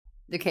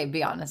Okay,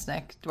 be honest,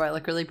 Nick. Do I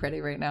look really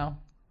pretty right now?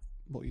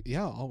 Well,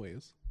 yeah,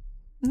 always.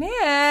 Nick!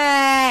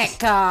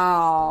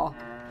 Oh.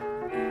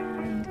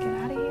 And get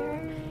out of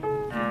here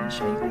and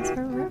show you guys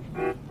her room.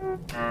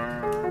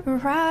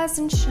 Rise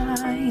and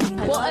shine.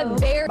 Well, a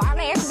very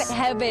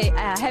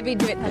heavy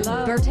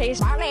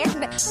rotation.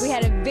 We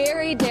had a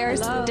very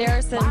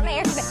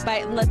Darrison.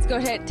 But let's go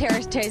ahead,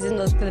 terrace and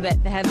look for the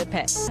heavy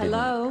pit.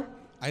 Hello.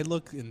 I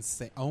look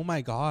insane. Oh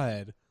my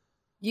God.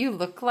 You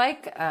look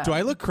like... Do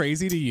I look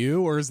crazy to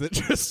you, or is it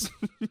just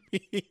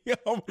me?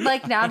 Oh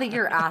like, now that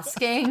you're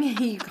asking,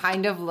 you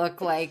kind of look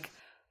like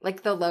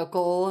the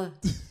local...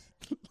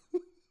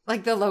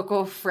 like the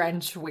local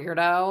French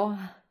weirdo.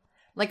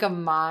 Like a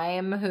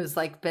mime who's,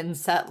 like, been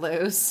set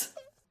loose.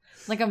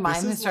 Like a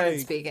mime who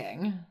started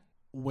speaking.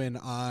 When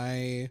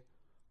I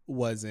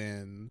was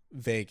in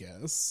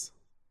Vegas.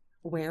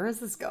 Where is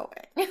this going?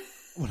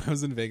 When I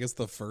was in Vegas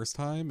the first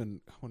time,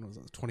 and when was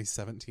it?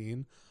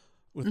 2017,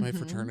 with my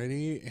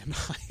fraternity, and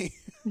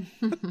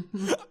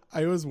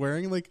I was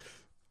wearing, like,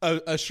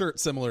 a shirt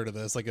similar to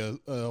this, like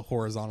a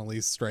horizontally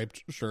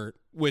striped shirt,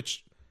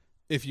 which,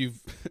 if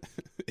you've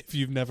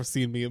never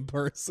seen me in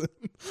person,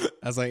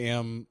 as I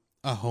am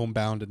a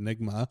homebound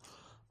enigma,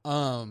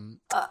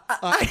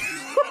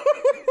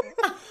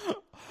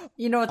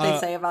 You know what they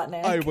say about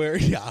Nick. I wear,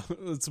 yeah,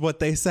 it's what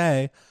they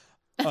say.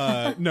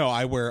 No,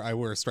 I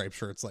wear striped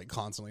shirts like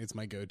constantly. It's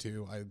my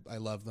go-to. I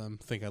love them.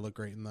 Think I look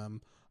great in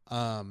them.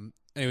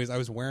 Anyways, I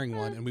was wearing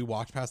one, and we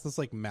walked past this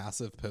like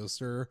massive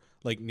poster,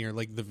 like near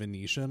like the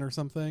Venetian or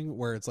something,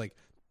 where it's like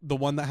the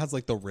one that has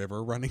like the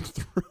river running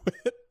through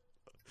it.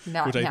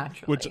 Not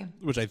naturally.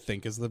 Which I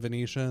think is the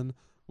Venetian.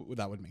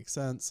 That would make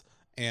sense.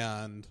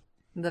 And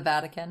the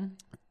Vatican.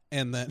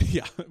 And then,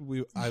 yeah,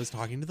 I was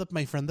talking to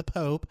my friend the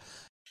Pope.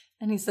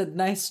 And he said,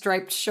 nice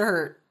striped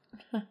shirt.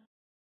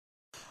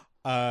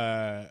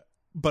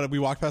 But we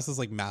walked past this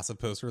like massive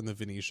poster in the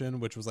Venetian,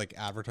 which was like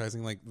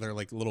advertising like their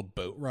like little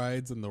boat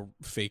rides in the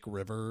fake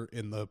river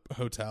in the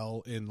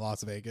hotel in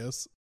Las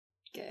Vegas.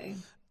 Okay.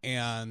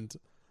 And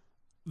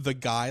the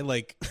guy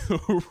like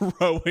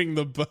rowing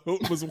the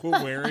boat was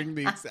wearing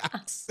the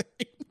exact same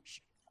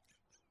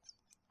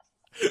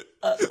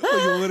like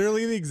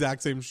literally the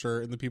exact same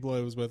shirt, and the people I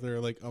was with are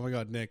like, oh my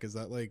God, Nick, is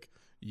that like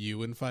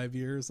you in 5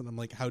 years? And I'm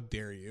like, how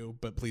dare you,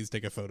 but please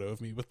take a photo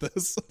of me with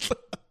this.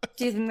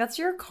 Do you think that's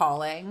your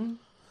calling?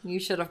 You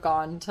should have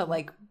gone to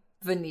like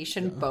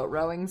Venetian boat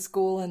rowing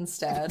school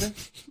instead.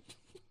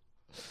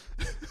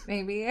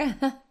 Maybe.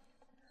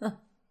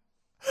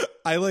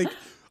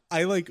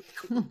 I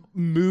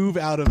move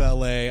out of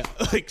LA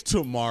like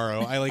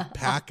tomorrow. I like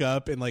pack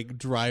up and like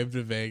drive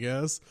to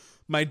Vegas.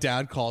 My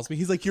dad calls me.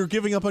 He's like, you're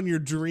giving up on your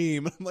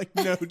dream. I'm like,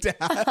 no, Dad.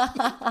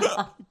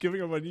 I'm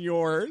giving up on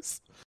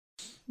yours.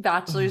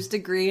 Bachelor's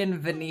degree in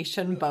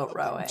Venetian boat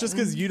rowing. Just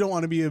because you don't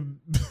want to be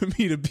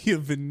me to be a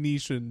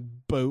Venetian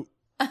boat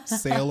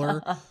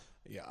sailor.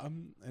 Yeah.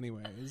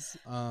 Anyways.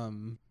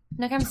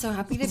 Nick, I'm so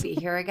happy to be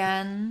here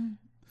again.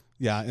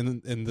 Yeah,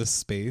 in this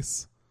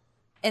space.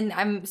 And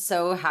I'm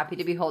so happy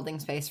to be holding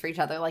space for each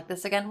other like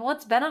this again. Well,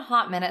 it's been a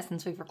hot minute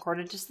since we've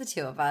recorded just the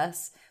two of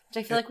us,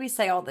 which I feel like we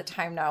say all the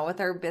time now with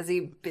our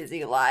busy,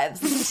 busy lives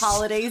this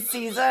holiday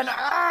season.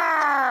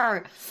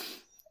 Arrgh!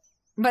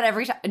 But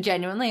every time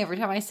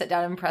I sit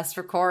down and press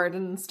record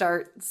and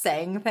start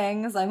saying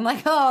things, I'm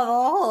like,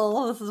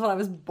 oh, this is what I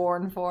was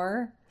born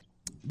for.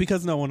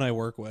 Because no one I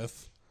work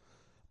with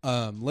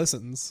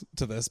listens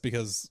to this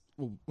because...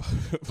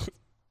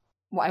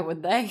 Why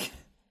would they?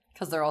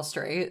 Because they're all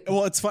straight.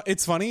 Well,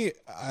 it's funny.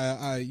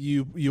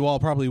 You all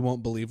probably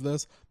won't believe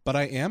this, but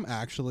I am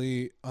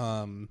actually,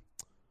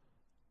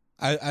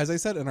 as I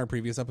said in our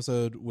previous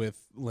episode with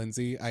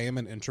Lindsay, I am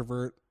an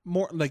introvert.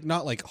 More like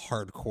not like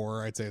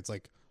hardcore. I'd say it's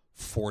like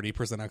 40%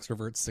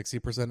 extrovert,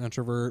 60%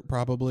 introvert,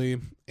 probably.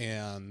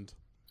 And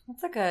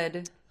that's a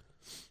good.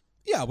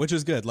 Yeah, which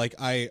is good. Like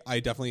I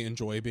definitely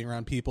enjoy being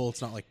around people.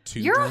 It's not like too.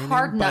 You're draining, a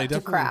hard nut to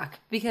crack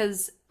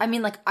because I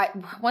mean, like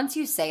once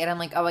you say it, I'm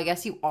like, oh, I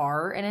guess you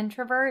are an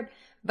introvert.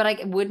 But I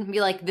wouldn't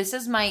be like, this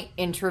is my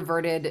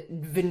introverted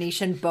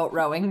Venetian boat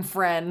rowing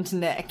friend,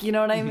 Nick. You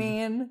know what I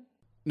mean?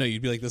 No,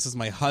 you'd be like, this is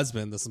my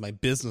husband. This is my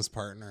business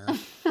partner.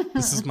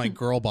 This is my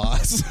girl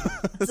boss.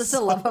 This is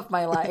the love of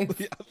my life.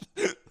 Yeah.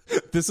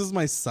 This is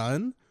my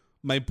son,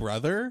 my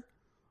brother,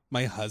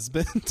 my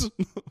husband,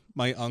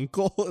 my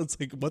uncle. It's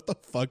like, what the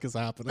fuck is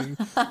happening?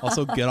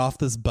 Also, get off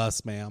this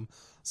bus, ma'am.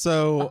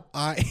 So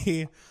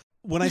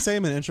when I say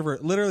I'm an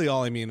introvert, literally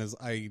all I mean is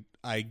I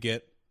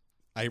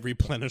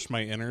replenish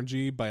my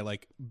energy by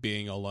like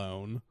being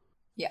alone.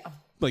 Yeah.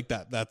 Like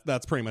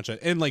that's pretty much it.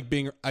 And like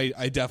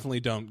I definitely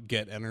don't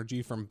get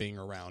energy from being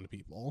around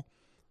people.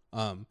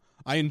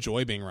 I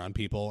enjoy being around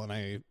people and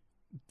I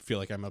feel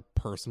like I'm a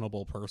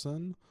personable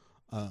person.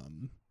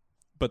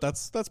 But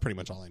that's pretty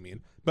much all I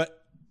mean.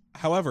 But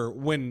however,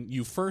 when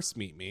you first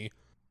meet me,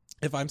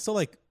 if I'm still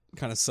like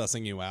kind of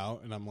sussing you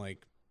out and I'm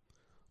like,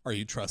 are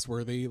you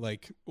trustworthy?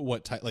 Like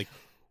what type, like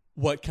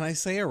what can I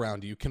say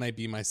around you? Can I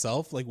be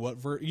myself? Like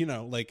what,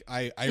 like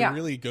I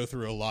really go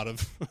through a lot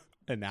of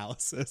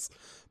analysis,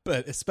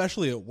 but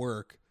especially at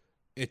work,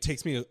 it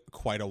takes me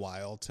quite a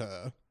while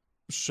to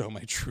show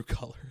my true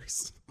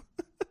colors.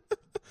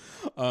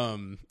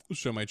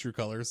 Show my true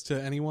colors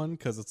to anyone,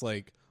 because it's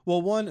like,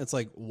 well, one, it's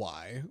like,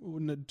 why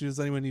does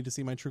anyone need to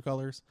see my true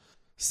colors?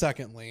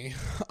 Secondly,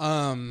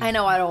 I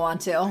know I don't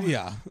want to.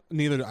 Yeah,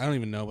 neither. I don't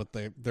even know what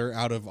they're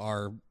out of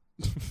our.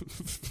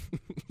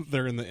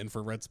 They're in the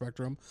infrared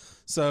spectrum,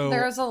 so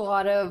there's a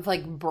lot of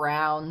like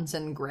browns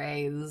and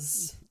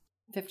grays.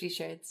 50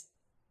 Shades.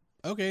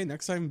 Okay,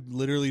 next time,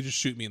 literally just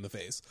shoot me in the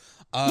face.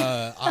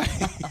 But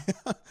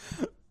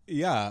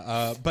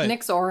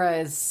Nick's aura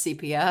is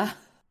sepia.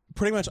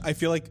 Pretty much, I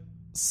feel like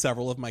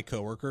several of my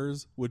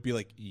coworkers would be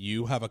like,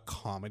 "You have a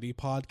comedy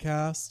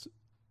podcast?"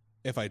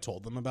 If I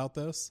told them about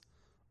this,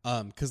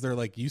 because they're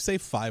like, "You say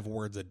 5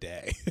 words a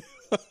day."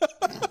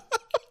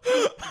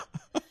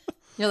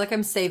 You're like,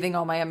 I'm saving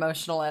all my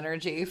emotional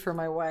energy for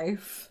my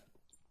wife.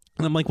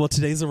 And I'm like, well,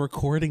 today's a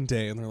recording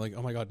day. And they're like,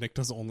 oh my God, Nick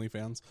does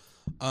OnlyFans.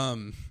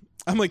 I'm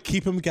like,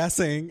 keep him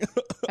guessing.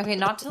 Okay,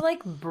 not to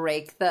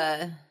break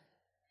the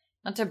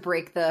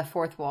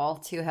fourth wall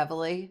too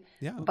heavily.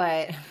 Yeah.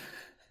 But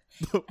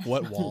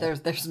what wall?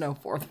 There's no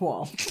fourth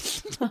wall.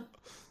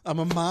 I'm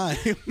a mime.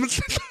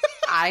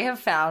 I have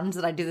found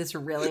that I do this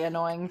really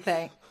annoying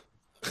thing.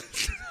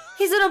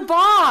 He's in a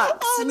box.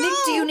 Oh, Nick,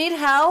 do you need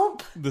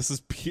help? This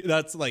is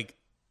that's like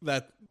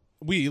that.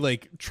 We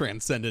like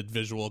transcended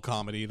visual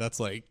comedy. That's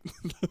like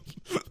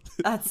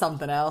that's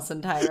something else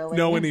entirely.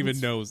 No one even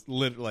knows.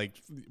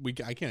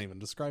 I can't even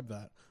describe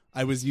that.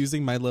 I was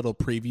using my little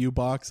preview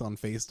box on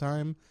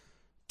FaceTime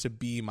to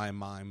be my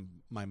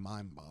mime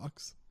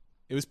box.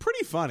 It was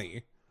pretty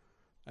funny,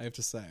 I have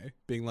to say.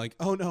 Being like,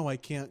 oh no, I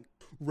can't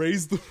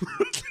raise the.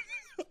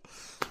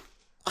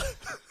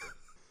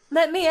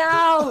 Let me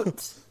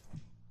out.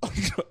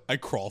 I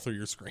crawl through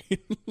your screen,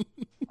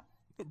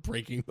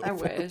 breaking the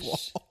fourth wall.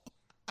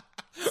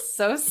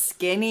 So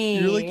skinny.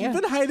 You're like, you've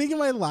been hiding in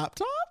my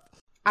laptop?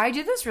 I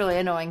do this really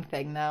annoying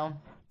thing, though.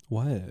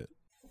 What?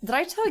 Did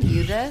I tell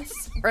you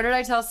this? Or did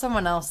I tell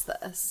someone else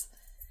this?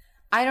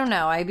 I don't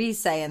know. I be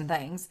saying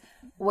things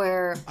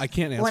where... I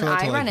can't answer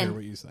that until I hear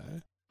what you say.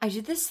 I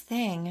do this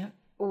thing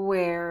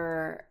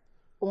where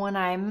when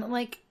I'm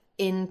I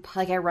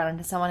run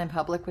into someone in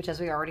public, which as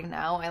we already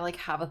know, I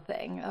have a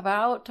thing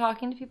about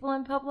talking to people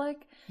in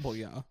public. Well,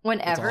 yeah.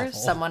 Whenever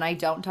someone I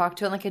don't talk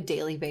to on a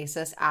daily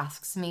basis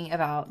asks me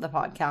about the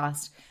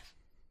podcast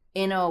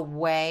in a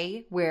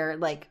way where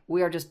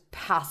we are just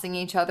passing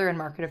each other in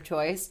market of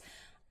choice,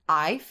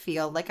 I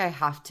feel like I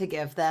have to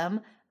give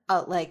them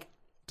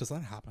Does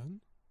that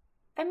happen?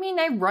 I mean,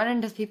 I run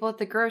into people at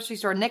the grocery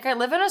store. Nick, I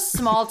live in a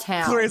small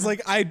town. Claire's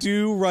like, I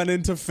do run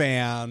into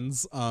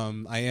fans.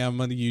 I am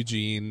a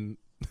Eugene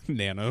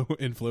nano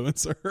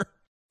influencer.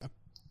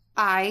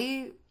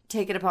 I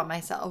take it upon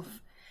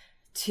myself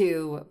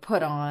to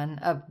put on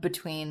a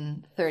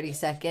between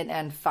 30-second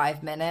and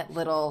 5-minute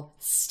little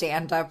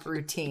stand-up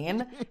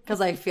routine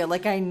because I feel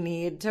like I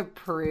need to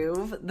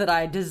prove that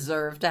I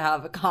deserve to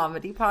have a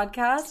comedy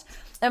podcast.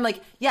 I'm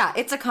like, yeah,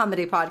 it's a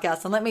comedy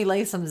podcast, and let me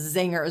lay some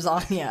zingers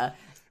on you.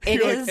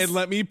 And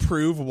let me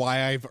prove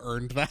why I've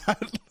earned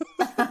that.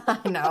 I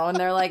know, and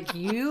they're like,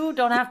 you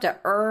don't have to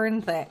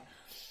earn things.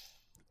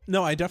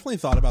 No, I definitely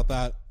thought about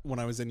that when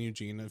I was in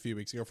Eugene a few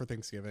weeks ago for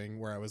Thanksgiving,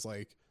 where I was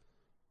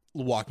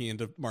walking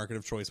into Market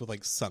of Choice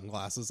with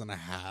sunglasses and a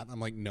hat. I'm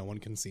like, no one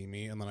can see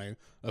me. And then I,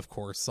 of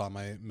course, saw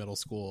my middle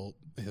school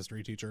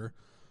history teacher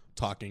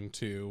talking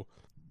to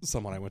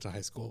someone I went to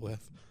high school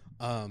with.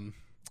 Oh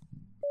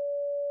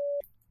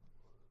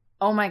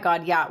my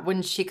God, yeah.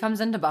 When she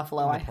comes into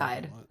Buffalo, I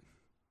hide.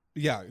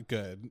 Yeah,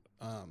 good.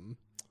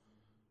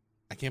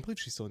 I can't believe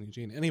she's still in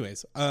Eugene.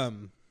 Anyways,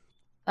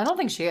 I don't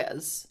think she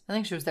is. I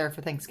think she was there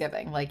for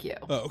Thanksgiving, like you.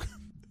 Oh.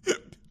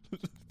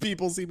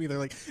 People see me, they're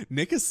like,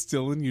 Nick is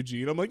still in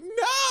Eugene. I'm like,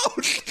 no!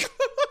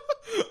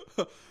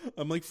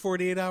 I'm like,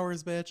 48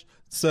 hours, bitch.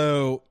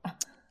 So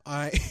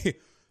I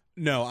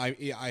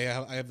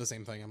have the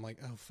same thing. I'm like,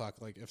 oh fuck,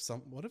 what if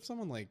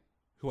someone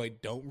who I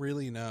don't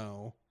really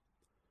know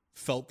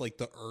felt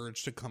the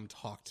urge to come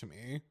talk to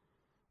me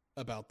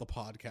about the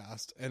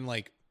podcast, and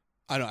I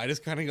don't know, I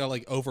just kind of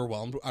got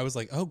overwhelmed. I was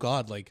like, oh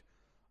God,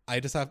 I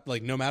just have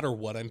no matter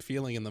what I'm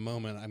feeling in the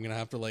moment, I'm gonna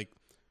have to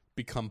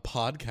become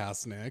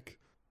podcast Nick.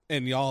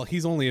 And y'all,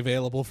 he's only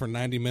available for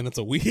 90 minutes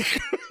a week.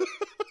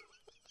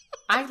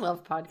 I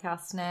love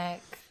podcast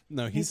Nick.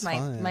 No, he's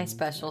fun. my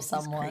special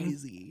someone.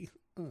 He's crazy.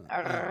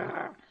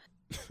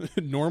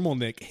 Normal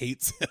Nick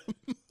hates him.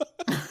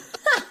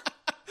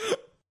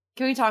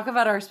 Can we talk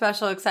about our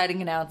special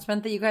exciting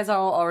announcement that you guys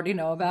all already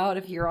know about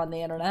if you're on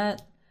the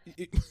internet?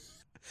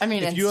 I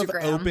mean, if Instagram. You have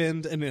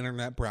opened an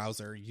internet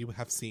browser, you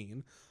have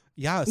seen.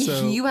 Yeah,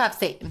 so you have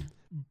seen.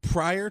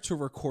 Prior to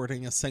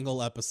recording a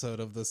single episode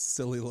of this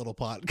silly little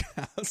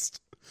podcast,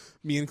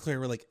 me and Claire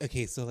were like,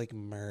 okay, so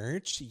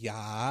merch,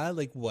 yeah,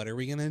 what are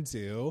we gonna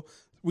do?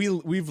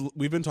 We've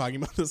been talking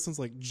about this since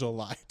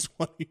July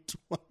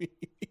 2020.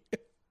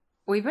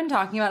 We've been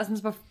talking about it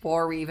since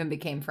before we even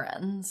became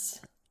friends.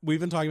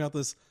 We've been talking about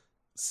this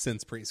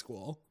since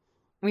preschool.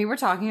 We were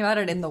talking about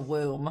it in the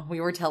womb. We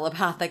were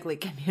telepathically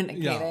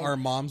communicating. Yeah, our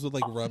moms would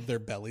like rub their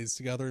bellies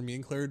together, and me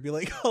and Claire would be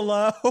like,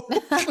 "Hello."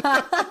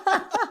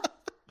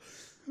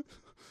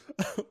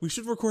 We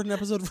should record an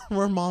episode from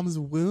our mom's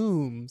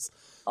wombs.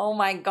 Oh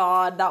my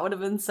god, that would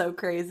have been so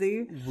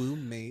crazy.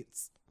 Womb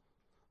mates.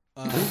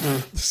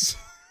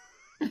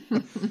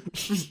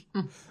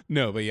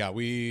 No, but yeah,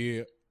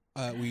 we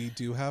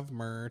do have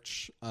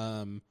merch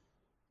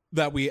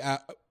that we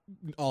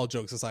all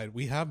jokes aside,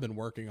 we have been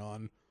working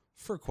on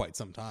for quite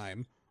some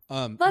time.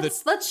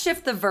 Let's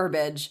shift the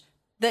verbiage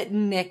that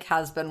Nick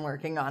has been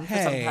working on for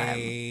some time.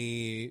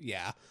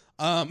 Yeah.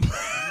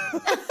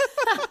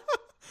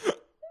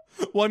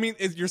 Well, I mean,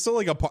 you're still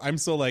like I'm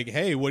still like,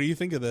 hey, what do you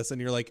think of this? And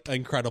you're like,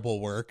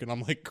 incredible work. And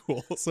I'm like,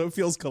 cool. So it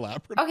feels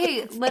collaborative.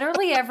 Okay,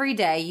 literally every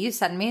day you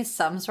send me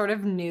some sort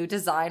of new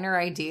design or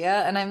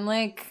idea, and I'm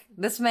like,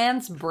 this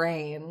man's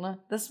brain.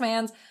 This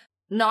man's,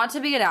 not to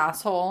be an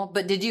asshole,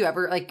 but did you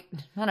ever, like,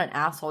 not an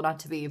asshole, not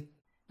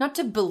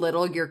to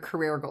belittle your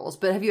career goals,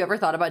 but have you ever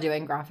thought about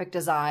doing graphic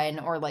design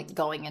or like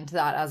going into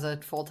that as a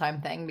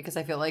full-time thing? Because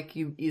I feel like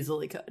you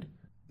easily could.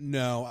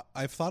 No,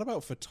 I've thought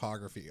about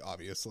photography,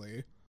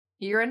 obviously.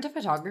 You're into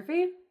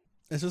photography?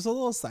 It's just a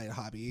little side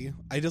hobby.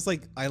 I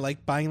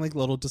like buying like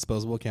little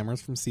disposable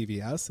cameras from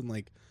CVS and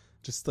like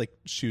just like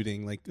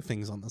shooting like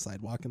things on the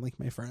sidewalk and like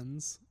my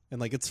friends. And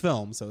like it's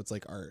film, so it's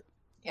like art.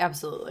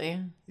 Absolutely.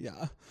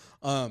 Yeah.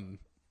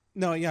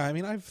 No, yeah, I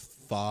mean I've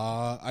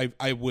thought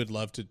I would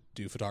love to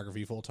do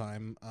photography full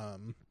time.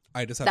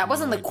 I just have That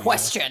wasn't no the idea.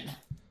 question.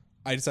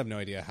 I just have no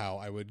idea how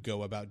I would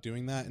go about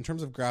doing that. In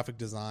terms of graphic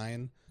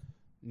design,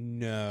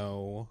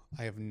 no,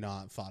 I have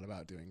not thought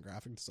about doing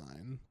graphic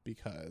design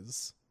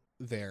because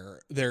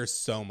there's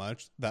so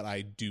much that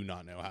I do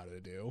not know how to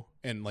do.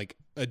 And like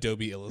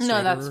Adobe Illustrator,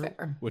 No, that's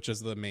fair. which is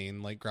the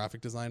main like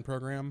graphic design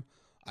program,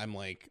 I'm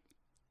like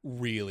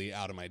really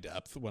out of my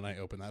depth when I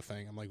open that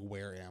thing. I'm like,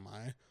 where am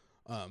I?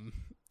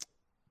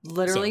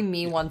 Literally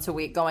me once a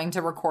week going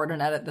to record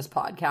and edit this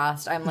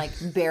podcast. I'm like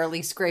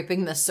barely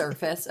scraping the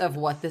surface of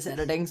what this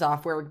editing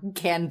software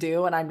can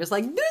do. And I'm just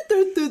like, do,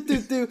 do, do,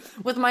 do, do,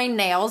 with my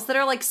nails that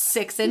are like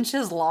 6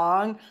 inches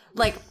long.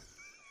 Like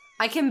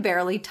I can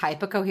barely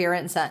type a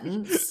coherent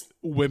sentence.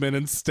 Women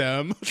in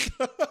STEM.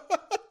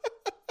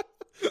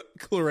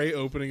 Claire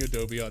opening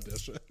Adobe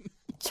Audition.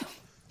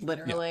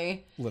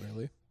 Literally. Yeah,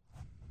 literally.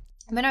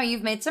 But no,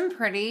 you've made some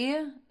pretty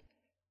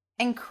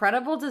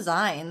incredible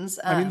designs.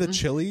 I mean, the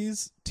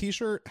Chili's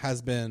t-shirt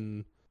has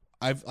been,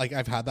 I've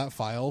had that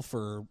file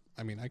for,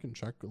 I mean, I can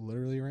check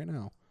literally right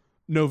now,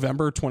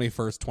 November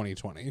 21st,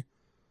 2020.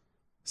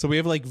 So we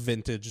have like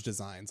vintage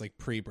designs, like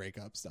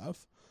pre-breakup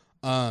stuff.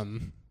 But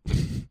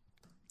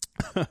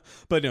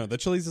no, the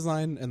Chili's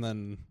design, and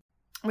then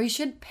we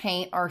should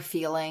paint our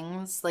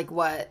feelings, like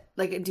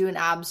do an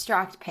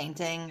abstract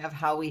painting of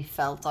how we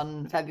felt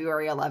on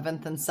February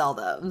 11th and sell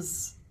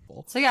those.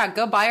 So yeah,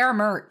 go buy our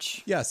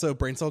merch. Yeah, so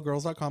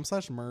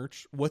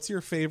braincellgirls.com/merch. What's your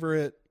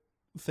favorite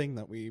thing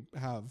that we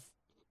have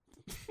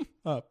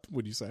up,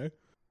 would you say?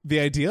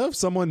 The idea of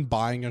someone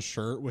buying a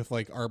shirt with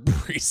like our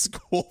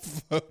preschool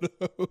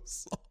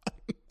photos on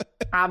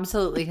it.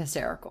 Absolutely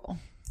hysterical.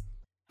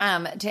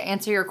 To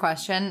answer your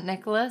question,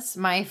 Nicholas,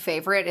 my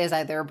favorite is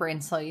either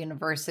Braincell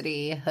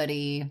University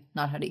hoodie,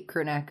 not hoodie,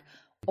 crew neck,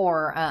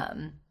 or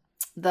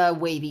the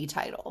wavy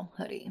title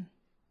hoodie.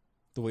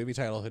 The wavy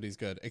title hoodie's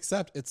good,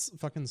 except it's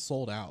fucking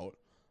sold out.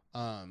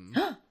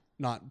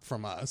 Not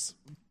from us,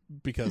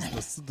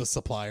 because the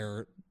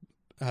supplier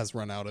has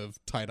run out of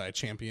tie-dye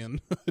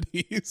champion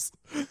hoodies.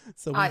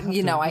 So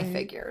I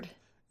figured.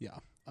 Yeah.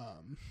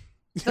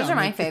 Those are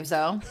my faves,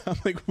 though. I'm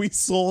like, we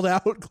sold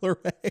out, Claire.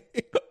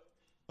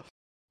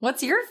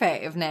 What's your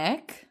fave,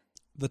 Nick?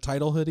 The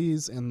title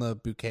hoodies and the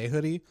bouquet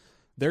hoodie,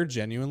 they're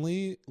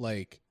genuinely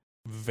like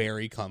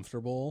very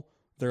comfortable.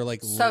 They're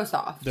like so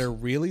soft. They're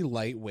really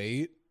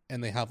lightweight.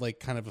 And they have like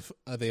kind of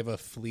they have a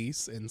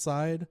fleece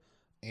inside,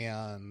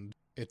 and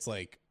it's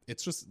like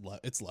it's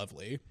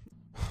lovely.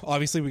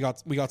 Obviously, we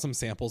got some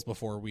samples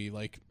before we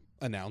like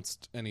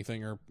announced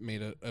anything or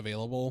made it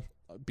available,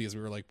 because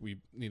we were like, we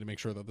need to make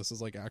sure that this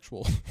is like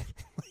actual,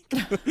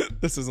 like,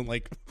 this isn't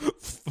like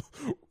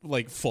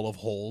like full of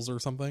holes or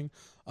something.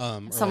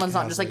 Someone's like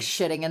not just like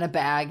shitting in a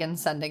bag and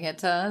sending it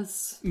to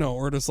us. No,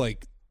 or just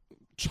like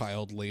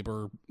child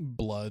labor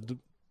blood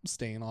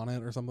stain on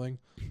it or something.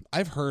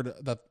 I've heard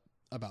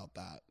about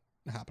that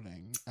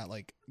happening at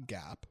like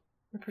Gap.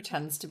 It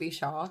pretends to be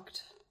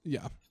shocked.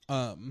 Yeah.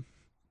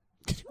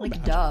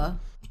 Like duh.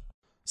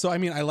 So I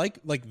mean, I like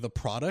the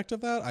product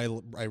of that.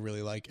 I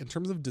really like, in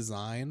terms of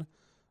design,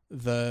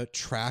 the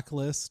track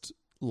list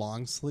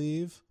long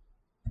sleeve.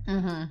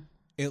 Mm-hmm.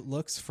 It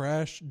looks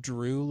fresh.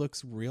 Drew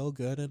looks real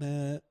good in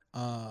it.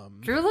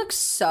 Drew looks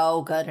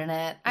so good in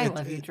it. I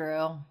love you,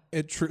 Drew.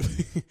 It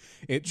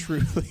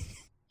truly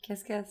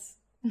Kiss kiss.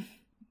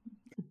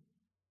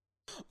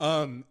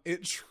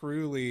 It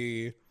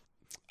truly,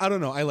 I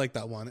don't know, I like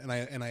that one,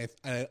 and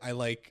I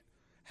like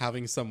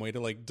having some way to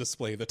like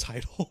display the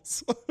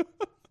titles.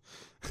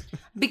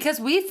 Because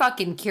we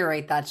fucking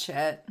curate that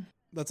shit.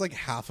 That's like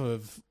half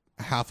of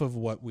half of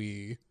what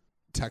we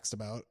text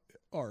about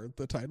are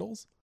the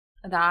titles.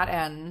 That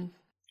and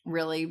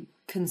really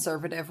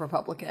conservative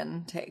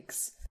Republican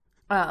takes.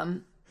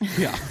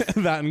 Yeah,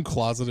 that and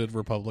closeted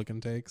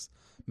Republican takes.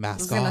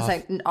 Mask off. I was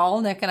going to say, all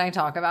Nick and I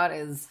talk about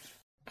is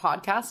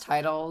podcast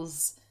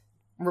titles,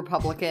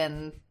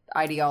 Republican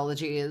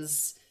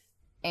ideologies,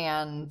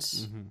 and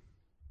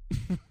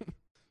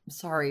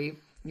sorry,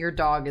 your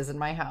dog is in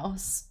my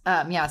house.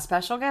 Yeah,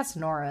 special guest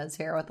Nora is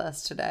here with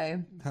us today.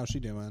 How's she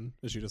doing?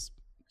 Is she just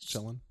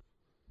chilling?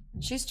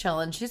 She's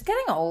chilling. She's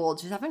getting old.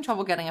 She's having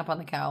trouble getting up on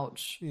the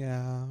couch.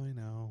 Yeah, I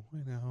know.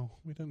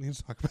 We don't need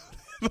to talk about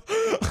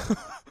it.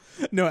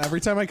 No, every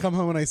time I come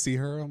home and I see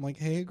her, I'm like,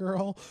 hey,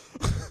 girl.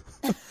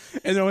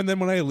 And then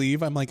when I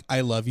leave, I'm like,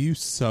 I love you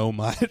so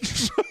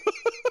much.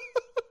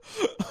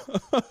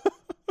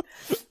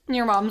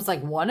 Your mom's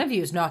like, one of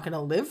you is not going to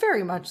live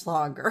very much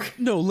longer.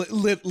 No,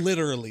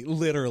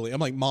 literally.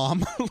 I'm like,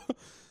 Mom.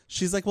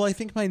 She's like, well, I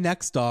think my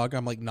next dog.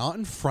 I'm like, not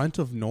in front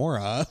of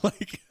Nora.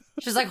 Like,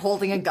 she's like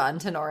holding a gun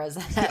to Nora's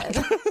head.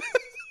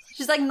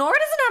 She's like, Nora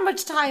doesn't have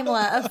much time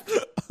left.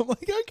 I'm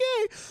like,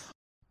 okay.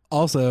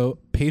 Also,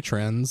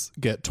 patrons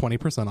get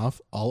 20% off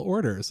all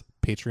orders.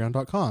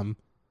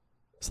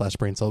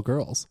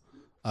 Patreon.com/BrainCellGirls.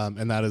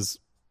 And that is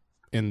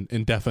an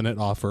indefinite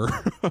offer.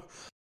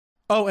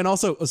 Oh, and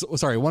also,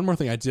 sorry, one more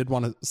thing I did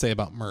want to say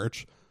about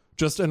merch,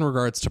 just in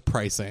regards to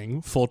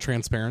pricing, full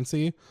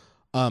transparency.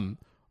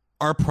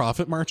 Our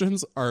profit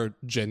margins are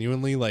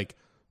genuinely like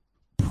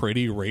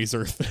pretty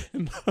razor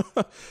thin.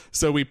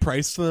 So we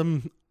priced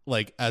them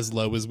like as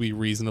low as we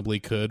reasonably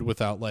could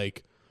without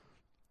like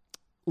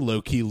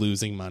low-key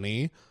losing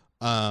money.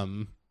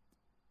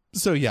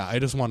 So yeah, I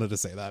just wanted to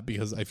say that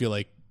because I feel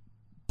like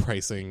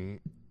pricing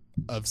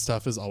of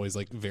stuff is always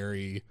like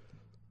very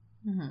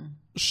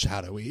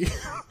shadowy.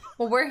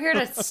 Well, we're here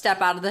to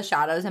step out of the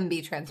shadows and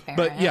be transparent.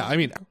 But yeah, I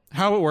mean,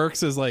 how it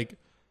works is like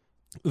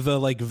the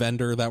like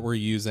vendor that we're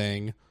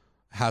using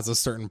has a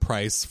certain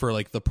price for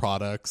like the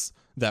products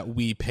that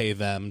we pay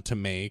them to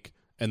make,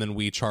 and then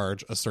we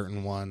charge a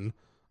certain one,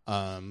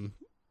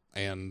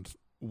 and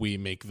we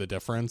make the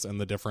difference,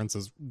 and the difference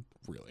is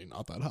really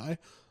not that high.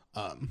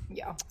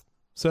 Yeah.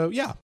 So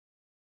yeah,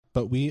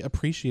 but we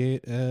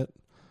appreciate it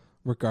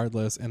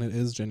regardless, and it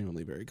is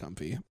genuinely very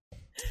comfy.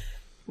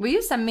 Will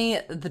you send me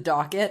the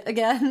docket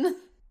again?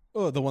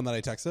 Oh, the one that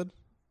I texted?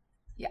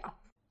 Yeah.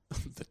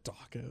 The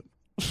docket.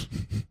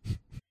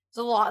 There's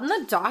a lot in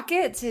the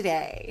docket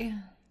today.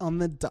 On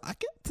the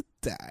docket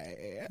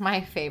today.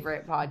 My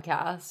favorite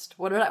podcast.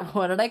 What did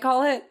I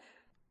call it?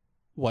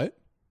 What?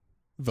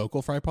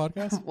 Vocal Fry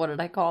podcast? What did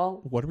I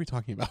call? What are we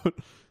talking about?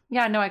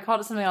 Yeah, no, I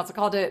called it something else. I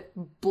called it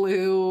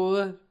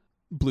Blue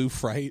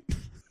Fright.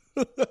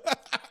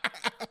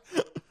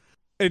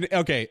 And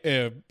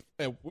okay,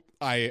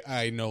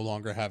 I no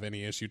longer have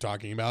any issue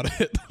talking about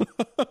it.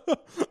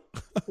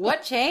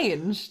 What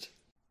changed?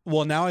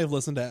 Well, now I've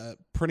listened to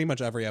pretty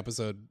much every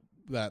episode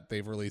that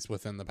they've released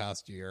within the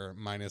past year,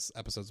 minus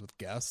episodes with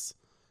guests.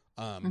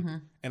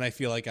 And I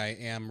feel like I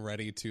am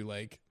ready to,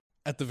 like,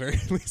 at the very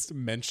least,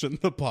 mention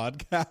the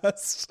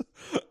podcast.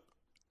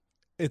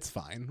 It's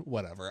fine.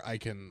 Whatever. I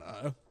can...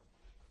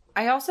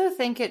 I also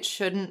think it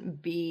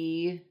shouldn't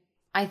be...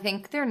 I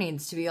think there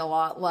needs to be a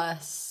lot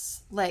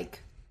less,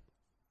 like...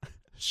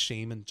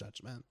 shame and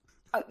judgment.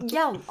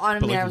 Yeah, I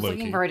mean, like I was low-key.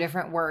 looking for a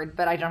different word,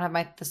 but I don't have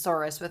my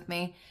thesaurus with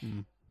me.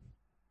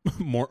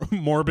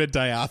 Morbid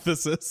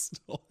diathesis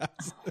still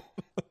has it.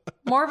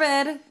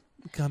 Morbid.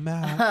 Come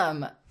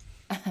out.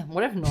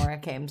 What if Nora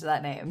came to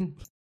that name?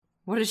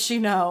 What does she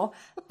know?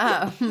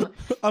 I'm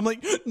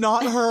like,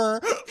 not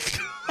her.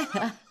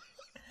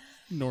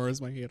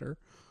 Nora's my hater.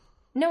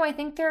 No, I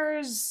think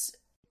there's...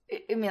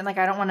 I mean, like,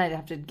 I don't want to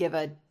have to give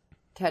a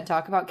TED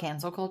talk about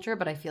cancel culture,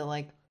 but I feel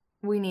like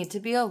we need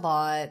to be a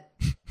lot...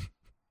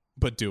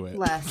 But do it.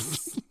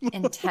 Less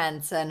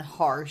intense and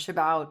harsh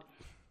about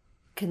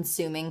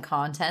consuming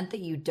content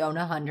that you don't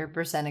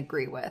 100%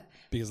 agree with.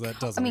 Because that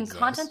doesn't exist.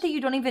 Content that you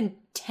don't even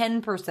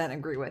 10%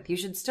 agree with. You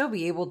should still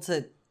be able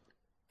to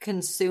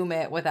consume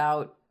it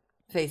without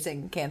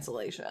facing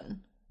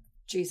cancellation.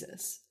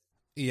 Jesus.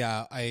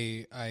 Yeah,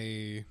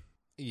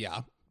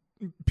 yeah.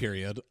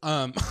 Period.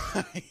 No,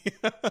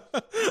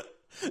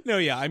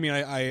 yeah, I mean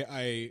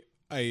I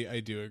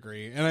do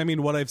agree. And I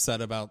mean what I've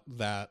said about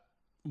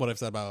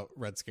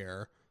Red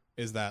Scare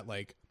is that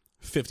like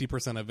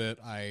 50% of it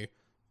I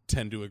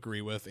tend to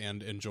agree with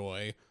and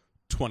enjoy.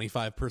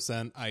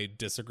 25% I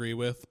disagree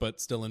with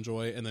but still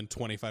enjoy, and then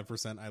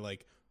 25% I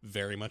like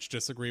very much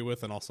disagree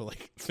with and also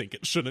like think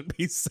it shouldn't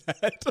be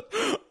said.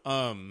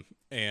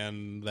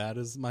 And that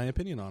is my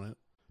opinion on it.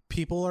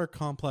 People are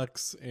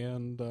complex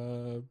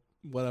and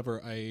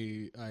whatever.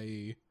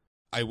 I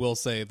will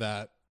say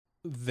that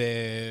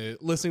the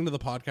listening to the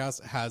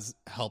podcast has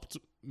helped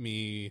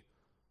me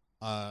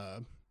I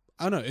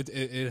don't know,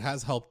 it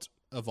has helped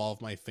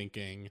evolve my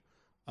thinking,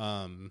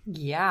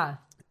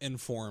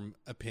 inform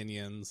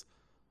opinions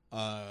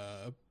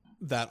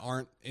that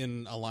aren't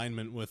in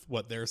alignment with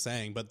what they're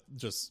saying, but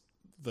just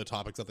the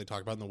topics that they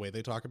talk about and the way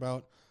they talk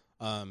about.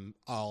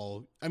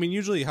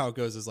 Usually how it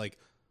goes is like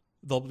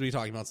they'll be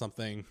talking about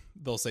something,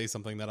 they'll say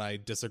something that I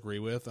disagree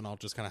with, and I'll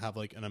just kind of have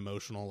like an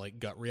emotional like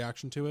gut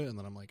reaction to it, and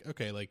then I'm like,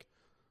 okay, like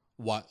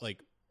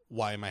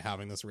why am I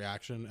having this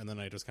reaction? And then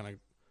I just kind of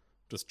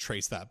just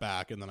trace that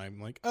back, and then I'm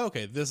like, oh,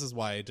 okay, this is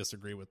why I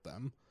disagree with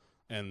them,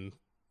 and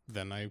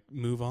then I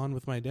move on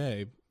with my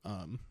day.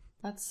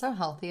 That's so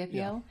healthy of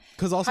you.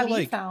 Because also, have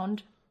like, you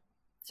found?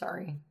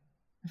 Sorry,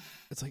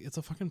 it's like, it's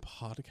a fucking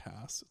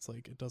podcast. It's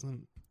like, it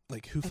doesn't,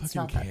 like, who It's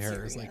fucking not that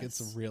cares? Like, it's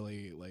serious.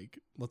 really like,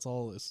 let's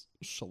all just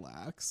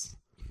chillax.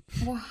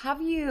 Well,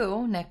 have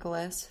you,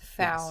 Nicholas,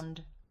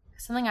 found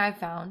something I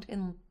found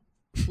in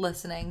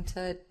listening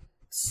to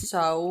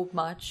so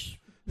much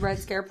Red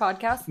Scare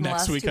podcast in the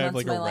Next last week 2 I have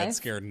months like of a my Red life?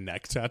 Scare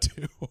neck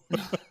tattoo.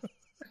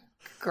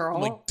 Girl,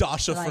 I'm like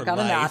Dasha and for I got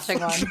life. a matching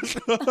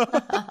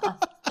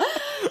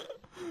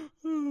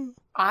one.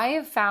 I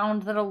have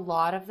found that a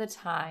lot of the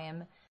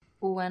time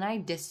when I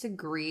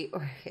disagree,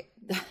 or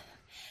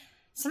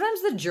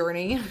sometimes the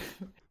journey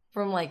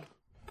from like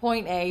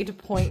point A to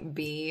point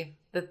B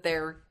that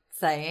they're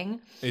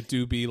saying, It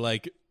do be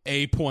like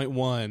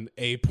A.1,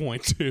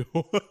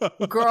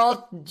 A.2.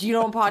 girl, do you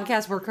know what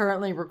podcast we're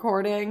currently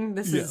recording?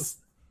 This Yes. is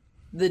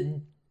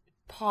the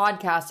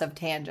podcast of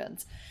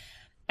tangents.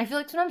 I feel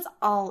like sometimes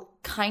I'll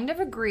kind of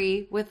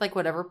agree with like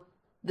whatever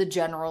the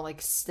general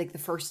like the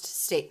first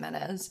statement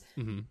is.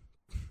 Mm-hmm.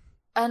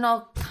 And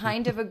I'll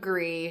kind of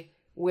agree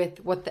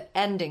with what the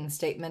ending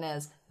statement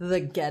is. The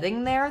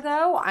getting there,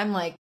 though, I'm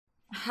like,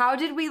 how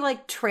did we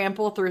like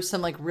trample through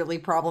some like really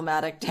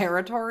problematic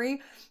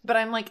territory? But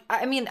I'm like,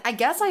 I mean, I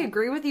guess I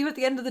agree with you at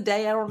the end of the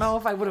day. I don't know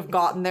if I would have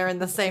gotten there in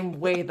the same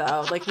way,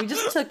 though. Like, we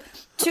just took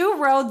two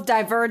roads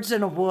diverged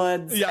in the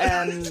woods,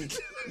 and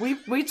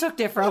we took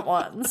different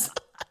ones.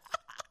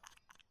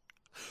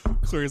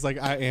 Claire's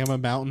like, I am a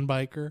mountain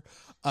biker.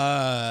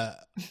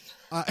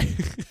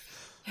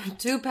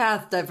 Two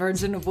paths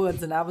diverged in the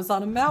woods, and I was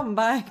on a mountain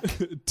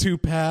bike. 2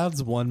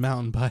 paths, 1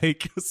 mountain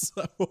bike.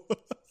 So,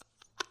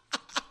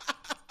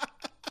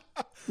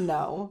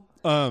 No.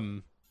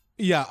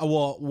 yeah.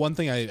 Well, one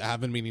thing I have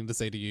been meaning to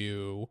say to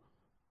you,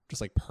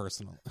 just like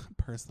personally,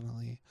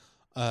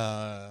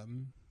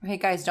 Hey,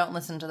 guys, don't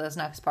listen to this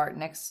next part.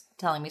 Nick's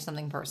telling me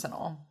something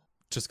personal.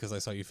 just because I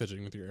saw you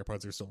fidgeting with your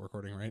AirPods, you're still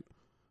recording, right?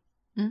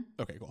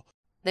 Okay, cool.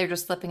 They're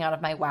just slipping out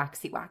of my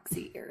waxy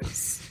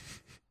ears.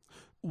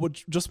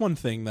 Just one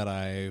thing that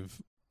I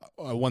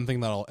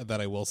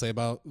will say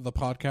about the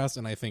podcast,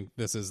 and I think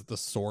this is the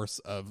source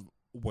of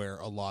where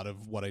a lot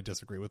of what I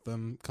disagree with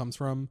them comes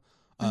from.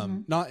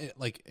 Not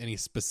like any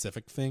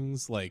specific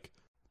things, like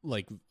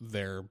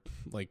their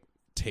like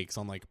takes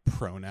on like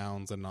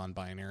pronouns and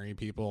non-binary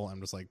people. I'm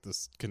just like,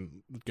 this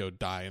can go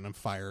die in a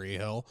fiery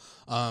hill.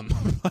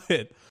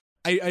 But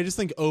I just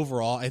think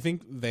overall, I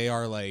think they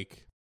are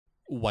like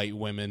white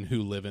women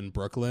who live in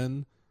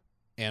Brooklyn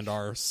and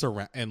are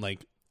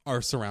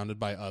surrounded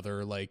by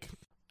other like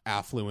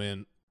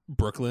affluent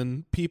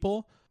Brooklyn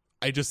people.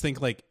 I just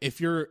think like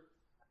if you're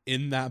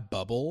in that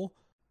bubble,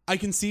 I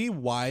can see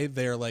why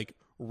they're like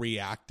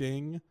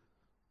reacting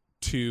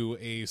to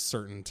a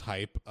certain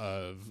type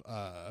of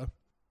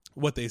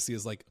what they see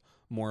as like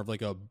more of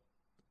like a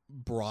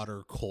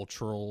broader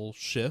cultural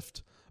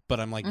shift. But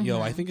I'm like, yo,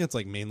 I think it's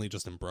like mainly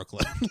just in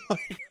Brooklyn.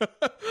 Like,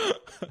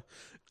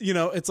 you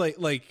know, it's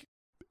like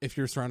if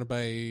you're surrounded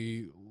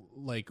by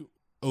like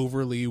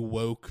overly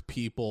woke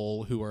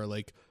people who are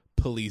like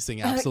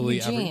policing absolutely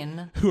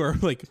who are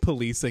like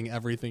policing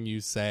everything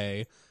you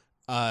say,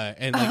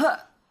 and like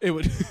it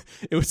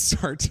would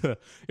start to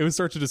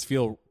just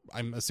feel,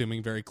 I'm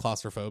assuming, very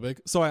claustrophobic.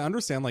 So I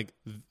understand like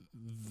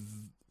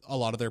a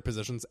lot of their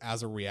positions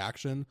as a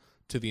reaction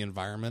to the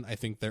environment I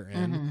think they're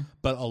in,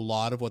 but a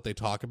lot of what they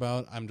talk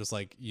about, I'm just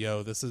like,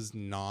 yo, this is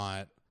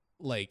not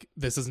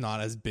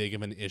as big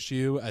of an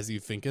issue as you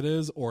think it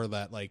is, or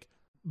that like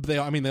they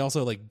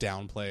also like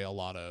downplay a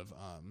lot of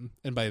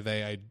and by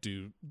they I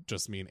do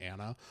just mean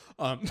Anna.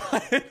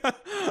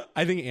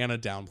 I think Anna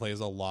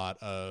downplays a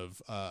lot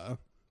of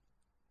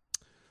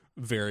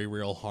very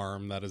real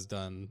harm that is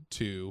done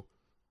to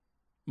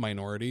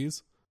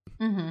minorities.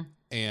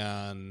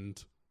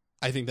 And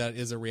I think that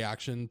is a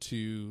reaction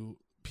to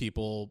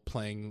people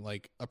playing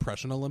like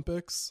oppression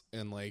Olympics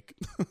and like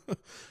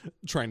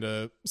trying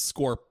to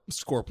score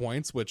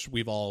points, which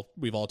we've all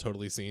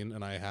totally seen,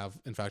 and I have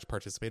in fact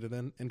participated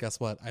in, and guess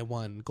what, I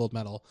won gold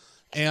medal.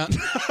 And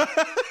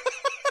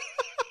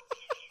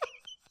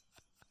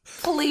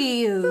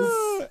Please.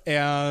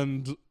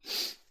 And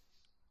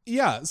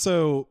yeah,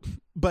 so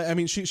but I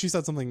mean she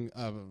said something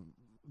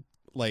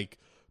like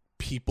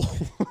people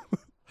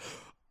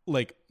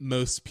like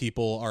most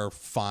people are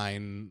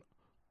fine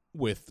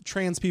with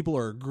trans people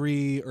or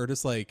agree, or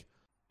just like,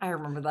 I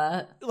remember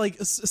that, like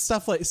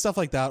stuff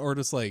like that, or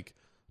just like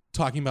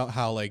talking about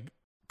how like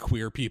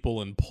queer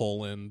people in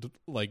Poland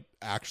like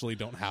actually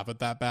don't have it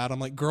that bad. I'm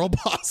like, girl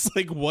boss,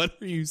 like what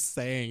are you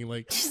saying?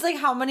 Like, she's like,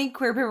 how many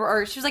queer people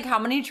are, she's like, how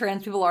many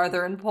trans people are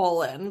there in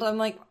Poland? I'm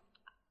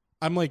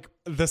like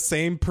the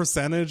same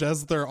percentage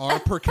as there are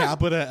per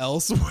capita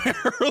elsewhere.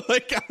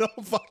 Like, I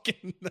don't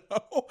fucking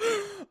know.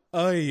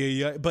 Oh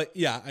yeah. But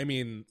yeah, I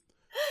mean,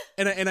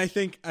 And I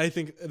think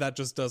that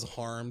just does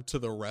harm to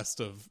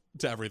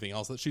to everything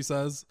else that she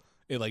says.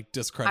 It like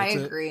discredits it.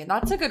 I agree.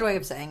 That's a good way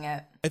of saying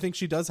it. I think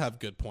she does have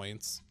good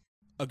points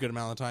a good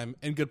amount of time,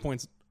 and good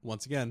points,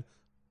 once again,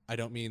 I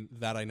don't mean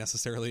that I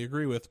necessarily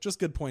agree with, just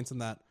good points in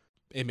that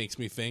it makes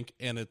me think,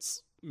 and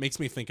makes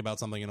me think about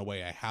something in a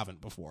way I haven't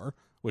before,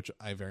 which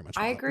I very much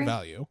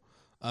value.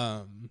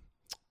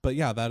 But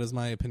yeah, that is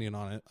my opinion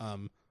on it.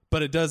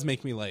 But it does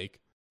make me like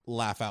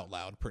laugh out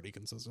loud pretty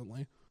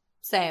consistently.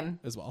 Same.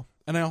 As well.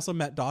 And I also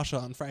met Dasha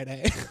on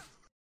Friday.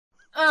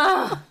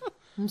 Ugh,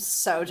 I'm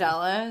so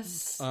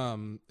jealous.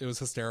 It was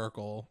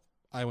hysterical.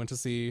 I went to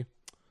see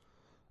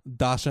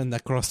Dasha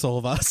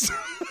Nekrosovas.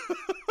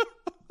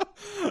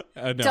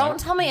 Don't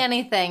tell me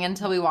anything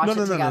until we watch it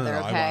together,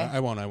 okay? I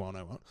won't.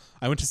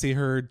 I went to see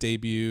her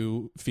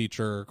debut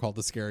feature called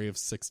The Scary of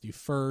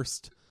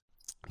 61st.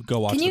 Go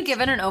watch it. Can you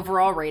give it an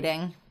overall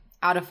rating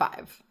out of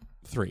 5?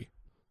 3.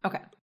 Okay.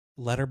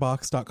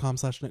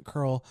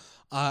 Letterboxd.com/NickCurl.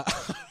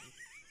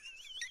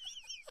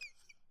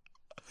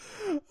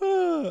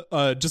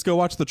 Just go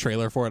watch the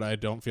trailer for it. I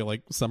don't feel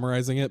like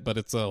summarizing it, but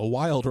it's a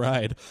wild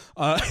ride.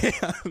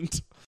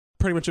 And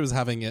pretty much it was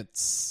having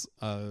its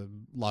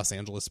Los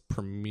Angeles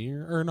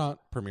premiere, or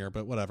not premiere,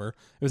 but whatever.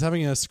 It was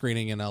having a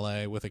screening in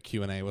LA with a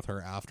Q&A with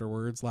her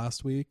afterwards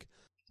last week.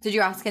 Did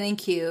you ask any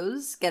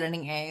Qs? Get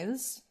any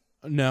As?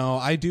 No,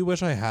 I do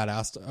wish I had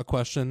asked a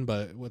question,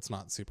 but it's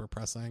not super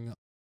pressing.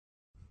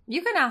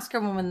 You can ask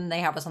her when they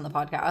have us on the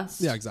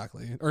podcast. Yeah,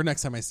 exactly. Or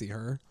next time I see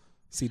her.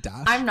 See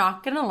Dash. I'm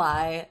not gonna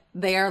lie,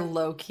 they are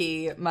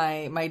low-key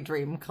my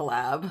dream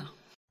collab.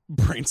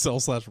 Brain cell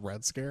 /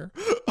 Red Scare.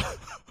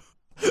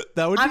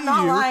 That would be I'm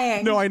not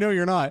lying. No, I know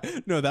you're not.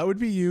 No, that would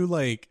be you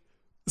like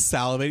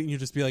salivating. You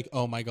just be like,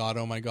 oh my god.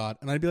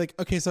 And I'd be like,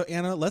 okay, so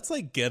Anna, let's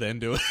like get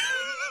into it.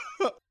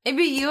 It'd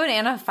be you and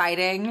Anna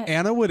fighting.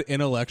 Anna would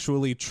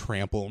intellectually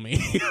trample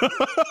me.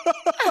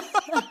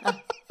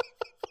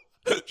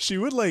 She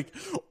would like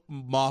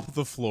mop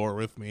the floor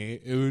with me.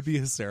 It would be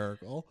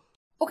hysterical.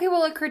 Okay,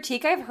 well, a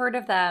critique I've heard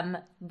of them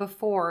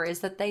before is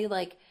that they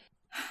like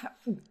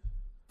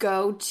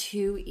go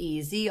too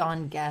easy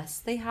on guests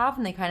they have,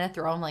 and they kind of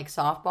throw them like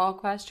softball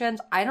questions.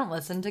 I don't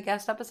listen to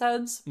guest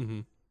episodes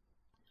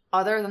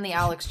other than the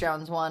Alex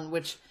Jones one,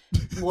 which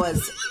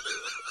was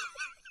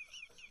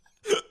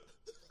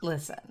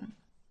listen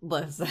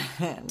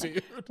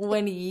Dude.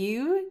 When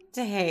you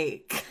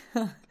take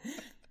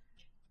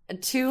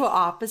two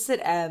opposite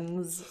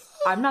ends,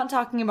 I'm not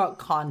talking about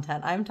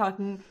content, I'm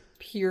talking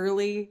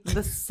purely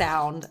the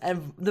sound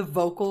and the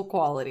vocal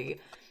quality,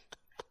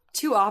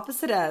 two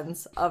opposite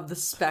ends of the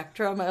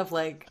spectrum of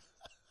like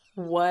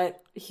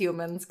what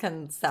humans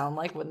can sound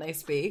like when they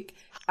speak,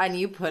 and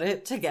you put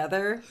it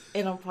together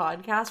in a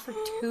podcast for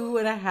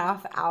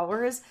 2.5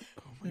 hours.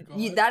 Oh my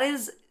God. That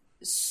is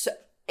so,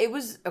 it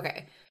was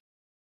okay.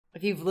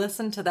 If you've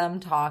listened to them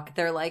talk,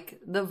 they're like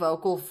the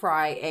vocal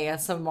fry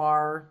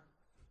ASMR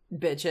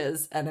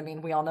bitches, and I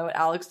mean, we all know what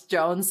Alex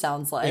Jones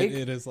sounds like.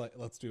 It is like,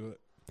 let's do it.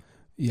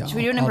 Yeah, should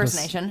we do an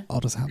impersonation? I'll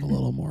just have a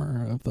little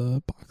more of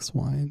the box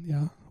wine.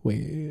 Yeah.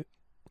 Wait.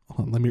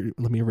 Hold on.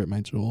 Let me rip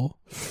my jewel.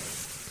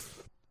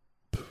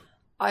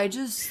 I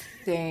just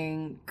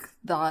think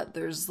that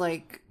there's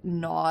like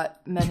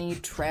not many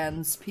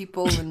trans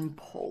people in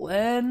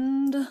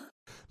Poland.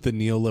 The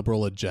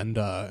neoliberal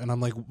agenda, and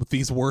I'm like,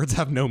 these words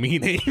have no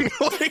meaning.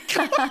 Like,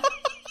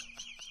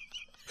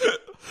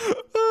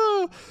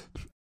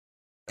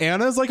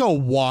 Anna's like a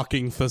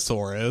walking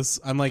thesaurus.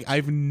 I'm like,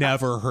 I've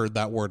never heard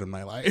that word in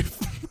my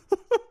life.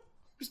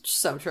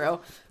 So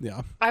true.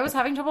 Yeah. I was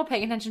having trouble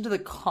paying attention to the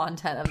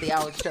content of the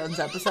Alex Jones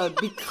episode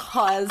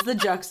because the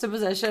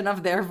juxtaposition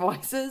of their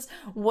voices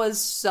was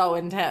so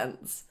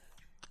intense.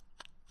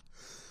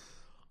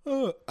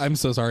 I'm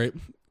so sorry.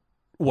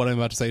 What I'm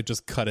about to say,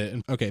 just cut it.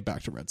 And okay,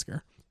 back to Red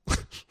Scare.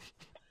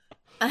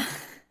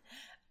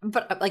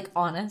 But like,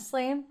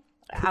 honestly,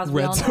 as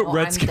we all know,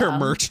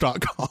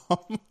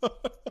 RedScareMerch.com.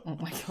 Oh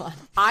my God.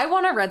 I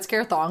want a Red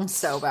Scare thong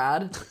so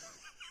bad.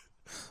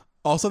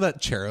 Also,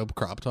 that cherub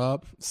crop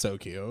top, so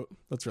cute.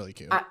 That's really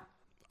cute.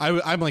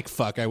 I'm like,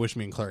 fuck, I wish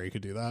me and Clary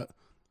could do that.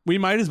 We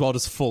might as well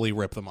just fully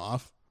rip them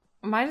off.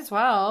 Might as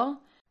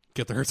well.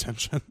 Get their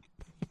attention.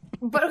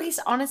 But okay,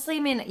 so honestly, I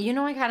mean, you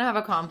know, I kind of have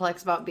a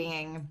complex about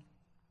being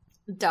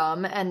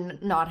dumb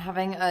and not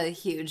having a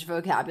huge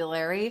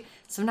vocabulary.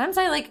 Sometimes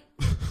I like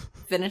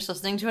finish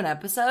listening to an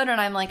episode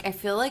and I'm like, I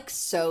feel like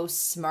so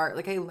smart.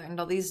 Like I learned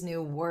all these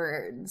new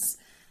words.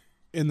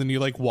 And then you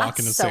like walk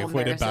into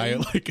Safeway to buy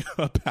like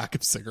a pack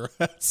of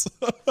cigarettes.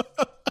 And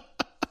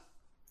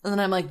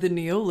then I'm like, the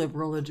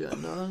neoliberal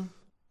agenda.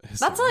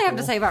 That's all I have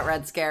to say about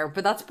Red Scare.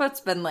 But that's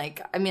what's been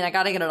like, I mean, I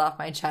got to get it off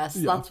my chest.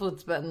 Yeah. That's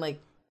what's been like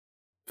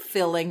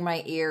filling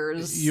my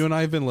ears. You and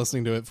I have been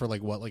listening to it for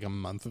like what, like a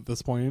month at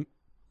this point?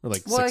 Or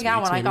like 6 weeks,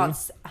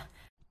 when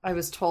I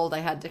was told I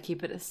had to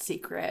keep it a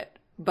secret.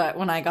 But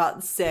when I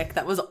got sick,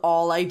 that was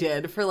all I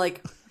did for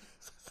like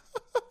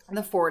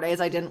the 4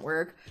 days I didn't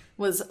work,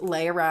 was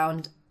lay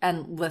around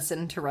and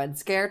listen to Red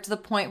Scare to the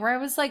point where I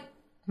was like,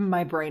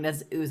 my brain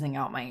is oozing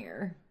out my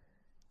ear.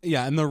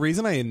 Yeah, and the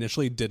reason I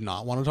initially did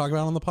not want to talk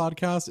about it on the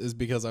podcast is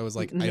because I was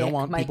like, I don't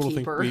want people to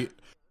think I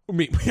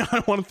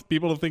don't want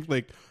people to think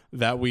like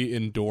that we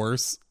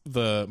endorse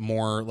the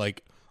more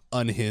like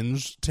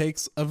unhinged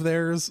takes of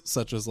theirs,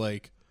 such as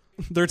like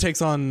their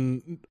takes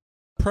on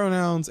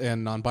pronouns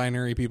and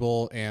non-binary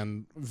people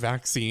and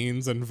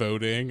vaccines and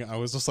voting. I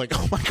was just like,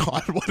 oh my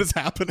god, what is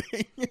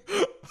happening?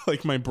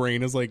 Like my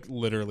brain is like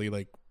literally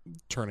like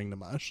turning to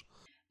mush.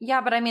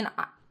 Yeah, but I mean,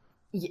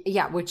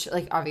 yeah, which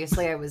like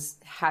obviously I was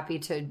happy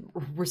to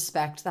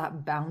respect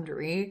that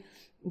boundary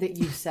that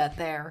you set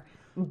there,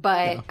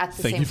 but at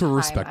the same time, thank you for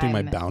respecting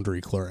my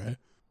boundary, Chloe.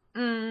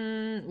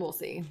 We'll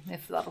see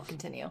if that'll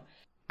continue.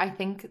 I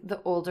think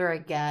the older I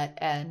get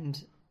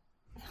and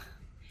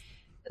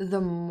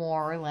the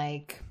more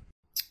like,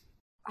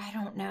 I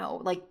don't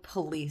know, like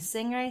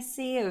policing I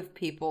see of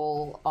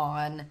people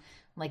on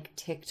like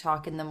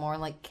TikTok, and the more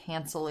like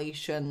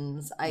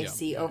cancellations I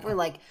see over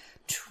like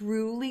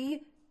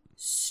truly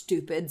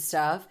stupid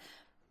stuff,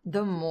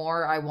 the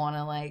more I want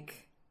to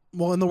like.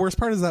 Well, and the worst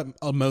part is that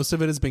most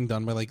of it is being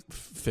done by like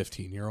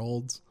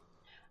 15-year-olds.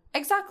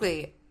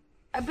 Exactly.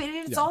 But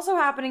it's also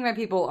happening by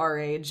people our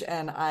age,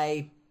 and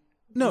I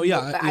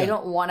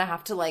don't want to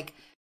have to like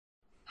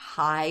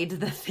hide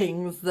the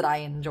things that I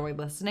enjoy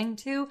listening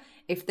to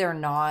if they're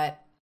not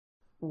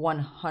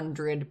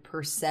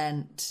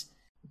 100%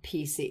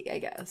 PC, I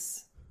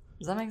guess.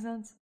 Does that make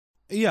sense?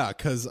 Yeah,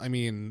 because I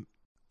mean,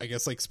 I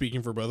guess like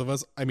speaking for both of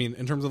us, I mean,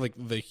 in terms of like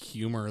the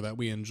humor that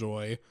we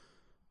enjoy,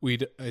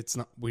 it's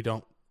not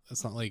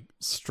like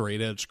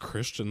straight edge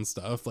Christian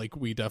stuff. Like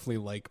we definitely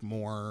like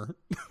more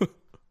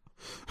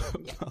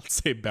I'll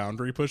say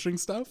boundary pushing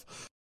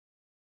stuff.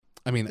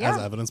 I mean, as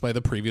evidenced by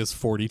the previous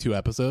 42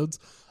 episodes.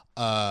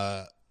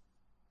 And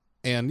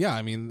yeah,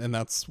 I mean, and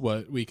that's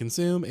what we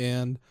consume,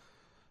 and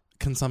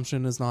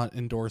consumption is not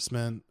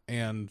endorsement.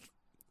 And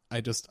I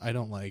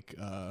don't like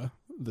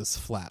this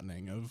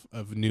flattening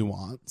of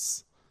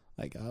nuance,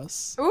 I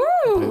guess.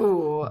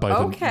 Ooh,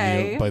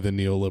 okay. By the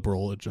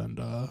neoliberal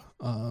agenda.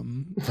 Oh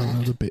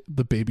no,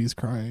 the baby's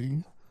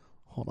crying.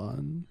 Hold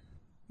on.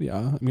 Yeah,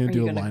 I'm gonna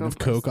do a line of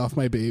coke off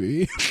my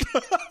baby.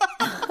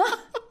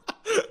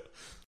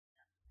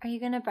 Are you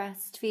gonna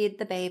breastfeed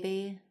the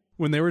baby?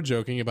 When they were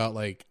joking about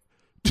like,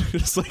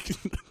 just like,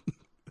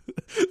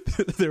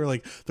 they were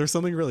like, there's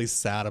something really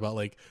sad about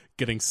like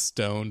getting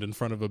stoned in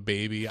front of a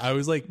baby. I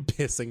was like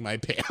pissing my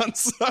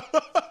pants.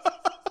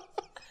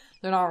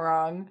 They're not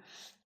wrong.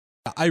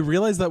 I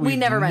realized that we've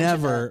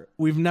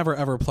never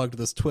ever plugged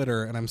this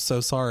Twitter, and I'm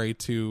so sorry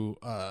to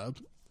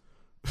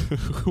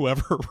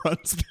whoever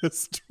runs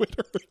this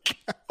Twitter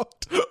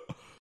account.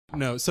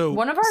 No, so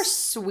one of our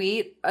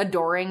sweet,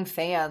 adoring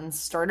fans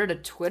started a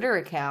Twitter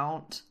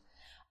account.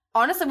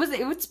 Honestly,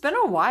 it's been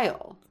a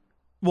while.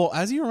 Well,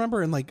 as you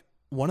remember, in like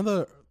one of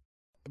the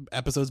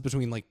episodes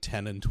between like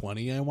 10 and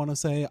 20, I want to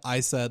say, I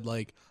said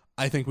like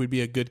I think we'd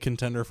be a good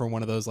contender for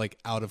one of those like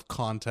out of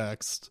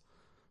context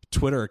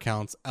Twitter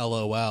accounts,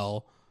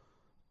 LOL.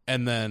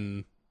 And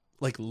then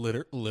like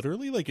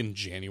literally like in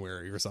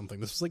January or something,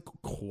 this was like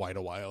quite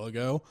a while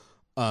ago,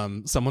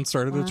 someone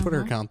started a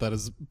Twitter account that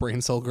is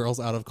Brain Cell Girls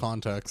out of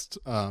context,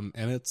 and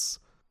it's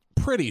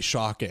pretty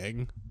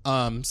shocking.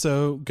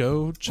 So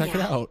go check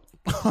it out.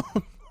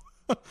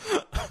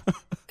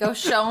 Go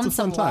show them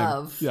some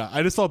love. Yeah,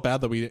 I just felt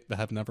bad that we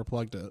have never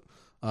plugged it,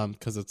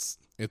 because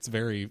it's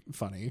very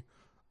funny.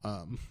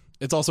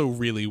 It's also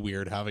really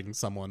weird having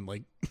someone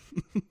like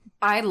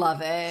I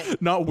love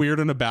it. Not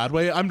weird in a bad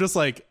way. I'm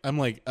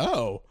like,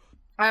 oh.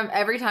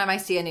 Every time I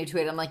see a new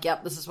tweet, I'm like,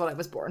 yep, this is what I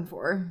was born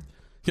for.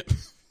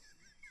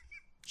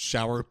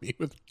 Shower me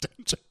with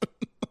attention.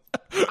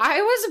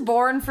 I was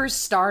born for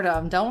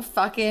stardom. Don't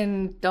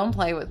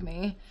play with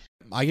me.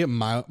 I get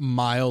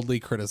mildly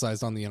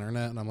criticized on the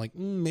internet, and I'm like,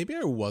 maybe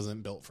I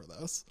wasn't built for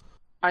this.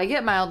 I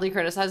get mildly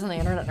criticized on the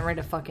internet, and I'm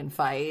ready to fucking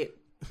fight.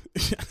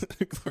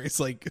 It's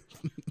like,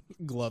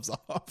 gloves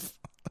off.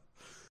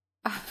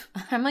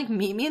 I'm like,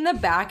 meet me in the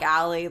back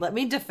alley. Let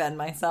me defend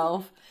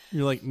myself.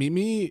 You're like, meet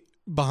me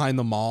behind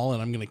the mall,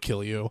 and I'm gonna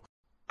kill you.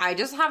 I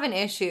just have an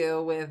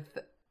issue with...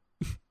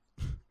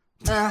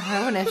 I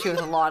have an issue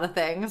with a lot of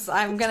things.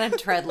 I'm gonna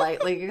tread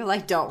lightly because I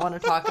don't want to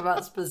talk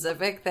about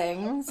specific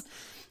things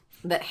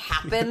that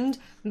happened,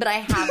 but I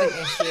have an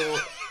issue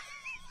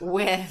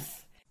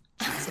with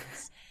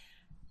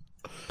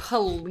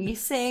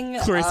policing.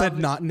 Sorry, I said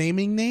not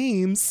naming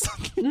names.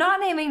 Not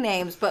naming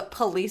names, but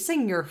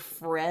policing your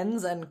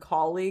friends and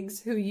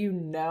colleagues who you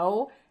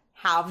know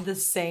have the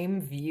same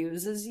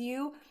views as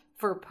you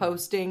for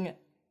posting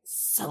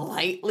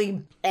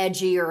slightly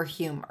edgier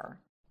humor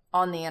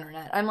on the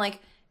internet. I'm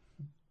like,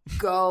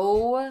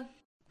 go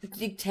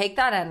take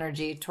that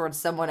energy towards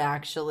someone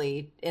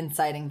actually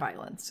inciting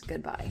violence.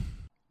 Goodbye.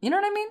 You know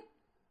what I mean?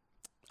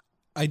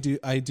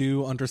 I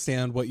do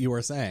understand what you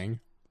are saying.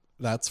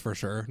 That's for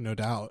sure, no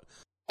doubt.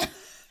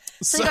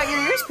 So you got your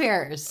ears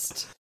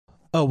pierced.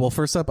 Oh, well,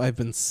 first up, I've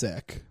been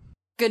sick.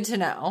 Good to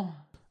know.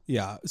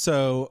 Yeah.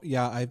 So,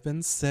 yeah, I've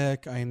been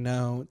sick. I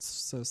know. It's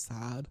so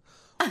sad.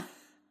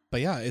 But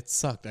yeah, it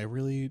sucked. I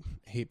really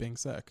hate being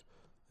sick.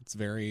 It's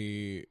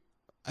very,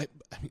 I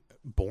mean,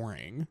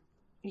 boring.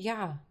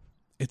 Yeah.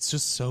 It's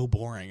just so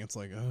boring. It's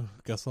like, oh,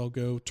 guess I'll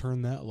go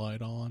turn that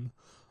light on.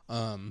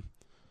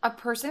 A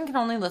person can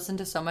only listen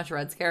to so much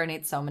Red Scare and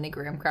eat so many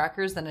graham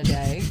crackers in a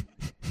day.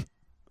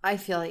 I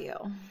feel you.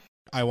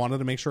 I wanted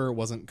to make sure it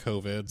wasn't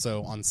COVID.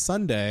 So on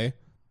Sunday,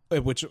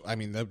 which, I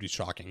mean, that would be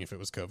shocking if it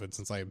was COVID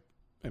since I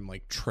am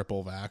like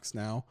triple vaxxed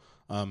now.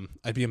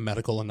 I'd be a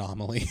medical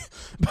anomaly.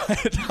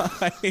 But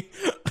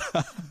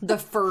the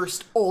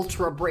first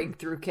ultra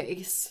breakthrough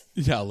case.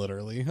 Yeah,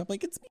 literally. I'm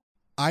like,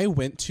 I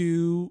went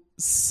to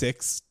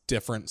 6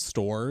 different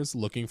stores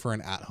looking for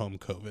an at-home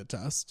COVID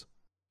test.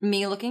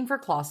 Me looking for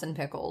Clausen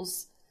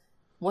pickles.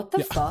 What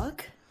the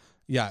fuck?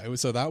 Yeah,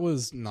 so that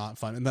was not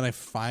fun. And then I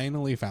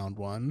finally found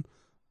one.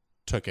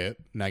 Took it.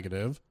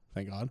 Negative.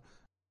 Thank God.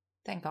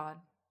 Thank God.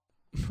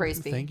 Praise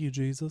be. Thank you,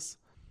 Jesus.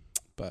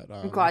 But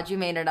I'm glad you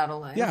made it out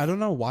alive. Yeah, I don't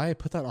know why I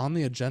put that on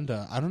the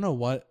agenda. I don't know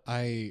what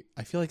I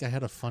feel like I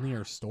had a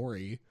funnier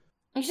story.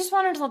 I just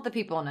wanted to let the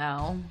people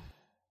know.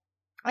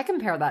 I can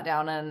pare that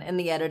down in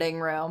the editing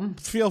room.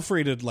 Feel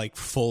free to like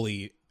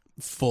fully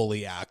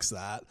axe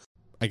that.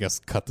 I guess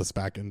cut this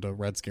back into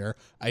Red Scare.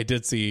 I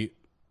did see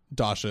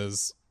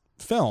Dasha's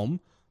film,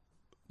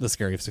 The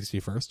Scary of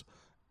 61st,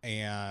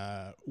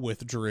 and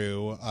with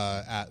Drew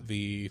at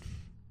the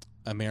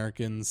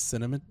American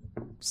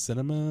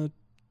Cinematheque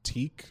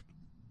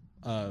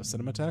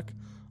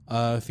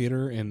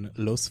theater in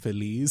Los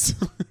Feliz.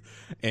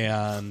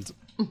 And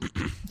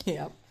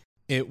yep.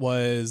 It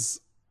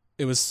was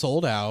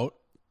sold out.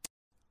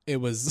 It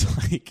was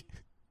like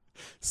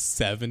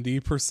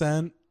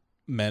 70%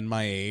 men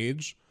my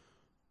age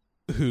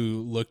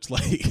who looked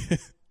like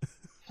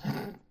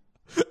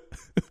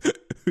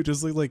who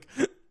just looked like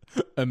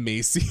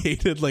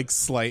emaciated, like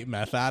slight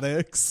meth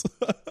addicts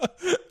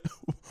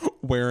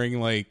wearing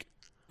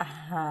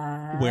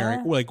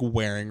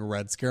wearing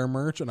Red Scare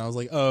merch. And I was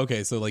like, oh,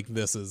 okay, so like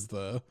this is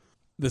the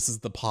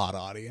pod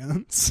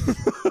audience.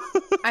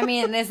 I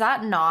mean, is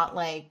that not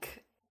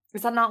like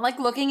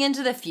looking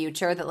into the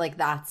future that like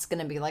that's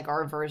gonna be like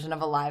our version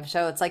of a live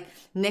show? It's like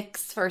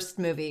Nick's first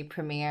movie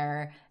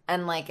premiere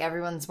and like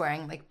everyone's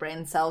wearing like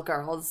Brain Cell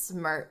Girls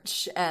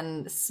merch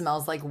and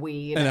smells like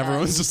weed. And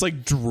everyone's just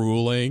like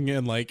drooling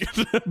and like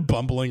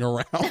bumbling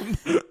around.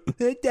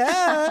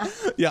 Yeah.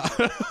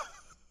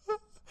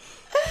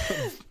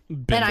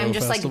 And I'm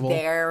just festival. like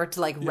there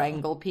to like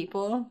wrangle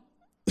people.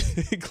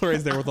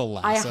 Gloria's there with a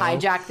lasso. I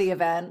hijack the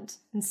event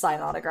and sign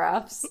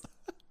autographs.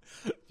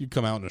 You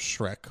come out in a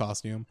Shrek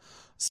costume.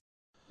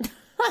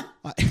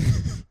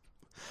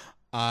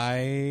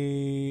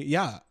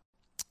 Yeah.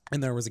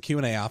 And there was a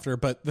Q&A after,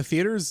 but the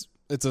theater's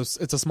it's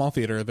a small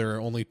theater. There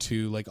are only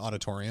 2 like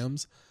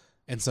auditoriums.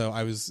 And so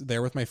I was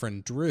there with my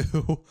friend Drew,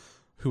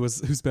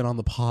 who's been on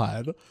the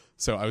pod.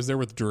 So I was there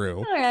with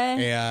Drew.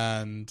 Okay.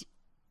 And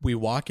we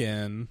walk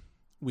in,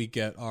 we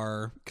get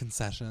our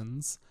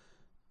concessions,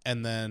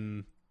 and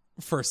then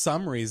for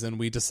some reason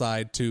we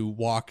decide to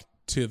walk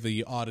to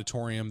the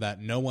auditorium that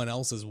no one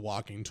else is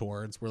walking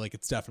towards. We're like,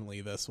 it's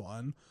definitely this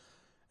one.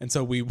 And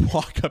so we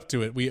walk up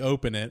to it, we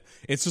open it.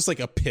 It's just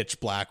like a pitch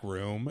black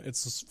room.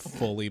 It's just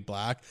fully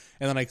black.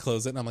 And then I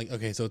close it and I'm like,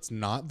 okay, so it's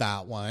not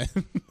that one.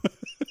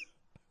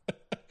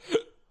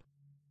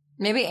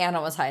 Maybe Anna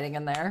was hiding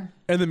in there.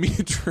 And then me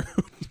and Drew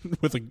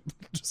with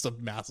just a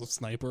massive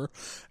sniper.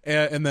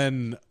 And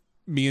then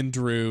me and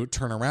Drew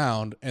turn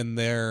around and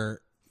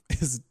there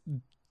is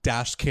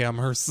dash cam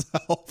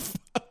herself.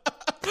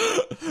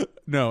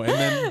 No, and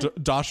then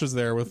Dasha's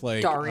there with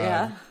like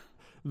Daria.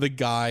 The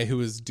guy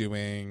who is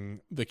doing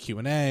the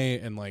Q&A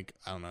and like,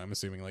 I don't know, I'm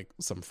assuming like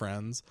some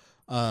friends.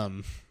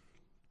 And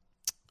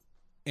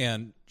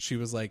she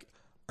was like,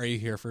 are you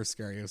here for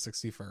Scary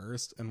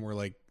 61st? And we're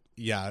like,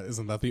 yeah,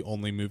 isn't that the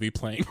only movie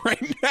playing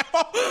right now?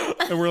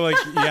 And we're like,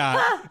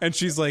 yeah. And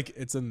she's like,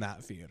 it's in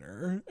that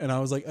theater. And I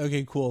was like,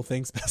 okay, cool.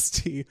 Thanks,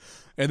 bestie.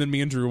 And then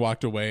me and Drew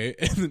walked away.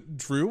 And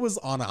Drew was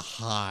on a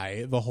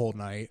high the whole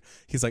night.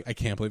 He's like, I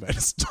can't believe I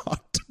just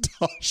talked to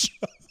Dasha.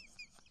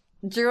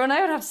 Drew and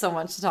I would have so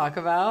much to talk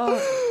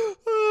about.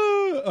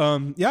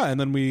 Yeah, and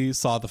then we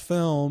saw the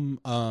film.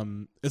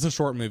 It's a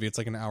short movie. It's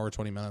like an hour,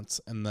 20 minutes.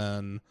 And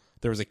then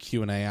there was a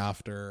Q&A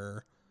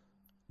after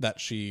that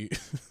she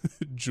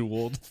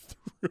jeweled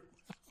through.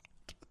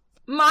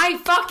 My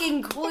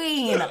fucking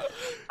queen.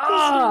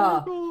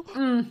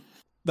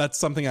 That's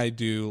something I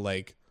do,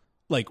 like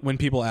when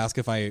people ask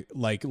if I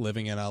like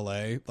living in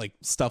LA, like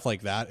stuff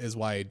like that is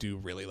why I do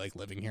really like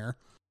living here.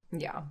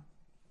 Yeah.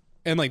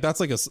 And like that's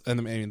like I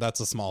mean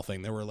that's a small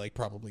thing. There were like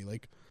probably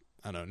like,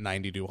 I don't know,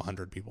 90 to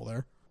 100 people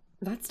there.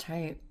 That's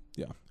tight.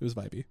 Yeah, it was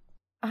vibey.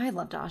 I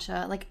love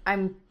Dasha. Like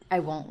I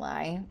won't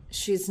lie.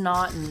 She's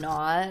not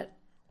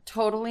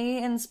totally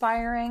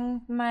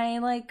inspiring my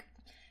like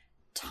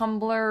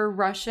Tumblr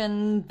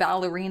Russian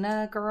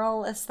ballerina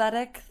girl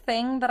aesthetic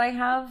thing that I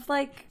have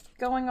like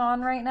going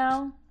on right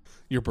now.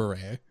 Your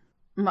beret.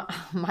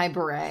 My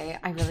beret.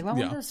 I really want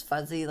one of those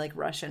fuzzy like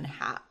Russian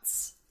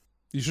hats.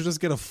 You should just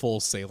get a full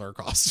sailor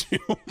costume.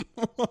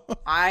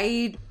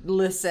 I'm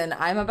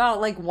about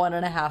like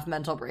 1.5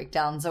 mental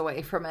breakdowns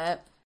away from it.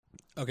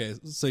 Okay,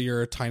 so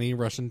you're a tiny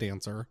Russian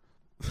dancer.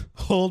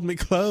 Hold me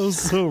close,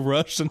 so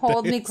Russian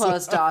Hold me dancer.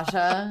 close,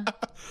 Dasha.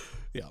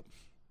 Yeah.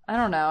 I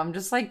don't know. I'm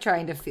just like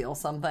trying to feel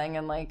something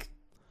and like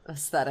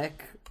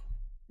aesthetically,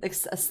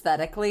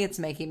 it's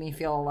making me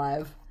feel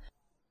alive.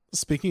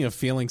 Speaking of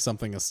feeling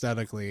something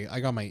aesthetically, I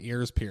got my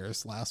ears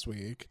pierced last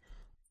week.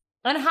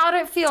 And how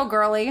did it feel,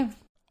 girly?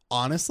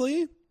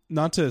 Honestly,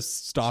 not to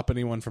stop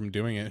anyone from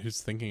doing it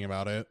who's thinking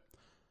about it,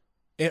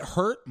 it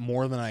hurt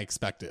more than I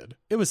expected.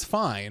 It was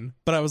fine,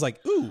 but I was like,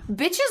 ooh.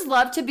 Bitches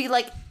love to be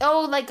like,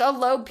 oh, like a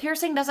lobe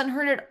piercing doesn't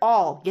hurt at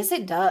all. Yes,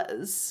 it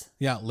does.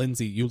 Yeah,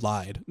 Lindsay, you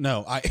lied.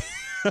 No, it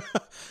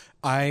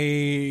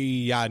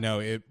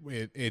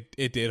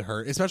did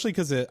hurt, especially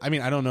because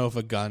I don't know if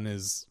a gun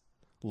is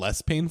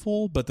less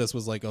painful, but this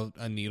was like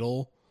a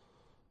needle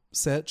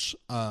sitch.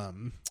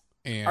 And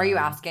are you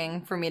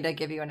asking for me to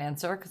give you an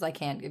answer? Because I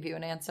can't give you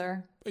an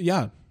answer.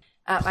 Yeah.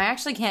 I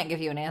actually can't give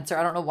you an answer.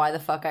 I don't know why the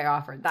fuck I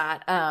offered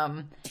that.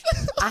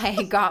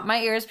 I got my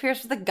ears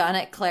pierced with a gun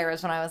at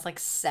Claire's when I was like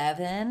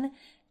 7.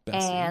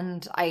 Bessie.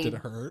 And Did it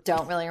hurt?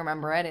 don't really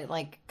remember it. It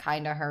like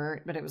kind of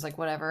hurt, but it was like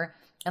whatever.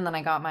 And then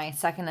I got my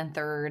 2nd and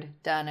 3rd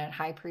done at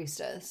High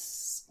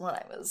Priestess when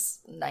I was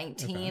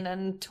 19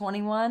 and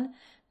 21.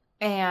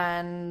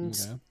 And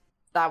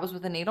that was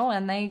with a needle,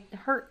 and they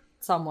hurt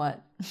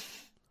somewhat.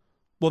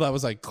 Well, that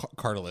was like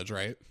cartilage,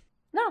 right?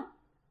 No.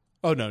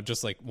 Oh no,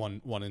 just like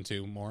one and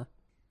 2 more.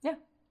 Yeah.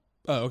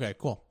 Oh, okay,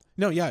 cool.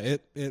 No, yeah,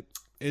 it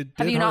did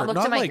Have you hurt. not looked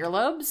at my like,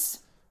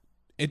 earlobes?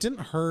 It didn't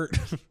hurt.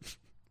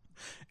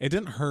 It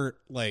didn't hurt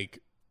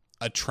like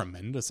a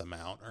tremendous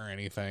amount or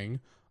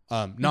anything.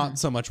 Not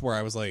so much where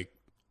I was like,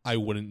 I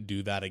wouldn't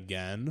do that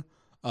again.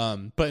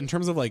 But in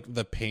terms of like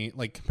the pain,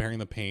 like comparing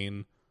the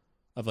pain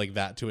of like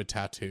that to a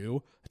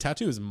tattoo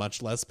is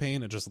much less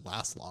pain. It just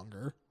lasts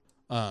longer.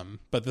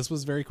 But this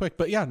was very quick.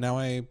 But yeah, now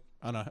I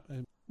don't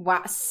know.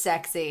 Wow,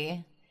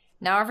 sexy.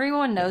 Now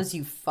everyone knows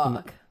you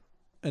fuck.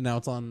 And now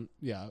it's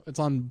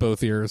on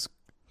both ears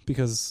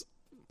because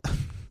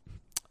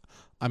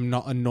I'm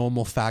not a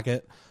normal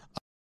faggot.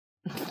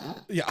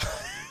 Yeah.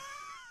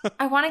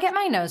 I want to get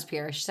my nose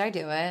pierced. Should I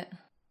do it?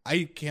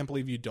 I can't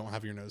believe you don't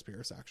have your nose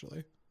pierced,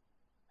 actually.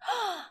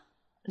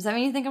 Does that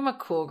mean you think I'm a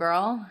cool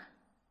girl?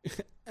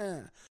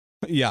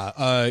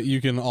 Yeah, you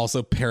can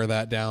also pare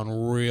that down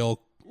real.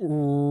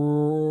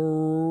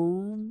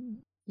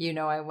 You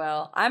know I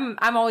will. I'm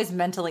always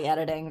mentally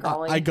editing,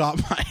 girlie. I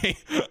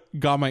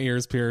got my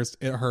ears pierced.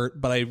 It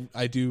hurt, but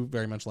I do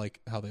very much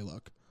like how they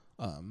look.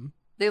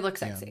 They look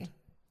sexy.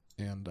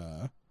 And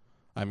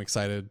I'm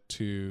excited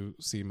to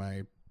see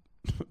my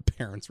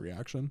parents'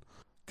 reaction.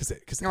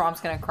 Because your mom's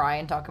going to cry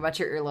and talk about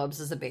your earlobes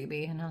as a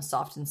baby and how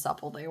soft and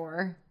supple they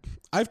were.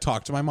 I've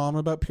talked to my mom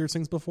about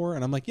piercings before,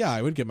 and I'm like, yeah,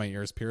 I would get my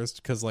ears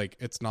pierced because like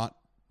it's not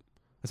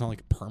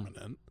like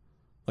permanent.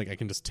 Like I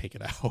can just take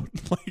it out.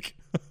 Like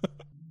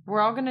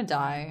we're all gonna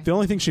die. The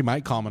only thing she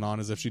might comment on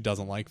is if she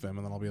doesn't like them,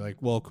 and then I'll be like,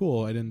 well,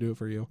 cool, I didn't do it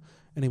for you.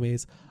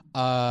 Anyways,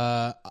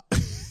 but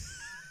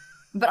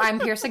I'm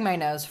piercing my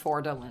nose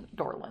for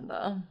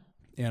Dorlinda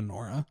and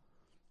Nora.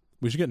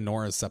 We should get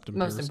Nora's septum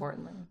most pierced.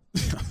 importantly.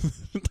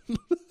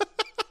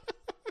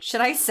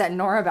 Should I send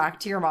Nora back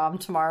to your mom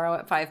tomorrow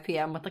at 5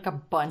 p.m. with like a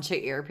bunch of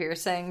ear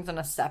piercings and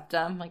a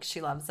septum? Like she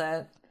loves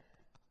it.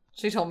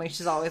 She told me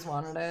she's always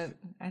wanted it.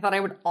 I thought I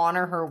would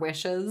honor her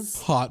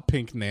wishes. Hot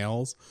pink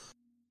nails.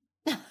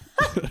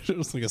 It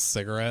was like a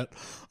cigarette.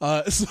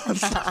 A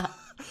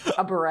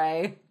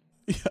beret.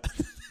 Yeah.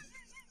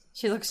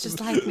 She looks just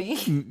like me.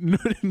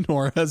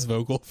 Nora has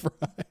vocal fry.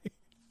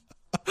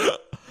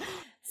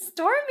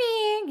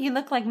 Stormy, you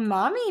look like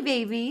mommy,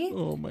 baby.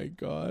 Oh my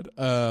god.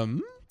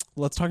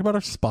 Let's talk about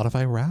our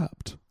Spotify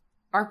Wrapped.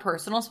 Our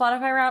personal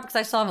Spotify Wrapped, because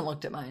I still haven't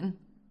looked at mine.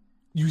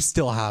 You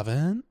still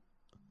haven't?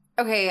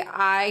 Okay,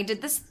 I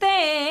did this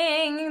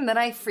thing that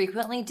I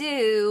frequently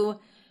do.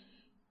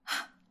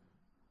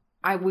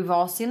 We've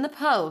all seen the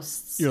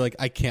posts. You're like,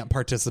 I can't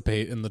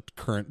participate in the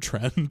current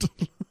trend.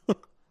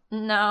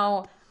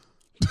 No.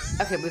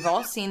 Okay, we've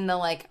all seen the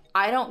like,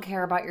 I don't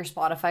care about your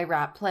Spotify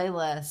Wrapped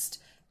playlist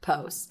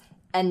posts.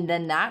 And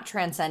then that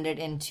transcended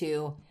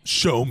into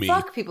show me.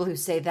 Fuck people who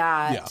say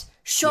that. Yeah.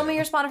 Show me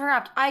your Spotify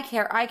Wrapped. I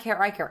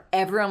care.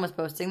 Everyone was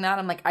posting that.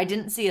 I'm like, I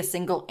didn't see a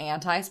single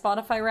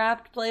anti-Spotify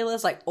Wrapped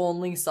playlist. I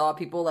only saw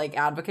people like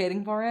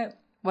advocating for it.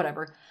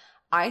 Whatever.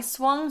 I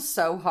swung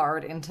so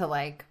hard into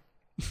like,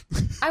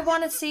 I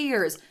want to see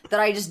yours that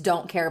I just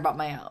don't care about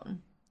my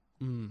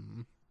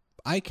own.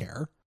 I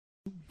care.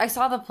 I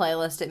saw the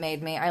playlist it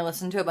made me. I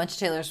listened to a bunch of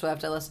Taylor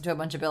Swift. I listened to a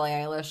bunch of Billie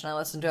Eilish. And I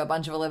listened to a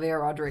bunch of Olivia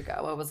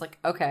Rodrigo. I was like,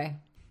 okay.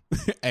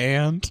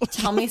 And?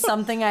 Tell me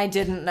something I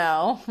didn't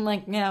know. I'm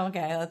like, yeah,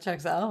 okay, that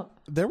checks out.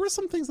 There were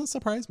some things that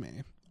surprised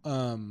me.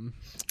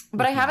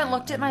 But I haven't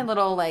looked at my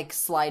little like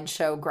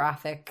slideshow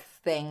graphic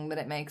thing that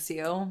it makes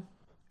you.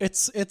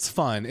 It's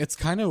fun. It's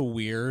kind of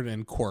weird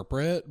and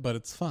corporate, but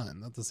it's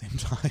fun at the same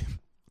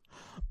time.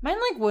 Mine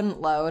like wouldn't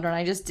load and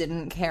I just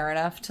didn't care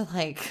enough to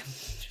like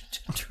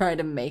try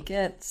to make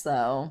it,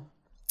 so.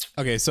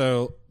 Okay,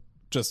 so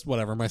just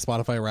whatever, my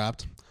Spotify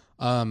Wrapped.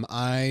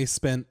 I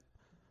spent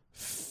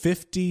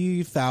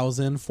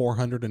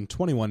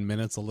 50,421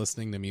 minutes of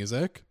listening to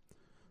music,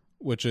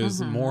 which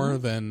is more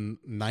than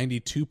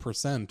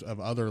 92% of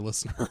other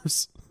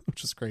listeners,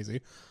 which is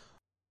crazy.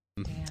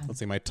 Damn. Let's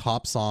see, my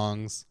top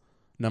songs.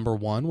 Number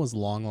 1 was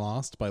Long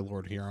Lost by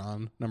Lord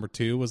Huron. Number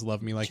 2 was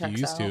Love Me Like You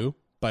Used To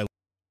by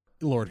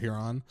Lord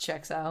Huron.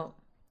 Checks out.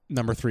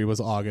 Number 3 was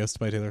August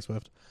by Taylor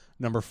Swift.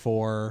 Number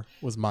 4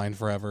 was Mine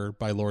Forever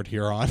by Lord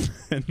Huron.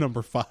 And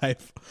number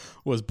 5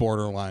 was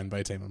Borderline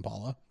by Tame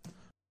Impala.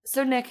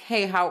 So Nick,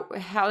 hey, how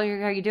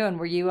are you doing?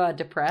 Were you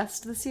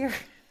depressed this year?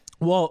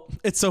 Well,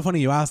 it's so funny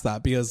you asked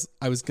that because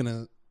I was going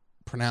to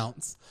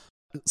pronounce.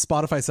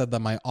 Spotify said that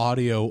my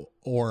audio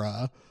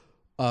aura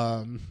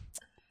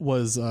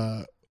was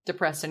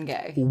depressed and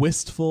gay.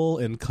 Wistful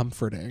and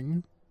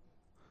comforting.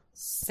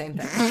 Same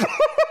thing.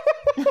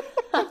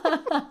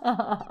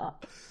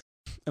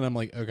 And I'm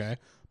like, okay.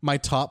 My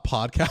top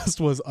podcast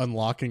was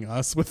Unlocking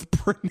Us with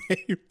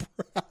Brene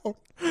Brown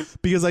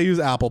because I use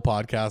Apple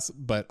Podcasts,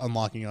 but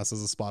Unlocking Us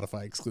is a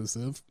Spotify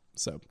exclusive.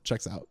 So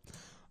checks out.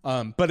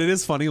 But it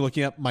is funny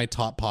looking at my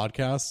top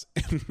podcast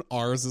and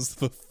ours is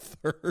the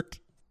third.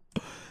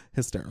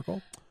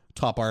 Hysterical.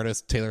 Top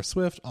artist, Taylor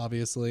Swift,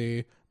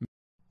 obviously.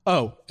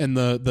 Oh, and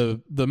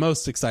the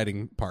most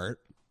exciting part.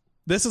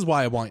 This is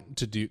why I want you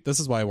to do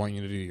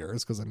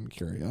yours, because I'm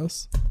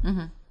curious.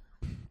 Mm-hmm.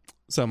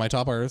 So my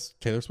top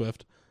artist, Taylor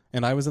Swift,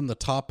 and I was in the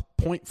top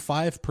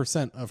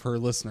 0.5% of her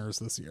listeners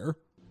this year,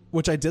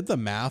 which I did the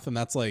math, and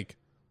that's like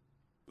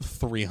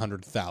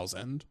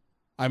 300,000.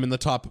 I'm in the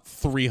top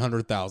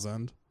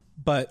 300,000.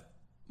 But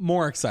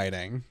more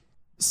exciting,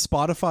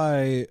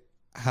 Spotify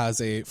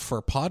has a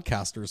For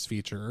Podcasters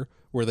feature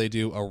where they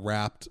do a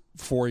wrapped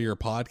for your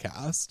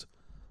podcast,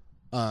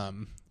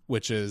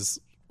 which is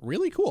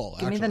really cool.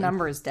 Give me the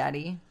numbers,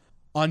 Daddy.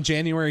 On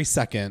January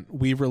 2nd,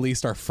 we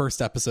released our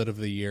first episode of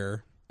the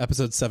year,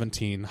 episode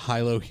 17,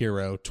 Hilo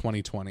Hero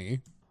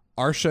 2020.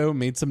 Our show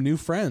made some new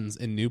friends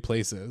in new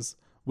places.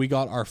 We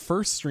got our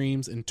first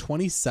streams in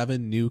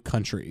 27 new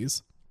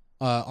countries.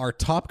 Our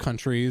top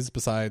countries,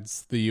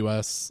 besides the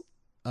US,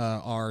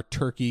 are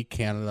Turkey,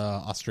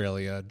 Canada,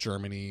 Australia,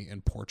 Germany,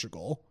 and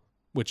Portugal,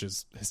 which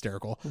is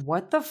hysterical.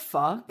 What the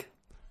fuck?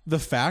 The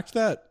fact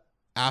that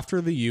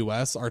after the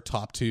US, our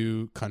top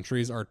 2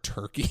 countries are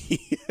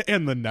Turkey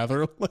and the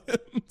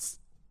Netherlands.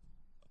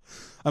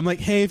 I'm like,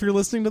 hey, if you're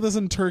listening to this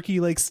in Turkey,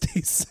 like, stay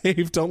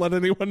safe. Don't let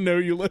anyone know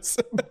you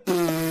listen.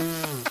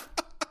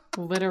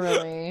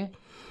 Literally.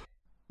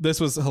 This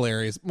was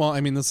hilarious. Well,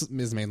 I mean, this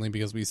is mainly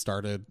because we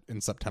started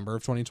in September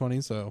of 2020,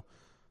 so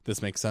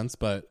this makes sense.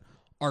 But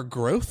our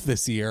growth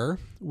this year,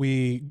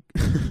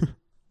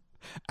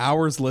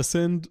 hours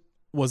listened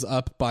was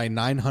up by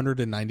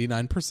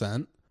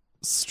 999%.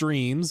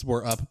 Streams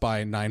were up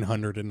by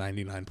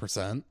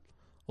 999%.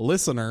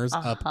 Listeners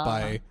up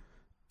by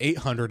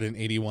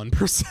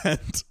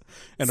 881%.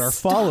 And our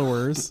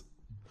followers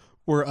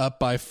were up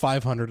by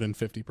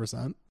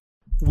 550%.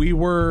 We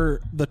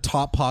were the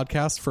top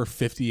podcast for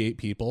 58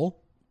 people.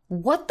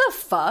 What the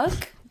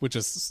fuck? Which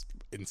is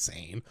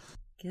insane.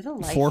 Get a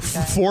life.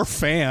 Four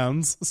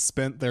fans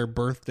spent their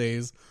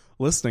birthdays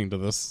listening to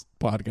this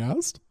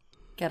podcast.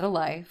 Get a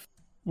life.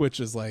 Which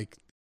is like,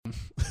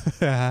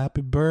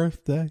 happy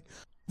birthday.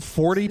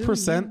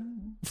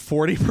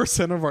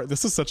 40% of our,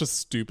 this is such a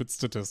stupid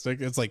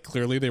statistic. It's like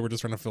clearly they were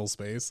just trying to fill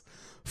space.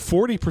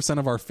 40%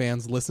 of our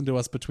fans listen to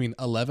us between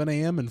 11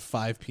 a.m. and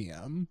 5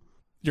 p.m.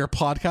 Your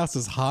podcast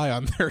is high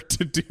on their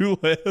to-do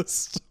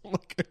list.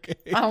 Like, okay.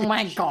 Oh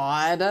my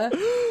God.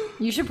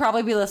 You should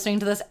probably be listening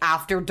to this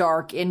after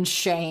dark in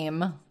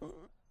shame.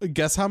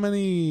 Guess how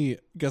many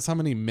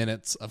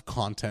minutes of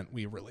content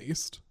we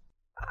released?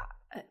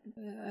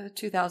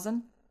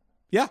 2000?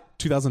 Yeah,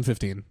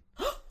 2015.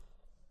 Oh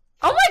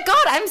my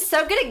God, I'm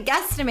so good at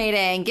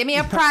guesstimating. Give me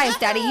a prize,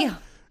 Daddy.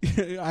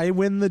 I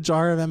win the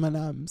jar of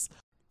M&Ms.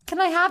 Can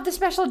I have the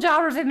special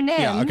jar of M&Ms?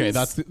 Yeah, okay,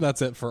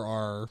 that's it for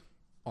our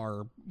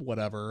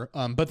whatever.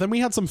 But then we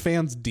had some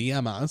fans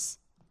DM us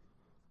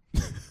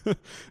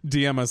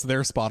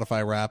their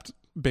Spotify Wrapped,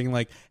 being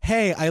like,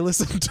 hey, I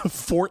listened to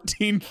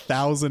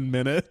 14,000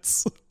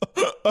 minutes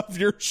of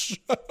your show.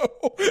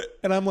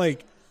 And I'm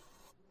like,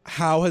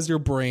 how has your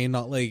brain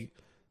not like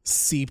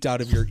seeped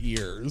out of your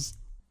ears?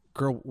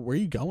 Girl, where are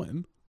you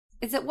going?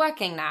 Is it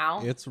working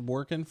now? It's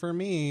working for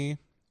me.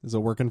 Is it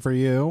working for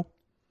you?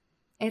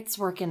 It's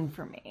working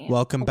for me.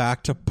 Welcome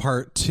back to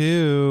part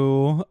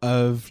 2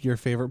 of your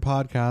favorite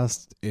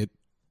podcast.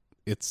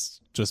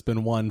 It's just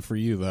been one for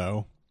you,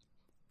 though.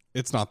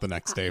 It's not the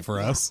next day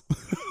for us.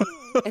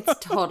 It's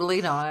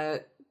totally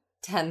not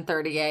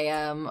 10:30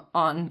 a.m.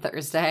 on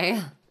Thursday.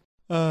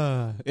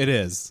 It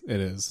is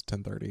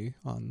 10:30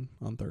 on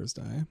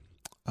Thursday.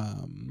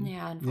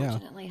 Yeah,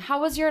 unfortunately. Yeah.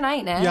 How was your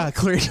night, Nick? Yeah,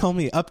 Claire, tell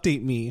me,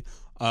 update me.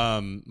 My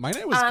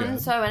night was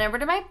good. So I went over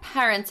to my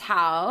parents'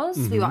 house.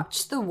 We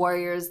watched the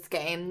Warriors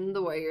game.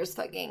 The Warriors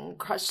fucking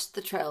crushed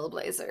the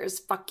Trailblazers.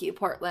 Fuck you,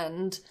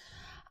 Portland.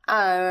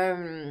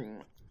 I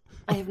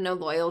have no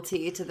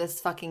loyalty to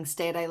this fucking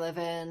state I live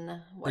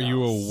in. Are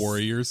you a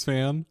Warriors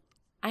fan?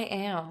 I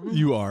am.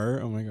 You are?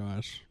 Oh my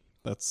gosh.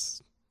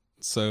 That's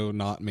so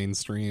not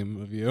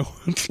mainstream of you.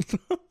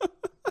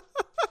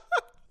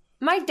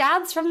 My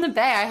dad's from the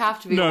Bay. I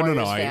have to be a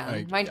Warriors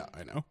fan. Yeah,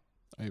 I know.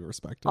 I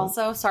respect it.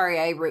 Also, sorry,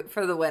 I root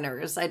for the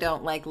winners. I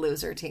don't like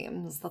loser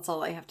teams. That's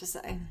all I have to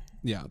say.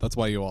 Yeah, that's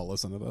why you all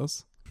listen to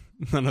this.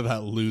 None of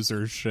that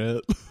loser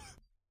shit.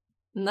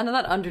 None of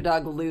that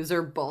underdog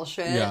loser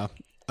bullshit. Yeah.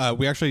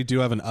 We actually do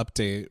have an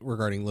update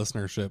regarding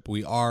listenership.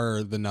 We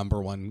are the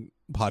number one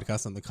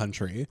podcast in the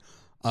country.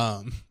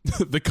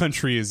 The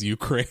country is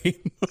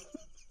Ukraine.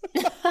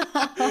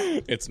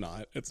 It's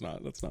not. That's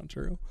not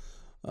true.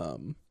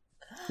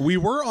 We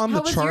were on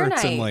the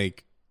charts in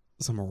like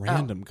some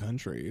random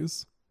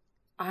countries.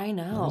 I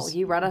know.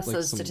 You read us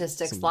those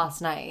statistics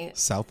last night.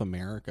 South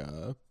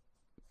America.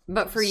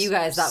 But for you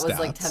guys, that was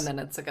like 10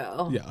 minutes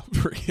ago. Yeah.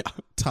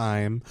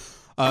 Time.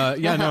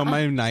 No,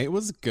 my night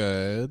was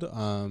good.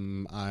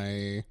 When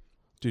I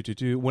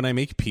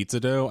make pizza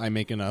dough, I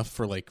make enough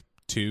for like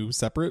 2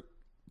 separate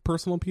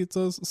personal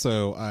pizzas.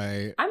 So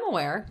I'm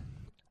aware.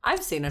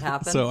 I've seen it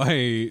happen. So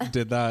I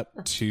did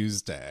that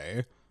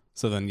Tuesday.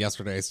 So then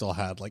yesterday I still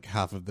had like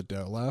half of the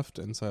dough left,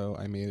 and so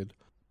I made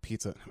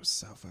pizza. And it was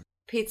so fucking.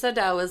 Pizza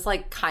dough is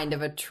like kind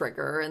of a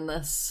trigger in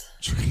this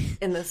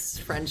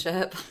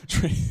friendship.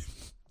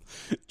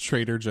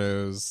 Trader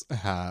Joe's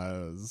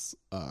has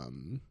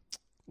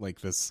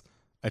like this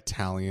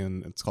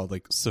Italian, it's called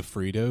like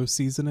sofrito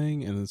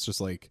seasoning, and it's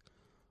just like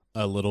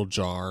a little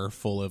jar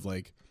full of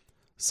like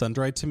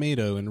sun-dried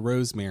tomato and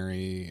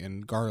rosemary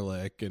and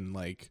garlic and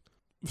like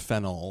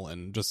fennel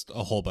and just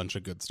a whole bunch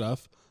of good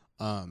stuff.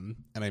 And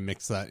I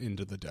mixed that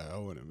into the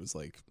dough, and it was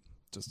like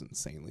just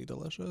insanely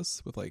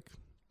delicious with like,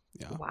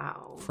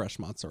 wow, fresh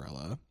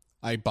mozzarella.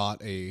 I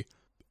bought a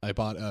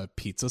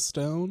pizza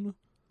stone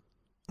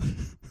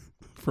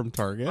from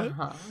Target,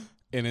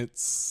 and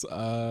it's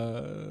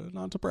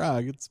not to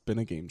brag, it's been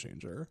a game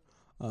changer.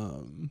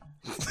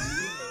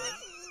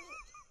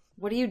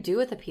 What do you do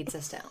with a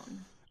pizza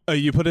stone?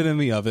 You put it in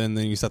the oven,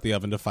 then you set the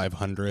oven to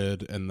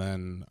 500, and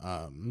then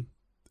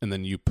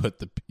you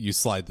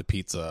slide the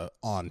pizza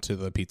onto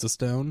the pizza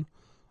stone.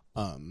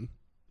 And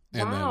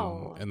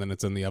then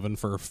it's in the oven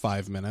for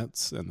 5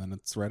 minutes, and then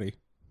it's ready.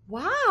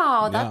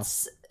 Wow,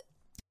 that's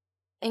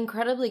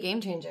incredibly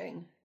game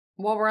changing.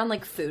 While we're on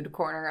like food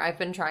corner, I've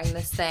been trying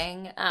this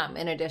thing.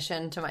 In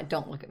addition to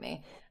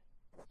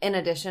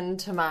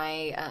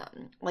my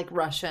like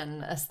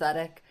Russian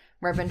aesthetic,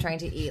 where I've been trying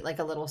to eat like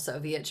a little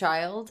Soviet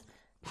child.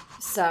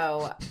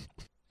 So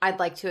I'd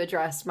like to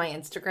address my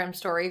Instagram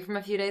story from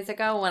a few days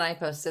ago when I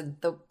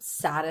posted the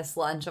saddest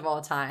lunch of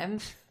all time,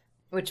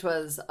 which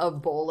was a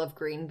bowl of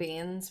green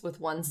beans with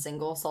one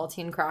single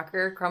saltine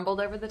cracker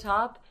crumbled over the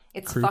top.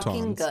 It's Croutons.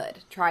 Fucking good.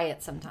 Try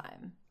it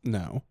sometime.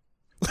 No.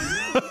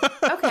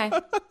 Okay.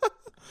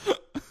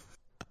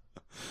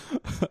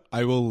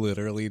 I will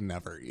literally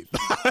never eat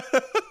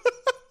that.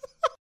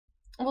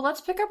 Well,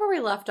 let's pick up where we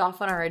left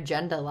off on our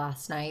agenda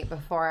last night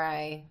before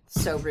I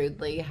so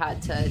rudely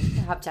had to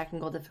have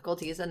technical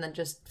difficulties and then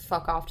just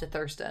fuck off to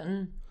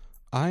Thurston.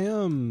 I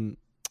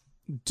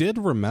did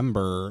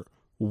remember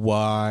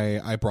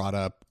why I brought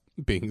up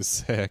being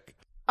sick.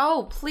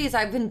 Oh, please,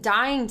 I've been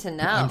dying to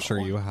know. I'm sure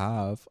you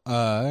have.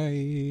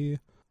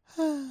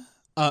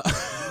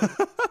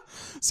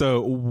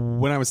 So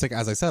when I was sick,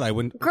 as I said, I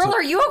went. Girl,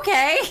 are you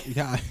okay?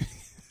 Yeah.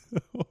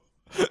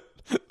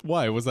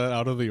 Why? Was that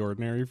out of the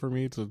ordinary for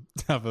me to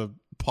have a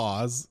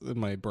pause in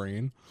my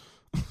brain?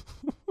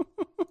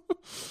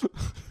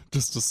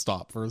 Just to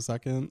stop for a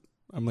second.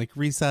 I'm like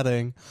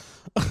resetting.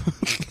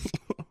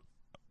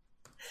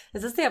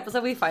 Is this the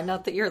episode we find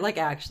out that you're like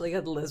actually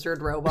a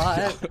lizard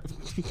robot?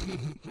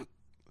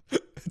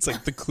 Yeah. It's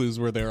like the clues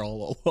were there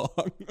all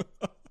along.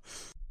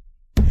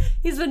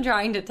 He's been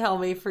trying to tell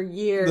me for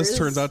years. This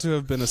turns out to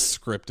have been a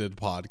scripted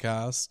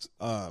podcast,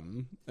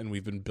 and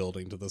we've been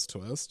building to this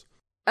twist.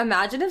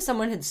 Imagine if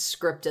someone had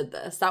scripted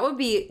this. That would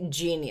be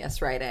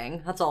genius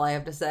writing. That's all I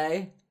have to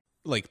say.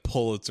 Like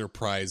Pulitzer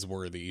Prize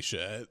worthy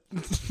shit.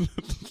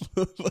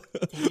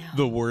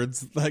 The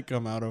words that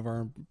come out of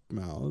our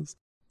mouths.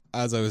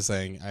 As I was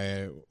saying,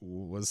 I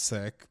was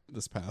sick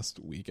this past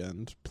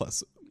weekend,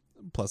 plus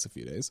a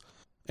few days.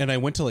 And I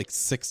went to like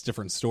 6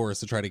 different stores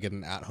to try to get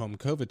an at-home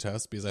COVID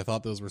test because I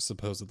thought those were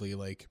supposedly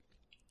like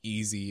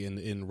easy and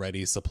in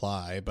ready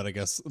supply. But I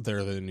guess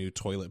they're the new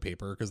toilet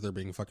paper because they're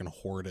being fucking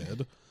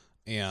hoarded.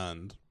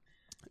 And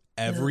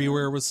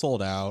everywhere was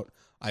sold out.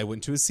 I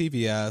went to a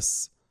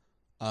CVS.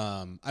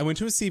 By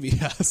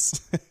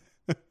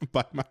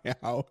my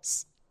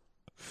house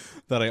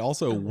that I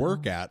also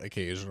work at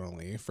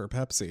occasionally for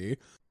Pepsi.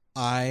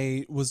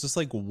 I was just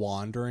like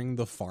wandering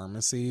the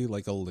pharmacy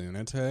like a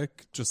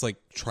lunatic, just like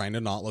trying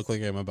to not look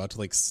like I'm about to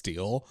like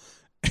steal.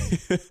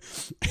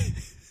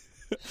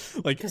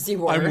 Like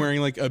I'm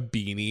wearing like a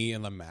beanie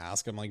and a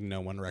mask. I'm like,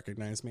 no one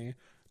recognized me.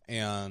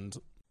 And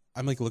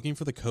I'm like looking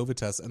for the COVID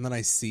test, and then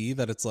I see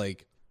that it's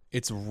like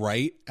it's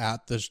right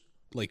at the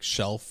like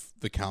shelf,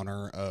 the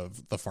counter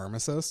of the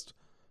pharmacist,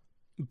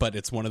 but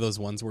it's one of those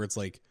ones where it's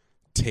like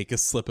take a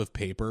slip of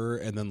paper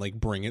and then like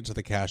bring it to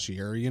the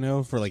cashier, you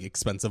know, for like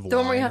expensive The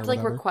one where you have to like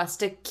whatever.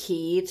 request a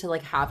key to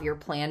like have your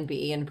plan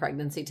B and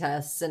pregnancy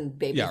tests and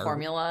baby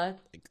formula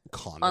like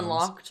condoms.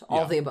 unlocked,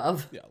 all of the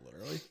above. Yeah,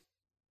 literally.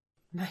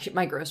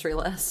 My grocery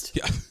list.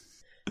 Yeah.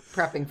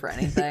 Prepping for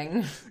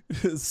anything.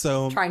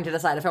 So trying to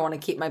decide if I want to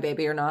keep my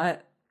baby or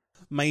not.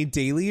 My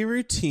daily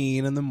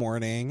routine in the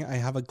morning, I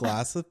have a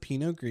glass of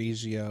Pinot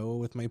Grigio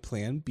with my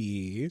plan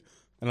B.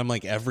 And I'm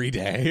like, every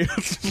day.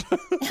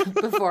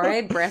 Before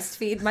I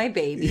breastfeed my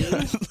baby.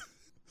 Yeah.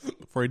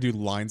 Before I do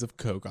lines of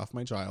Coke off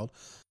my child.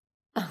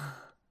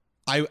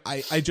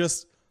 I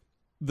just,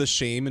 the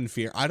shame and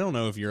fear. I don't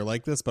know if you're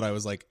like this, but I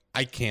was like,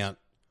 I can't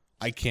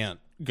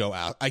go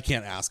out. I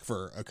can't ask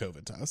for a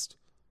COVID test.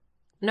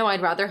 No,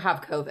 I'd rather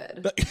have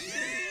COVID.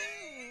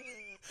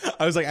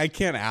 I was like, I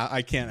can't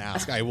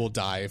ask. I will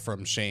die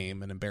from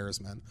shame and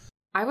embarrassment.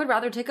 I would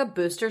rather take a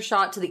booster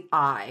shot to the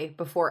eye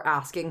before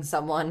asking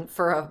someone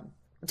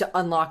to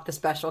unlock the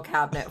special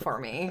cabinet for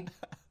me.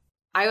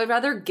 I would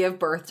rather give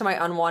birth to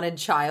my unwanted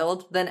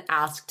child than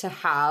ask to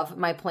have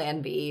my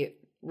plan B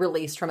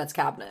released from its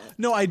cabinet.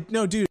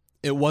 No, dude,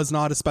 it was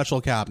not a special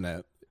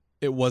cabinet.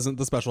 It wasn't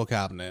the special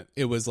cabinet.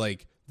 It was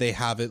like they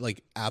have it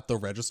like at the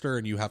register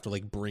and you have to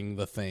like bring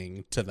the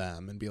thing to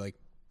them and be like,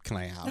 can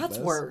I have That's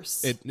this?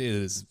 worse. It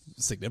is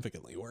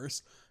significantly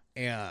worse.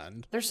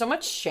 And there's so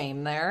much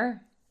shame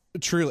there.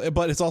 Truly,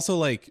 but it's also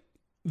like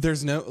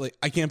there's no like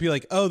I can't be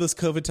like, oh, this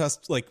COVID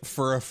test like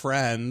for a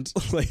friend.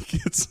 Like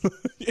it's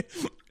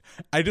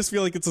I just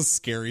feel like it's a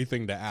scary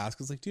thing to ask.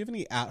 It's like, do you have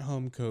any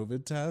at-home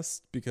COVID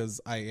tests? Because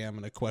I am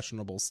in a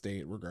questionable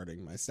state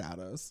regarding my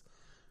status.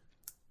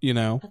 You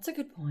know? That's a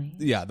good point.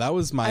 Yeah, that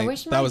was my I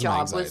wish my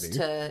job was anxiety.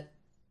 to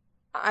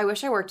I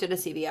wish I worked at a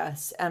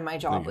CVS and my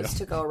job was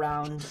to go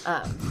around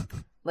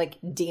like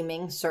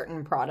deeming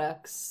certain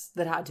products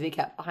that had to be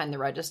kept behind the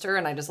register,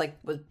 and I just like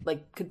would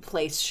like could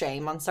place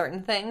shame on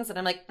certain things, and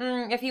I'm like,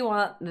 if you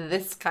want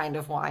this kind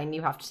of wine,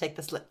 you have to take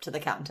the slip to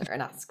the counter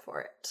and ask for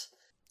it.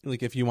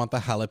 Like if you want the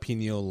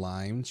jalapeno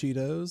lime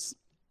Cheetos,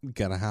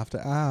 gonna have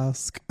to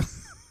ask.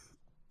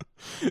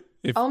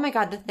 Oh my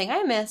god, the thing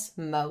I miss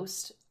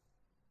most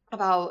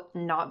about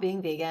not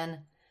being vegan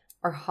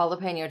are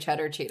jalapeno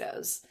cheddar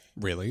Cheetos.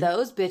 Really?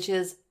 Those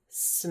bitches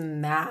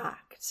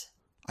smacked.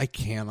 I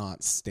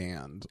cannot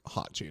stand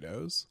hot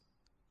Cheetos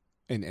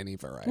in any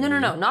variety. No,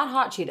 not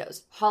hot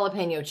Cheetos.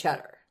 Jalapeno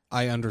cheddar.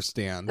 I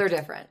understand. They're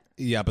different.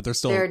 Yeah, but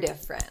They're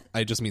different.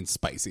 I just mean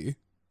spicy.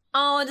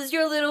 Oh, does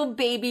your little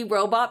baby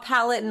robot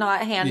palate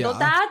not handle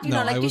that? Do you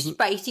not like your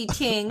spicy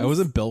things? I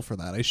wasn't built for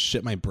that. I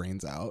shit my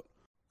brains out.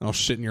 I'll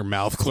shit in your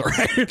mouth,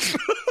 chloride.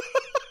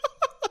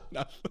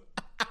 No.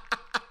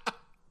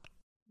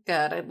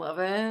 Good, I love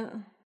it.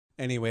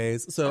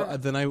 Anyways, so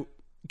then I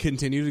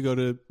continued to go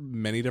to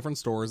many different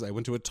stores. I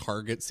went to a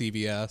Target,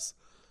 CVS,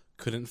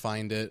 couldn't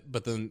find it,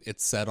 but then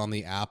it said on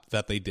the app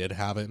that they did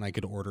have it and I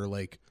could order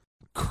like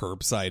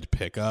curbside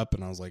pickup,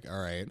 and I was like,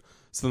 all right.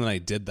 So then I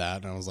did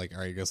that and I was like,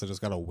 all right, I guess I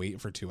just gotta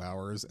wait for 2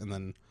 hours. And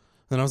then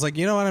I was like,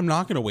 you know what, I'm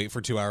not gonna wait for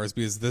 2 hours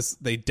because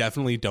they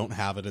definitely don't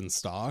have it in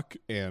stock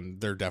and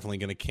they're definitely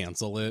gonna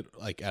cancel it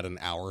like at an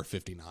hour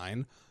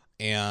 59.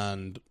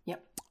 And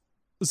yep.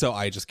 So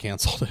I just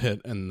canceled it,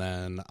 and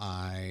then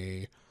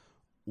I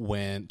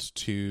went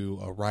to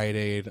a Rite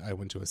Aid. I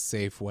went to a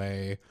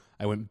Safeway.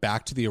 I went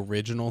back to the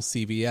original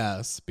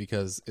CVS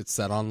because it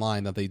said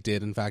online that they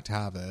did in fact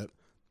have it.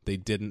 They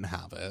didn't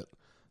have it.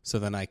 So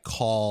then I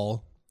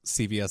call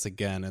CVS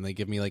again, and they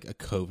give me like a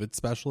COVID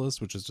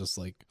specialist, which is just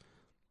like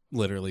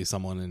literally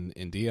someone in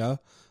India.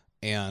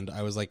 And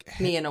I was like,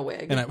 hey. Me in a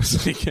wig. And I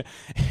was like,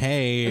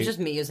 hey. It was just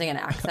me using an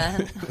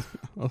accent.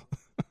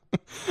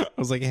 I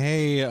was like,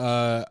 hey,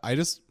 I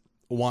just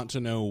want to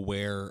know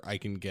where I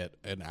can get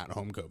an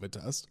at-home COVID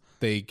test.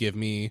 They give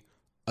me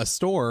a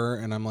store,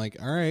 and I'm like,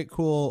 all right,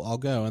 cool, I'll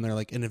go. And they're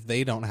like, and if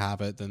they don't have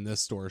it, then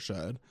this store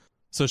should.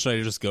 So should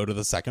I just go to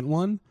the second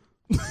one?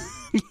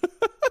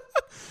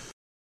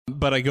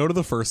 But I go to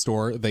the first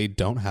store. They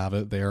don't have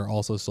it. They are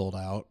also sold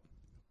out.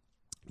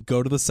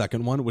 Go to the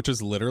second one, which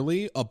is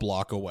literally a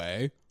block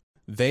away.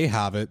 They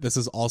have it. This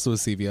is also a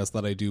CVS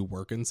that I do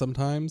work in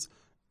sometimes.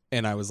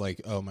 And I was like,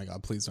 oh my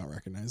God, please don't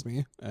recognize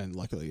me. And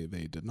luckily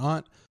they did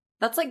not.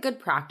 That's like good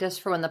practice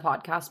for when the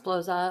podcast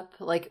blows up.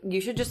 Like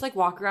you should just like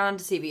walk around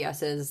to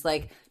CVS's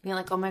like being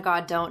like, oh my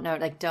God,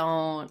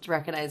 don't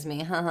recognize me.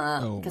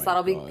 Because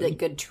that'll be like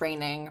good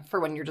training for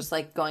when you're just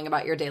like going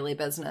about your daily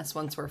business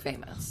once we're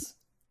famous.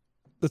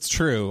 That's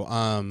true.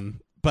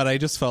 But I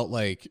just felt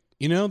like,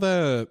 you know,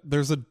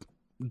 there's a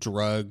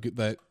drug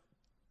that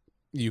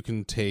you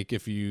can take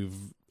if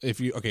you've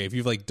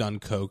like done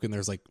coke and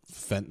there's like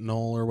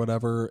fentanyl or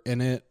whatever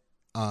in it,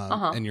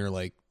 and you're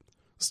like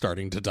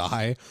starting to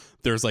die,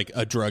 there's like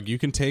a drug you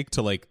can take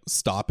to like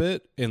stop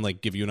it and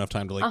like give you enough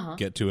time to like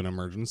get to an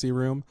emergency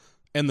room.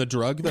 And the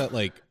drug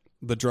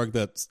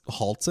that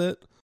halts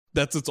it,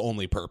 that's its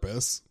only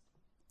purpose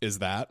is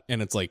that.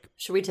 And it's like,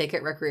 should we take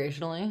it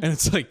recreationally? And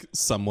it's like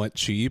somewhat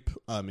cheap,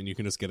 and you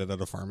can just get it at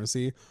a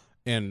pharmacy.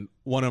 And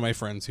one of my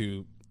friends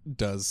who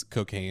does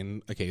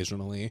cocaine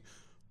occasionally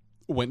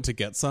went to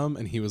get some,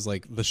 and he was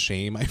like, the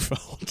shame I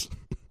felt.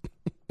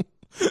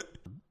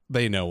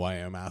 They know why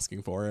I'm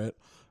asking for it.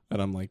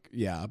 And I'm like,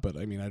 yeah, but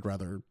I mean, I'd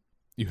rather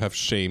you have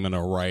shame in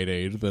a Rite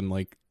Aid than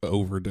like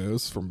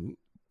overdose from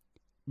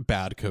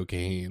bad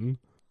cocaine.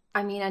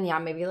 I mean, and yeah,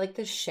 maybe like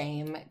the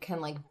shame can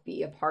like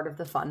be a part of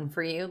the fun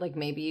for you. Like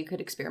maybe you could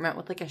experiment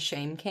with like a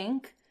shame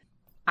kink.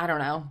 I don't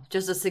know.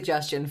 Just a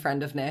suggestion,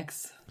 friend of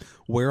Nick's.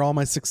 Where are all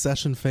my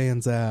Succession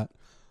fans at?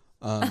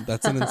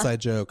 That's an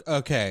inside joke.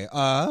 Okay.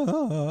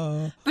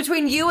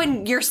 Between you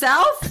and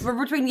yourself, or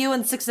between you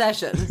and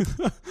Succession?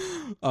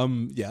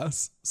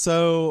 Yes.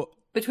 So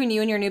between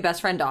you and your new best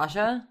friend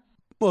Dasha?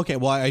 Well, okay.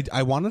 Well,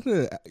 I wanted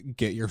to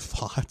get your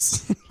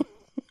thoughts.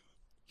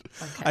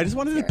 Okay, I just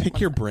wanted to pick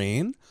your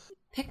brain.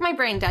 Pick my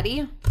brain,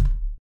 Daddy.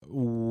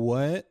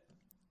 What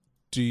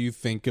do you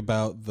think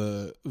about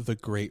the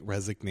Great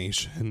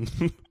Resignation?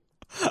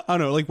 I don't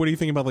know. Like, what do you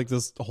think about like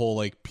this whole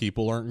like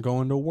people aren't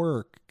going to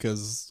work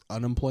because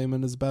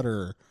unemployment is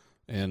better,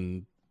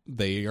 and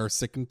they are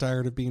sick and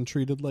tired of being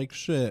treated like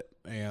shit,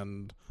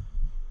 and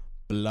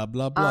blah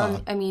blah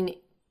blah. I mean,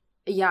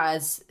 yeah,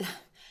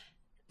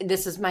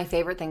 this is my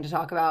favorite thing to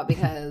talk about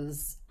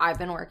because I've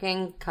been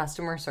working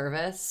customer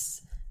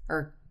service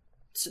or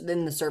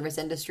in the service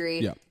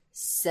industry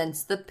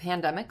since the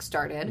pandemic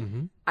started.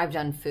 Mm-hmm. I've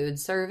done food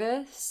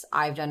service.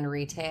 I've done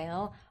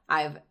retail.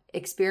 I've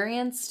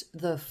experienced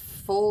the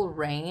full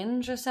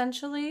range,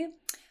 essentially,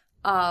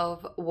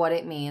 of what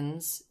it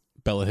means.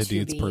 Bella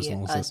Hadid's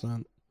personal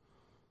assistant.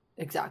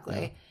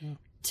 Exactly. Yeah.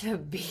 To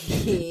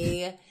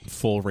be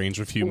full range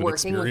of human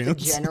working experience. With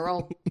the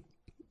general,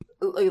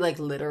 like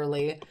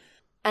literally.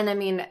 And I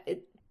mean,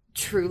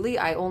 truly,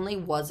 I only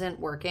wasn't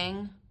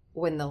working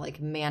when the like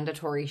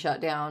mandatory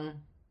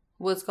shutdown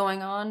was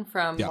going on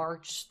from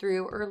March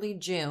through early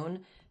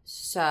June.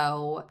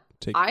 So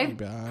I've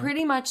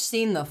pretty much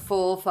seen the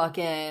full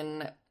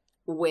fucking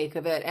wake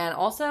of it. And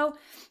also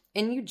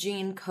in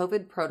Eugene,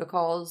 COVID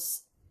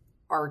protocols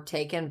are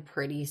taken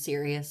pretty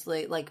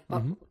seriously, like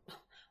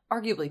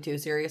arguably too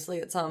seriously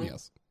at some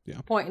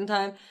point in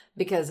time.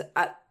 Because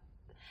at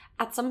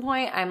some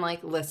point I'm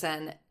like,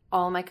 listen,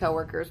 all my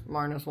coworkers,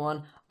 minus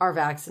one, are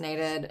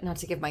vaccinated. Not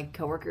to give my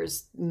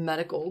coworkers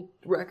medical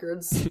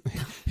records.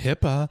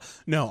 HIPAA.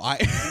 No,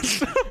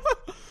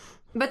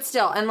 But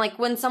still, and like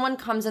when someone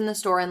comes in the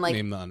store and like...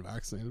 Name the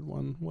unvaccinated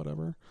one,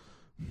 whatever.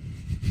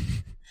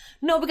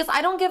 No, because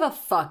I don't give a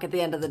fuck at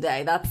the end of the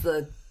day. That's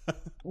the...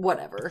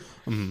 whatever.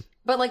 Mm-hmm.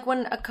 But like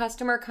when a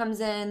customer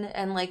comes in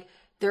and like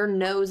their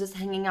nose is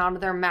hanging out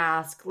of their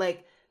mask,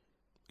 like...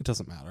 It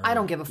doesn't matter. I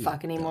don't give a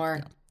fuck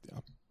anymore. Yeah.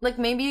 Like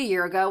maybe a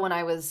year ago when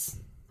I was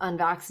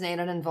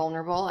unvaccinated and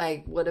vulnerable,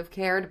 I would have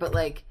cared. But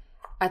like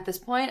at this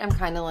point, I'm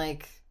kind of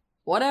like,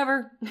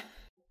 whatever.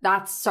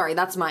 That's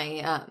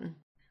my...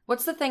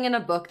 What's the thing in a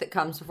book that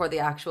comes before the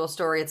actual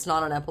story? It's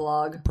not an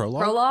epilogue.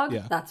 Prologue? Prologue?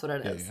 Yeah. That's what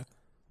it is. Yeah.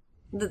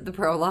 The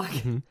prologue.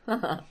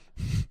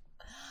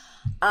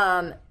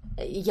 Mm-hmm.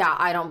 Yeah,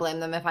 I don't blame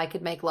them. If I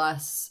could make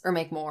less, or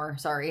make more,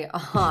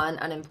 on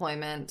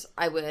unemployment,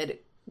 I would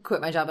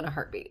quit my job in a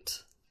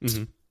heartbeat.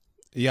 Mm-hmm.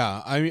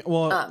 Yeah, I mean,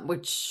 well...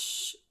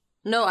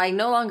 no, I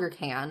no longer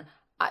can.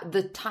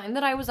 The time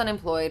that I was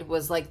unemployed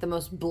was like the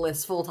most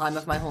blissful time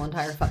of my whole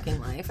entire fucking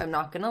life. I'm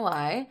not gonna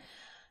lie.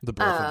 The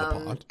birth of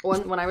the pod.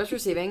 When I was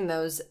receiving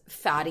those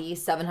fatty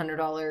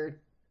 $700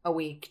 a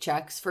week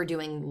checks for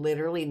doing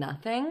literally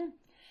nothing,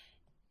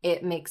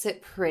 it makes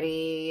it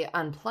pretty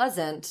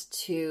unpleasant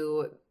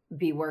to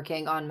be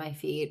working on my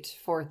feet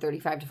for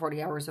 35 to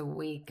 40 hours a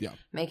week,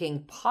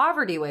 making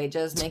poverty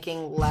wages,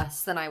 making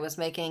less than I was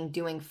making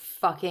doing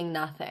fucking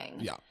nothing.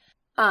 Yeah.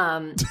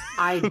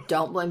 I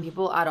don't blame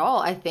people at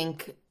all.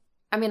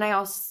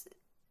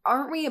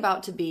 Aren't we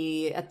about to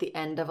be at the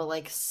end of a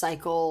like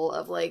cycle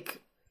of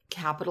like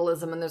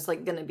capitalism, and there's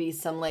like going to be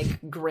some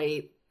like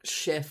great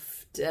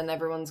shift and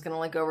everyone's going to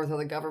like overthrow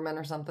the government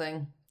or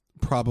something?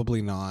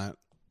 Probably not,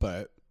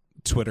 but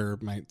Twitter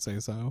might say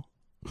so.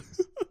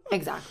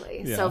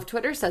 Exactly. Yeah. So if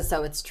Twitter says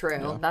so, it's true.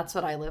 Yeah. That's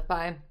what I live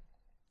by.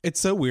 It's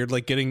so weird,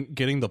 like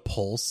getting the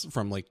pulse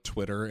from like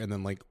Twitter and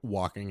then like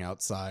walking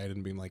outside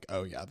and being like,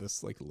 oh yeah,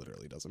 this like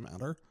literally doesn't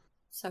matter.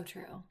 So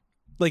true.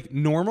 Like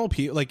normal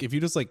people, like if you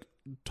just like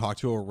talk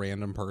to a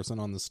random person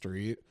on the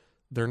street,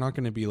 they're not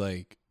going to be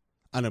like,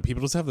 I don't know,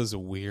 people just have this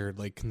weird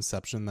like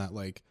conception that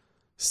like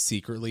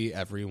secretly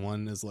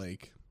everyone is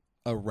like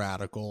a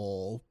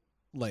radical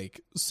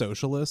like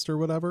socialist or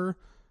whatever.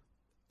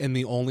 And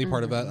the only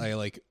part of that I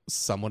like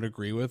somewhat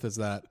agree with is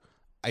that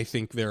I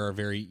think there are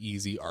very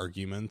easy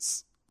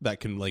arguments that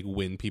can like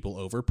win people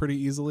over pretty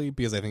easily,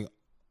 because I think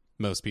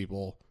most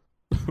people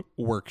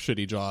work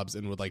shitty jobs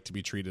and would like to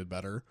be treated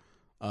better.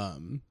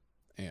 And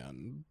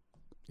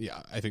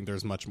yeah, I think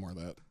there's much more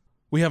that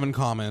we have in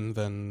common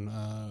than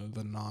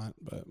not,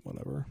 but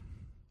whatever.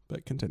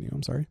 But continue.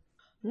 I'm sorry.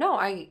 No,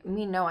 I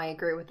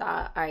agree with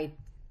that. I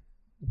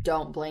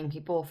don't blame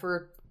people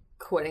for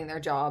quitting their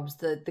jobs.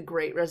 The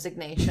Great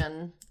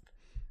Resignation,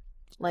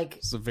 like,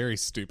 it's a very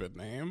stupid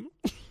name.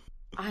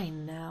 I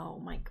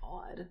know, my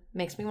God.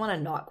 Makes me want to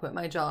not quit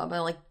my job.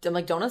 I'm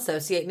like, don't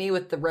associate me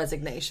with the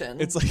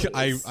resignation. It's like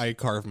please. I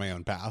carve my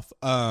own path.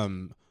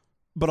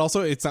 But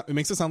also it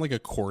makes it sound like a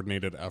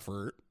coordinated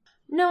effort.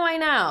 No, I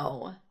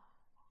know.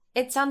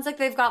 It sounds like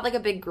they've got like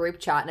a big group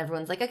chat and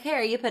everyone's like, okay,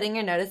 are you putting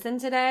your notice in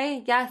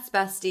today? Yes,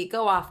 bestie.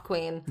 Go off,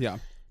 queen. Yeah.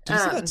 Did you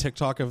see that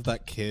TikTok of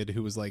that kid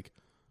who was like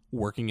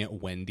working at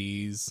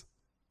Wendy's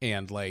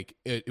and like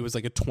it was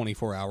like a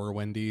 24-hour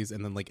Wendy's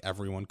and then like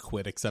everyone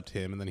quit except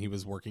him and then he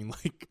was working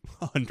like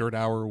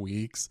 100-hour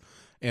weeks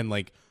and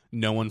like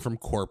no one from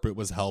corporate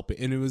was helping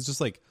and it was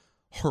just like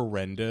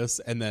horrendous.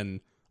 And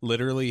then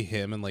literally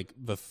him and like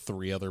the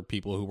 3 other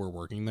people who were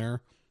working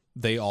there,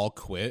 they all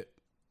quit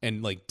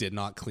and like did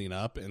not clean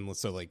up, and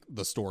so like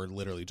the store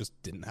literally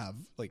just didn't have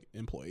like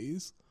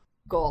employees.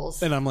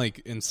 Goals. And I'm like,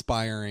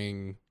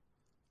 inspiring,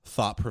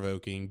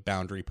 thought-provoking,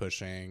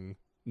 boundary-pushing,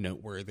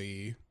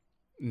 noteworthy,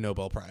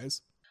 Nobel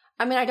Prize.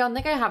 I mean, I don't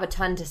think I have a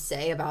ton to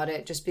say about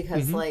it just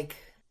because like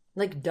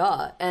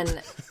duh.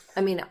 And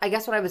I mean, I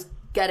guess what I was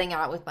getting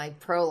at with my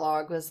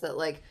prologue was that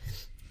like,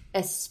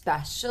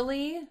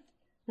 especially,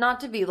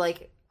 not to be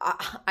like,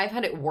 I've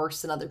had it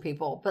worse than other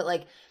people, but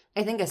like,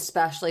 I think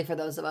especially for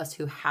those of us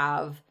who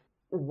have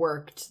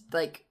worked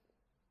like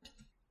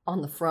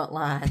on the front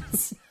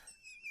lines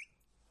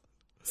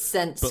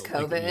since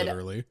COVID. Like,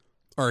 literally.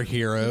 Our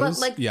heroes. But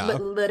like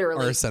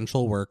literally. Our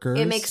essential workers.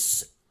 It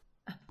makes...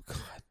 God,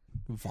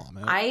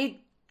 vomit. I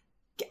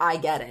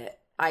get it.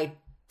 I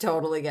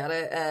totally get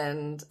it.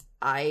 And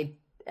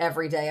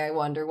every day I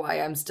wonder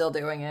why I'm still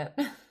doing it.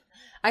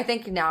 I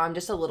think now I'm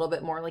just a little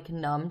bit more like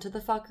numb to the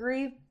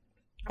fuckery,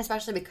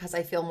 especially because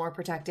I feel more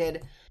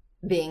protected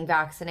being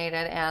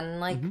vaccinated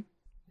and like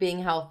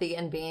being healthy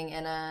and being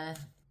in a...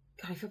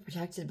 God, I feel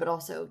protected, but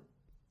also...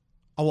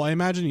 Oh, well, I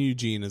imagine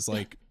Eugene is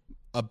like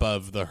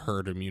above the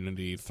herd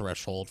immunity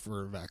threshold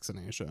for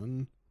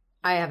vaccination.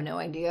 I have no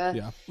idea.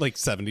 Yeah, like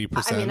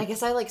 70%. I mean, I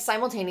guess I like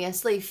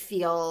simultaneously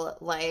feel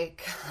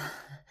like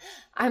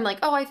I'm like,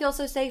 oh, I feel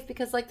so safe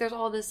because like there's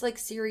all this like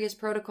serious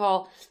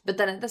protocol. But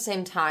then at the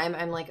same time,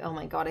 I'm like, oh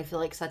my God, I feel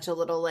like such a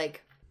little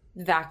like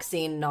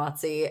vaccine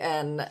Nazi.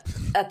 And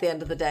at the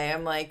end of the day,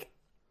 I'm like,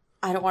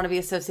 I don't want to be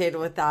associated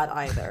with that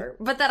either.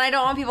 But then I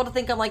don't want people to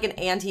think I'm like an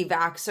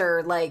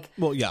anti-vaxxer, like...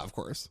 Well, yeah, of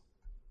course.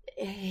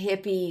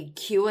 Hippie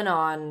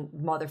QAnon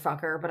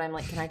motherfucker. But I'm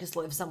like, can I just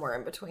live somewhere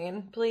in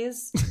between,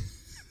 please?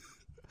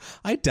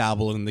 I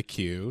dabble in the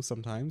Q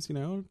sometimes, you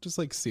know, just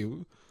like see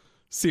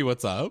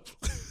what's up.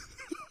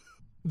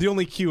 The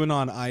only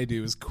QAnon I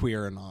do is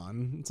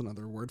queer-anon. It's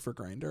another word for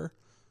Grindr.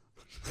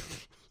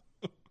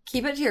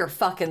 Keep it to your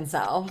fucking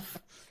self.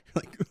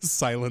 Like,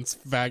 silence,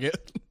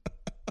 faggot.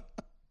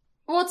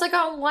 Well, it's like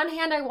on one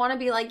hand, I want to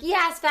be like,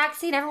 yes,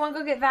 vaccine, everyone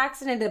go get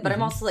vaccinated. But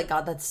I'm also like,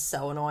 God, that's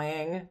so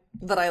annoying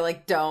that I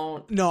like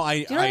don't. No, Do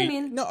you know what I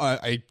mean? No,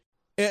 I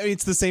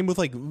it's the same with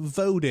like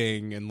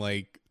voting and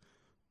like,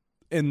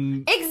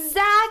 and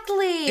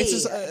exactly. It's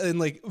just and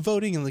like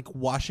voting and like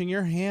washing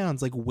your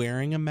hands, like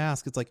wearing a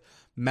mask. It's like,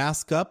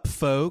 mask up,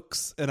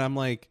 folks. And I'm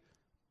like,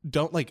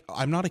 don't like,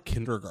 I'm not a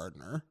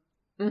kindergartner.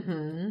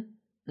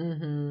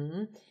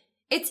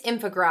 It's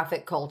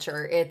infographic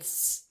culture.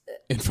 It's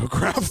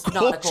infographic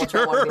not a culture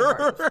I want to be a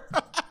part of.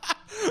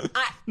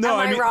 Am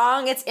I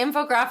wrong? It's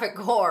infographic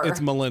core.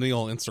 It's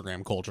millennial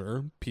Instagram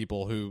culture.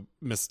 People who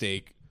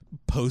mistake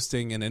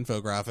posting an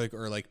infographic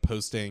or like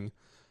posting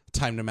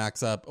time to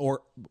mask up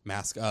or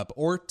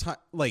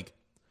like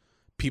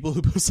people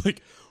who post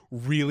like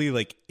really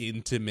like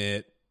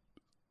intimate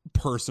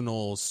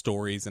personal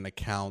stories and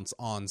accounts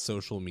on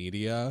social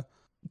media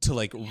to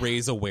like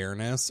raise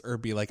awareness or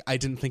be like, I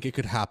didn't think it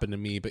could happen to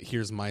me, but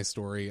here's my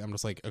story. I'm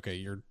just like, okay,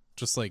 you're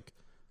just like,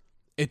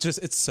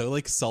 it's so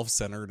like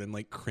self-centered and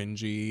like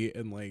cringy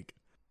and like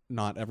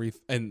not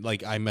and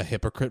like I'm a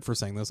hypocrite for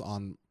saying this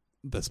on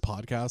this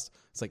podcast.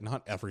 It's like,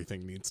 not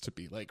everything needs to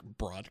be like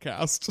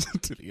broadcast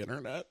to the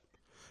internet,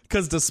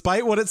 because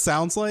despite what it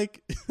sounds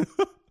like,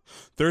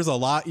 there's a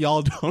lot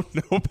y'all don't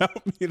know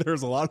about me.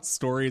 There's a lot of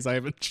stories I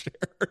haven't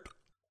shared.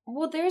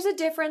 Well, there's a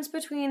difference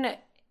between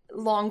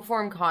long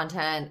form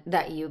content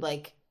that you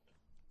like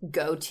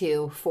go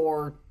to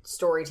for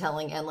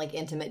storytelling and like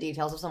intimate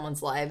details of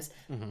someone's lives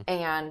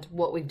and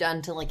what we've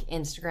done to like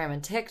Instagram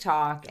and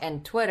TikTok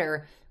and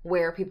Twitter,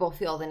 where people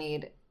feel the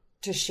need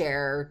to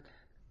share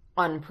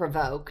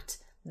unprovoked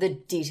the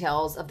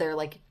details of their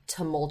like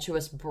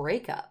tumultuous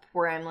breakup,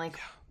 where I'm like,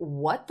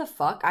 what the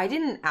fuck? I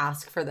didn't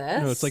ask for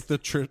this. No, it's like the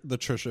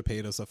Trisha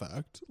Paytas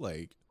effect.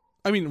 Like,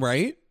 I mean,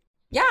 right?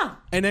 Yeah.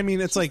 And I mean,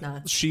 it's like,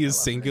 nuts. she is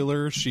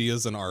singular. She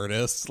is an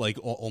artist. Like,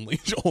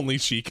 only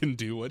she can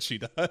do what she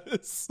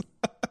does.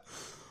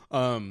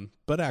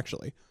 But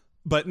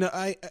no,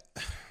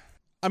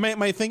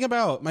 my thing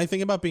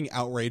about being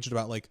outraged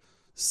about like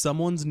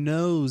someone's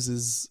nose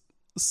is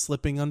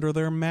slipping under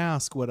their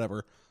mask,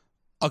 whatever.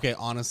 Okay,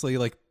 honestly,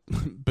 like,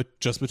 but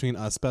just between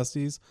us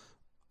besties,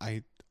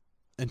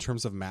 in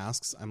terms of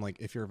masks, I'm like,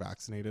 if you're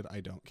vaccinated,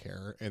 I don't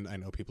care. And I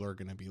know people are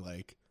going to be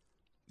like,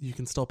 you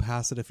can still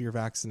pass it if you're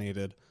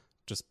vaccinated.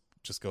 Just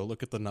go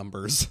look at the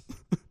numbers.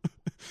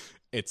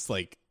 It's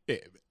like,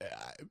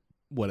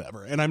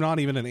 whatever. And I'm not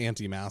even an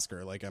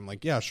anti-masker. Like, I'm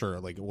like, yeah, sure,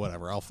 like,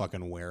 whatever, I'll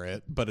fucking wear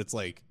it. But it's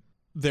like,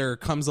 there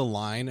comes a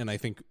line, and I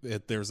think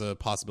there's a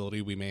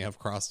possibility we may have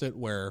crossed it,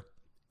 where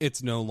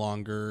it's no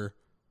longer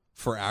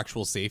for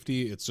actual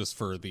safety, it's just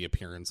for the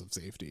appearance of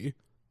safety.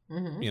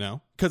 You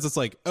know, because it's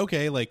like,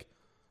 okay, like,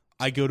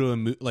 I go to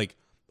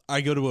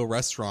a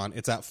restaurant,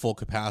 it's at full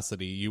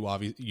capacity,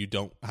 you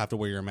don't have to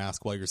wear your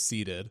mask while you're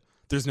seated.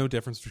 There's no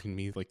difference between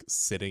me like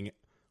sitting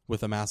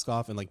with a mask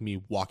off and like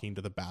me walking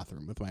to the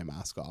bathroom with my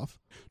mask off.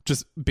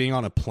 Just being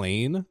on a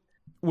plane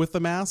with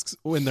the masks,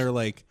 when they're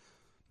like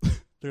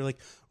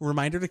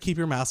reminder to keep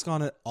your mask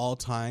on at all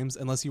times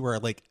unless you are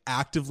like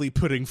actively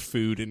putting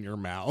food in your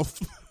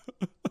mouth.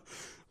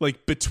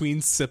 Like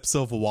between sips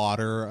of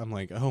water. I'm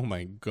like, oh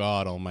my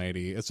God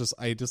almighty. It's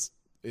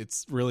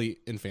really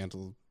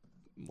infantilizing.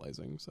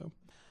 So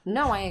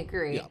no, I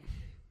agree. Yeah.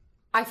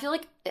 I feel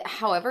like,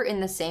 however,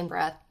 in the same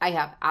breath, I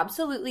have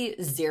absolutely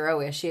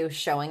zero issue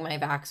showing my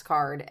Vax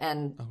card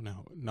and oh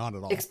no, not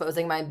at all,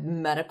 exposing my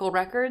medical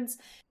records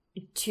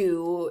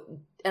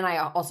and I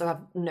also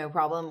have no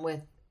problem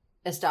with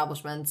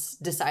establishments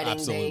deciding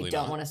Absolutely they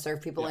don't not. want to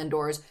serve people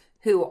indoors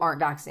who aren't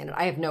vaccinated.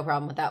 I have no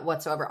problem with that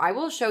whatsoever. I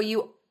will show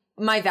you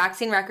my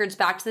vaccine records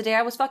back to the day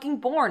I was fucking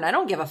born. I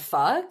don't give a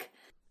fuck.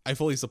 I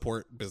fully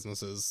support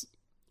businesses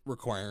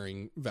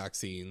requiring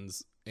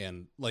vaccines,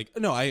 and like,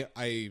 no,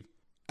 I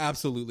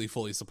absolutely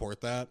fully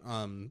support that.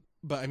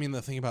 But I mean,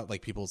 the thing about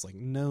like people's like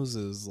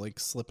noses like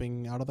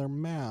slipping out of their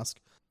mask,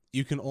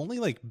 you can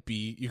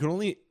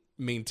only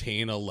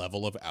maintain a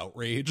level of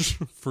outrage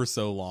for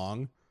so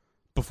long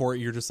before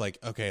you're just like,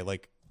 okay,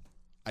 like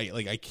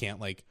I can't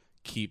like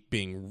keep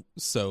being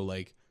so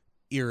like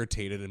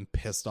irritated and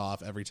pissed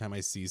off every time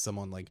I see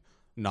someone like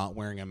not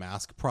wearing a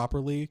mask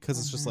properly, because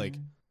it's just like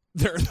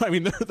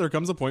there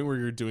comes a point where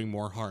you're doing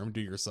more harm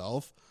to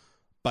yourself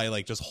by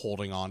like just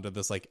holding on to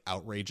this like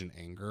outrage and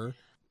anger.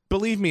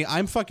 Believe me,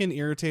 I'm fucking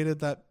irritated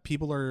that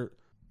people are,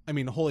 I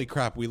mean, holy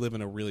crap, we live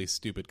in a really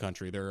stupid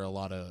country. There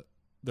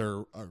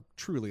are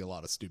truly a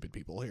lot of stupid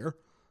people here.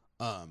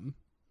 And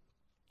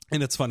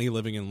it's funny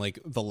living in like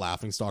the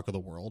laughingstock of the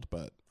world,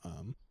 but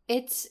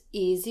it's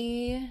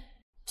easy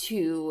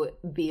to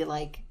be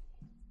like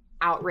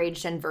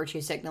outraged and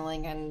virtue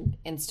signaling and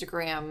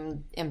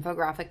Instagram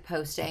infographic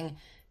posting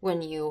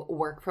when you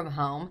work from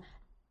home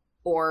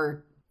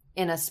or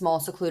in a small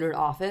secluded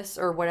office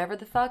or whatever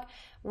the fuck.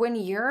 When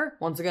you're,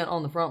 once again,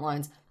 on the front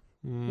lines,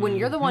 when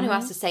you're the one who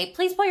has to say,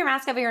 please pull your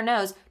mask over your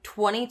nose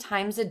 20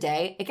 times a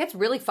day, it gets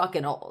really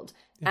fucking old.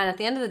 And at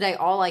the end of the day,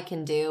 all I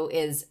can do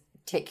is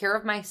take care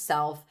of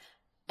myself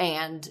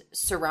and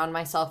surround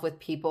myself with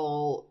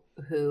people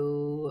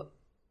who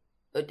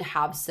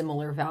have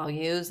similar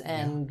values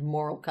and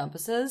moral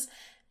compasses.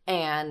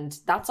 And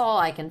that's all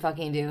I can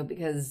fucking do,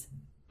 because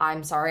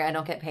I'm sorry, I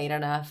don't get paid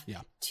enough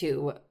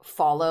to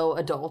follow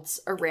adults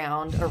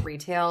around a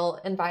retail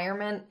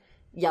environment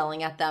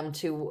yelling at them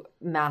to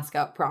mask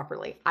up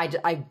properly.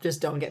 I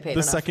just don't get paid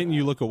enough. The second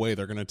you look away,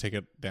 they're going to take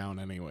it down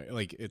anyway.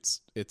 Like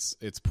it's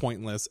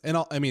pointless. And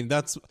I mean,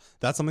 that's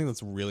something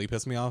that's really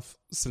pissed me off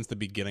since the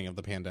beginning of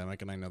the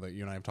pandemic. And I know that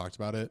you and I have talked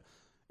about it,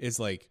 is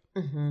like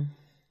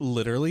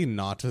literally,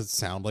 not to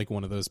sound like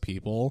one of those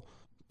people,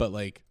 but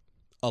like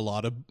a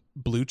lot of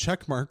blue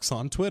check marks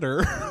on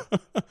Twitter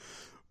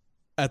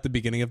at the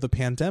beginning of the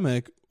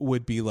pandemic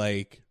would be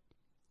like,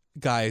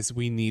 guys,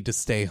 we need to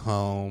stay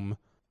home,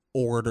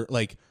 order,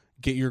 like,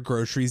 get your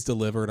groceries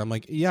delivered. I'm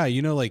like, yeah,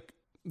 you know, like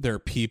there are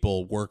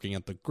people working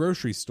at the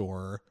grocery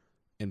store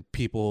and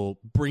people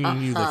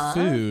bringing you the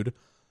food,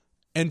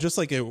 and just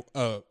like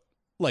a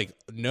like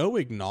no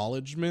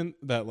acknowledgement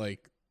that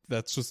like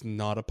that's just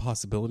not a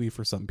possibility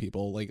for some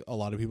people. Like a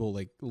lot of people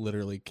like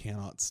literally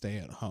cannot stay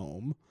at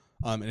home.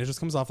 And it just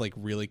comes off like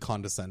really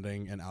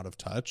condescending and out of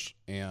touch.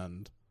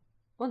 And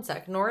one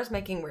sec, Nora's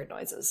making weird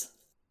noises.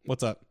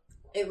 What's up?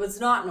 It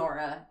was not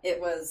Nora. It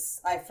was,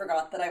 I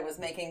forgot that I was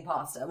making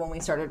pasta when we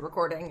started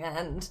recording,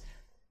 and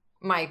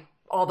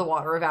all the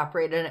water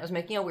evaporated and it was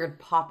making a weird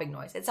popping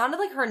noise. It sounded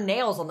like her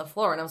nails on the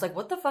floor, and I was like,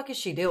 what the fuck is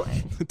she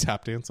doing?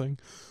 Tap dancing.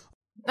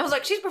 I was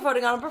like, she's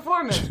putting on a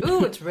performance.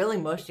 Ooh, it's really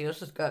mushy.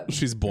 This is good.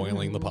 She's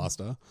boiling the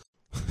pasta.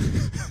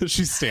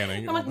 She's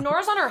standing. I'm like,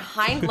 Nora's on her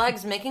hind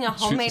legs making a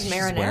homemade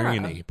marinara. She's wearing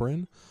an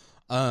apron.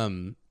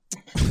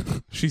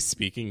 She's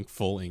speaking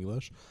full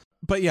English.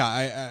 But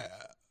yeah,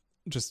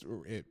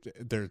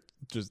 they're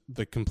just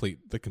the complete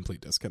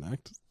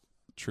disconnect.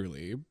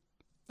 Truly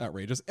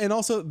outrageous. And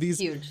also these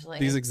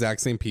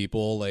exact same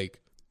people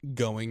like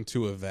going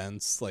to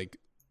events, like,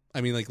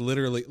 I mean, like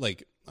literally,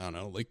 like, I don't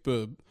know, like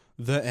the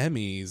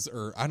Emmys,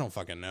 or I don't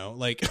fucking know,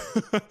 like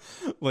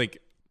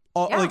like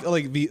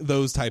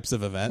those types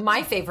of events.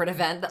 My favorite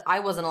event that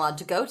I wasn't allowed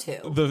to go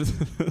to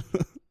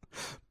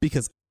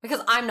because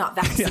I'm not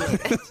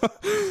vaccinated.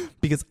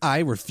 Because I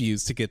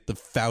refuse to get the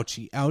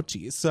Fauci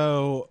ouchie.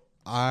 So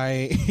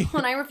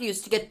when I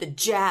refuse to get the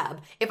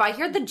jab. If I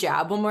hear the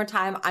jab one more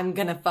time, I'm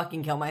gonna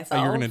fucking kill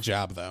myself. Oh, you're gonna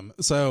jab them.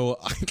 So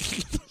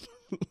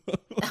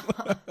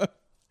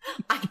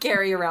I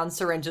carry around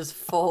syringes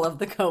full of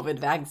the COVID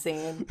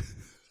vaccine.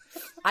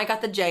 I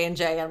got the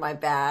J&J in my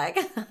bag.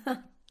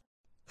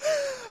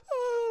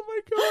 Oh my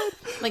god.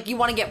 Like, you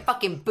want to get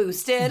fucking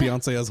boosted?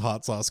 Beyonce has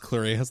hot sauce.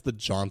 Clary has the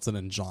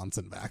Johnson &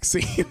 Johnson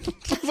vaccine.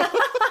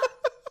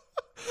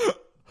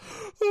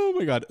 Oh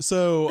my god.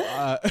 So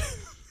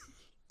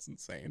it's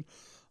insane.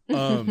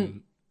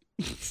 I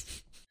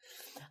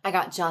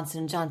got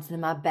Johnson & Johnson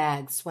in my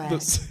bag,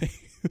 swag.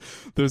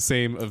 Those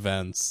same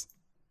events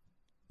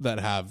that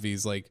have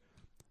these like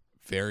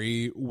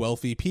very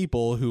wealthy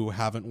people who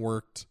haven't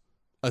worked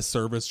a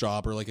service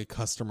job or like a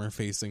customer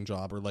facing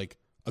job or like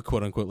a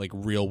quote unquote like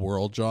real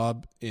world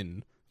job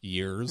in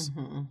years,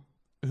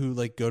 who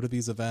like go to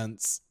these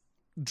events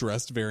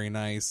dressed very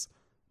nice.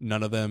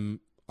 None of them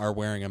are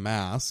wearing a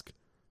mask,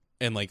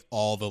 and like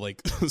all the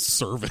like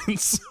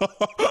servants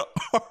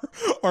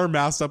are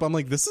masked up. I'm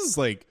like, this is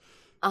like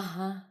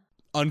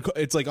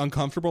it's like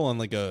uncomfortable on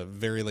like a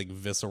very like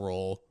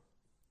visceral,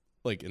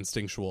 like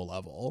instinctual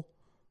level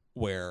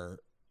where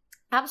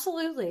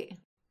Absolutely.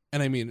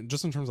 And I mean,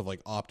 just in terms of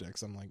like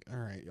optics, I'm like, all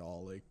right,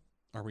 y'all, like,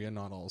 are we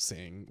not all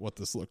seeing what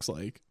this looks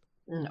like?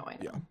 No, I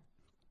know. Yeah.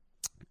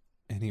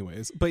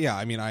 Anyways, but yeah,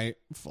 I mean, I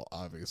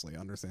obviously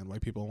understand why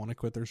people want to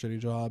quit their shitty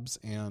jobs.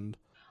 And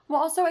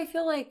well, also I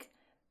feel like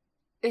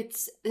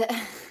it's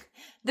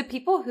the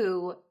people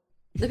who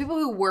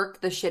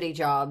work the shitty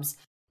jobs.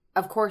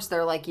 Of course,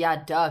 they're like,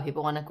 yeah, duh,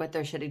 people want to quit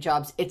their shitty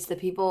jobs. It's the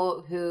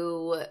people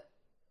who,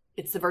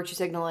 it's the virtue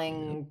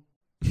signaling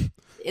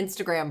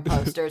Instagram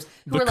posters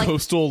who the are like,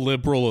 coastal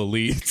liberal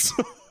elites.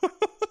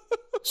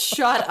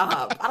 shut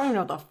up. I don't even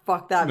know what the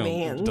fuck that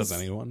means. Does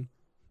anyone?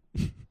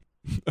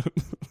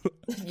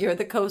 You're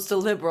the coastal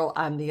liberal.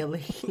 I'm the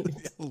elite.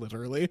 Yeah,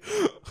 literally.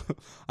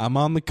 I'm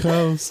on the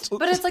coast.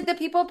 But it's like the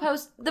people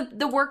post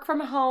the work from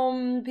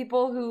home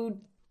people who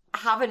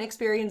haven't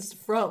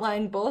experienced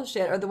frontline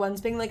bullshit are the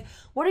ones being like,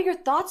 what are your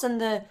thoughts on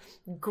the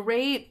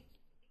great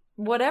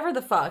whatever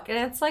the fuck? And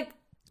it's like,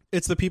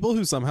 it's the people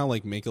who somehow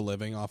like make a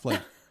living off like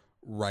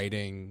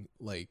writing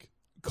like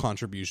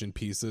contribution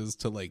pieces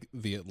to like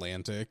the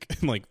Atlantic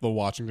and like the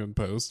Washington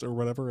Post or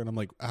whatever. And I'm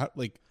like,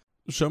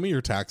 show me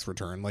your tax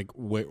return. Like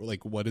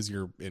what is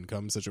your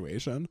income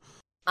situation?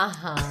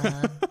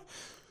 But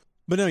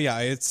no,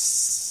 yeah,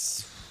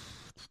 it's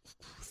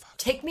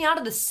take me out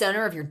of the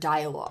center of your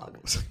dialogue.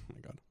 Oh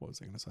my god, what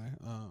was I gonna say?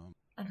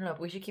 I don't know, but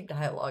we should keep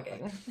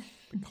dialoguing.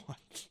 God.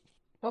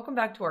 Welcome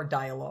back to our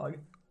dialogue.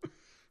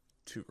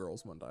 Two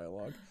girls, one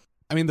dialogue.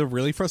 I mean, the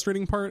really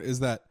frustrating part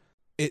is that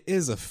it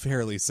is a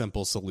fairly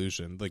simple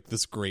solution, like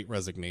this great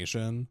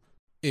resignation.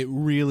 It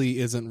really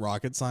isn't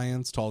rocket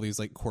science to all these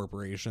like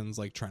corporations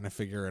like trying to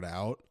figure it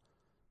out.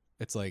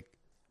 It's like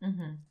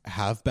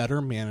have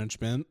better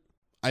management.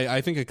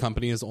 I think a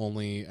company is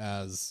only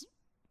as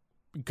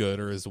good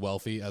or as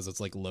wealthy as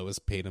its like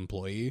lowest paid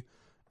employee,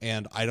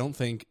 and I don't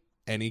think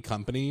any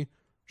company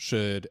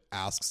should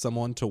ask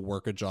someone to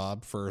work a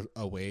job for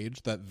a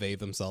wage that they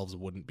themselves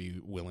wouldn't be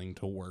willing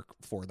to work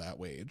for that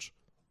wage.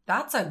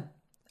 That's a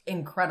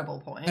incredible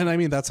point. And I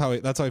mean, that's how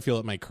I feel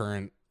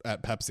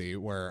at Pepsi,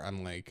 where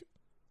I'm like,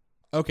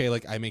 okay,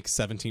 like I make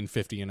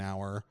 $17.50 an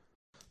hour.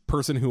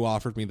 Person who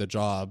offered me the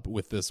job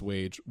with this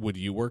wage, would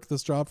you work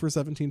this job for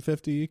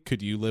 $17.50?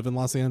 Could you live in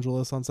Los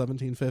Angeles on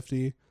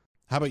 $17.50?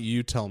 How about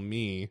you tell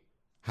me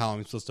how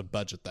I'm supposed to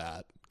budget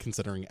that,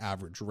 considering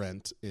average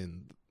rent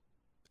in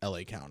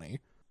LA County?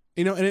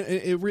 You know, and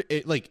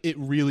it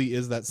really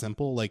is that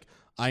simple. Like,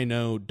 I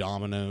know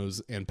Domino's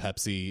and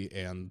Pepsi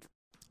and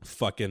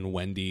fucking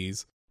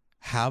Wendy's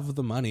have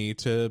the money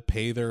to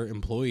pay their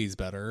employees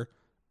better,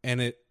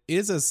 and it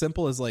is as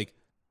simple as like,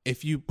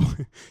 if you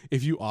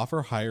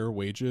offer higher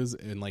wages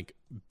and like,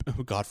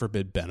 God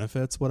forbid,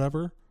 benefits,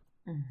 whatever,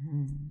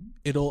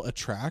 it'll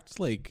attract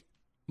like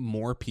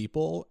more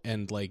people,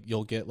 and like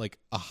you'll get like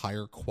a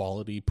higher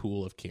quality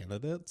pool of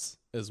candidates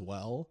as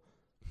well.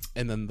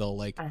 And then they'll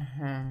like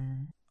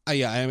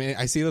yeah, I mean,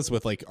 I see this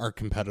with like our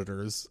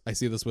competitors. I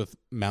see this with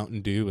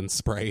Mountain Dew and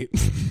Sprite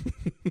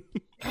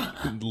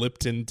and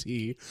Lipton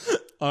tea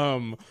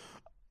and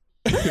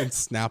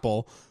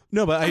Snapple.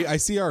 No, but I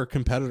see our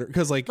competitor,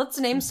 because like, let's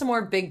name some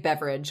more big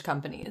beverage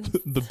companies.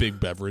 The big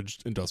beverage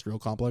industrial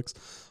complex.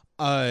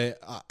 Well,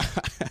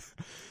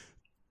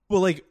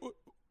 like,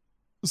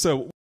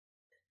 so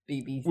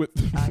BB with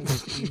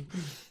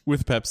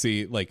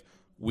Pepsi, like,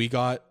 we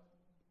got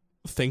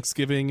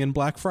Thanksgiving and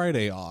Black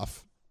Friday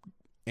off,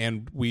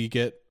 and we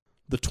get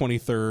the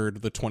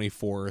 23rd, the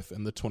 24th,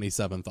 and the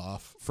 27th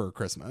off for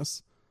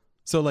Christmas.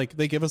 So like,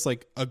 they give us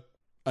like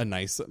a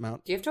nice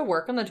amount. Do you have to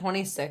work on the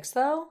 26th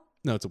though?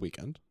 No, it's a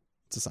weekend.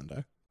 It's a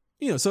Sunday.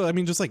 You know, so I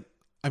mean, just like,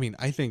 I mean,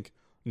 I think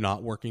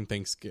not working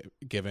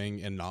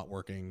Thanksgiving and not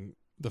working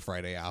the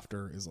Friday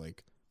after is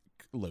like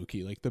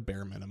low-key like the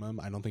bare minimum.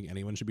 I don't think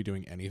anyone should be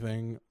doing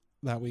anything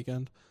that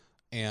weekend.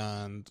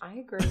 And I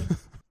agree.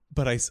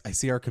 But I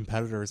see our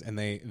competitors, and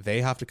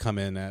they have to come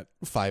in at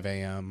 5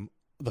 a.m.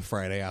 the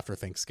Friday after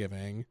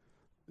Thanksgiving.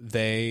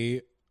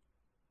 They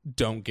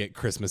don't get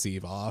Christmas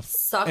Eve off.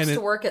 Sucks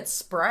to work at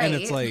Sprite. And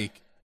it's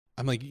like,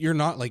 I'm like, you're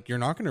not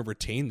going to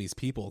retain these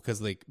people,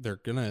 because like they're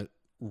gonna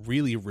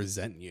really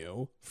resent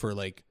you for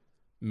like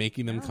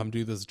making them come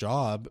do this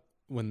job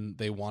when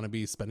they want to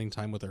be spending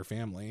time with their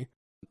family.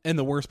 And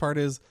the worst part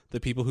is the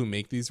people who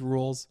make these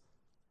rules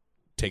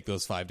take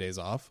those 5 days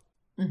off.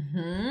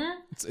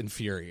 It's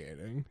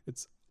infuriating.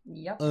 It's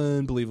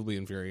unbelievably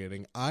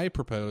infuriating. I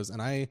propose,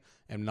 and I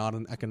am not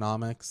an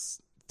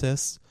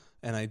economicist,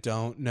 and I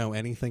don't know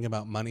anything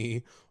about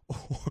money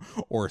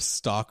or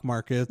stock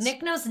markets.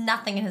 Nick knows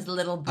nothing in his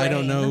little brain. I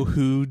don't know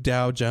who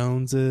Dow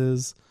Jones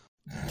is.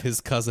 His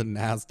cousin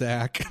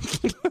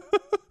NASDAQ.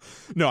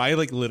 No, I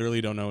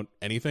literally don't know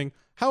anything.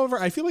 However,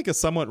 I feel like a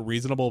somewhat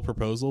reasonable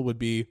proposal would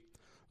be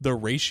the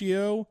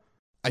ratio.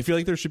 I feel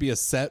like there should be a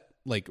set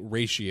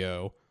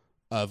ratio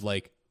of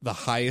the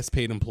highest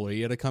paid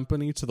employee at a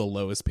company to the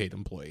lowest paid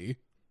employee,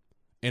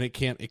 and it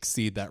can't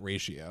exceed that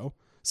ratio.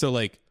 So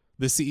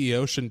the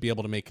CEO shouldn't be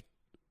able to make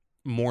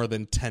more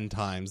than 10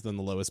 times than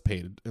the lowest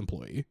paid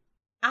employee.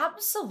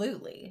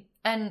 Absolutely.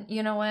 And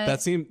you know what?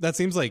 That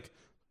seems like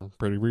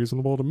pretty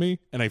reasonable to me,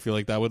 and I feel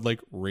like that would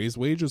raise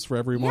wages for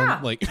everyone.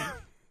 Yeah.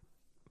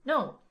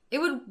 No, it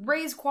would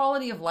raise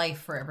quality of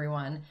life for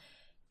everyone.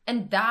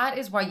 And that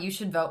is why you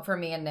should vote for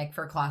me and Nick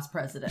for class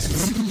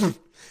president.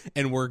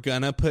 And we're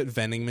gonna put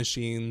vending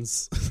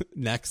machines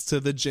next to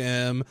the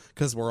gym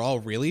because we're all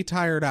really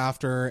tired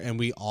after, and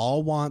we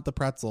all want the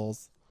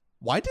pretzels.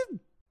 I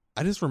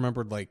just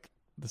remembered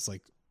this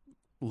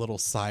little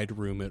side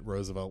room at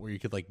Roosevelt where you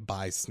could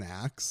buy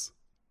snacks,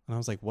 and I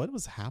was like, what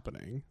was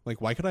happening?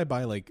 Why could I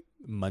buy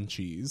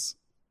munchies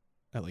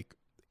at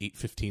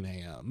 8:15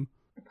 a.m.?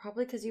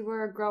 Probably because you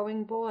were a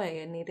growing boy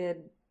and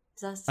needed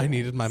sustenance. I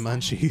needed my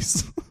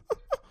munchies.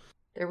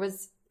 There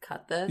was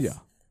Yeah.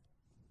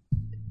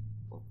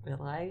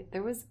 Will I?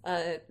 There was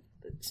a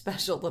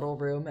special little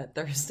room at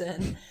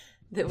Thurston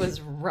that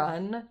was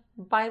run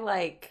by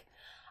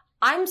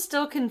I'm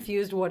still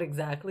confused what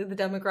exactly the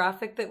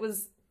demographic that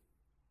was,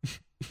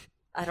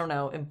 I don't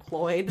know,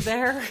 employed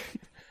there.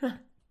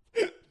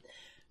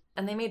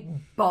 And they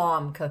made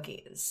bomb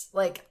cookies.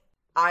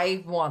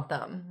 I want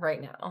them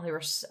right now. They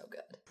were so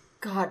good.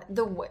 God,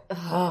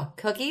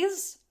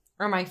 cookies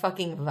are my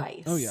fucking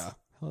vice. Oh yeah.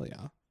 Hell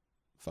yeah.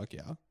 Fuck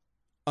yeah.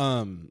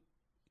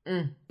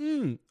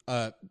 Who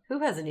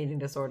has an eating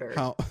disorder?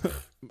 How?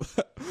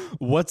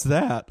 What's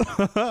that?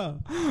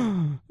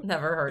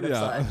 Never heard of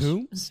such.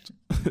 Who?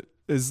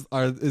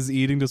 Is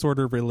eating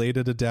disorder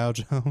related to Dow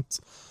Jones?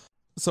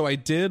 So I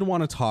did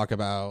want to talk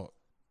about.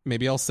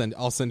 Maybe I'll send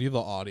you the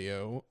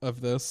audio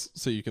of this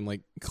so you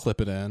can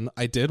clip it in.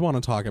 I did want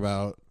to talk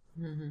about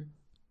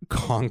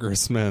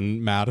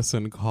Congressman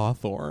Madison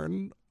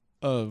Cawthorn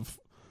of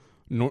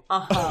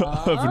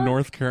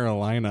North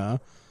Carolina.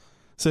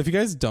 So if you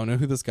guys don't know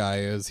who this guy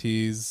is,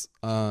 he's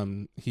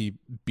he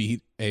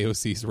beat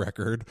AOC's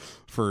record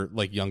for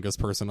youngest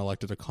person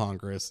elected to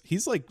Congress.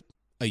 He's a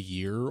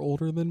year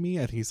older than me.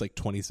 I think he's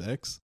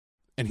 26,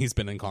 and he's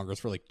been in Congress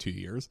for 2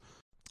 years.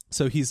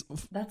 So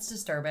that's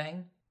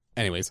disturbing.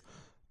 Anyways,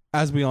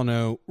 as we all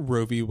know,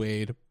 Roe v.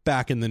 Wade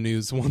back in the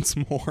news once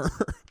more.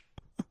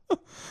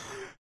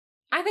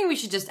 I think we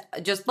should just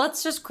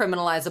let's just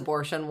criminalize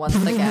abortion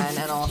once again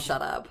and all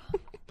shut up.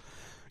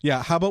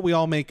 Yeah, how about we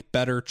all make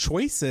better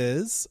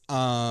choices?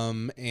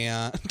 And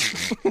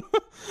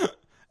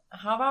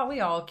how about we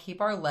all keep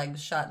our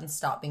legs shut and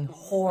stop being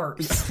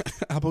whores?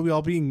 How about we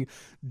all being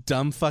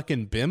dumb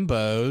fucking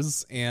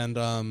bimbos and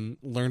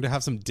learn to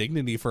have some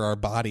dignity for our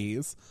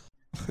bodies?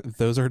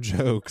 Those are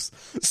jokes.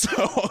 So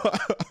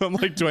I'm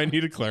do I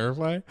need to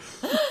clarify?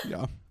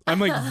 Yeah.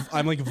 I'm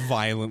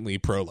violently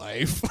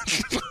pro-life.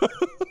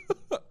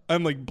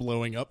 I'm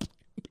blowing up.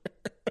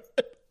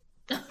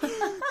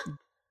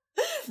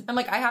 I'm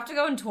I have to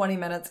go in 20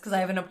 minutes because I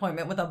have an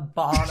appointment with a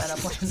bomb and a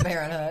Planned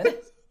Parenthood.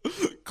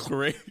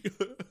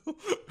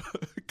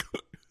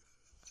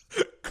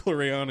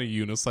 Clary on a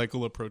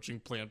unicycle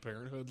approaching Planned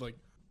Parenthood.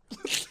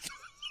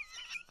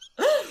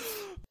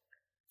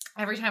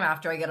 Every time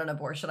after I get an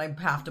abortion, I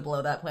have to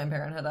blow that Planned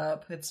Parenthood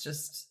up. It's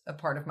just a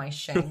part of my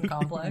shame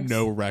complex.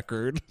 No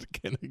record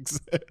can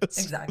exist.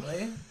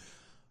 Exactly.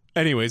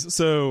 Anyways,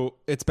 so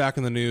it's back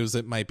in the news.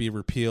 It might be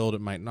repealed.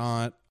 It might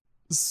not.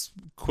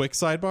 Quick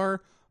sidebar.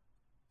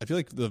 I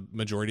feel the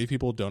majority of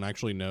people don't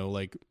actually know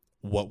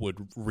what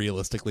would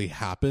realistically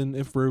happen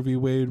if Roe v.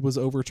 Wade was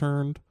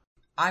overturned.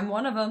 I'm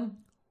one of them.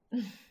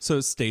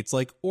 So states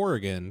like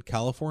Oregon,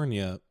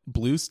 California,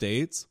 blue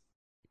states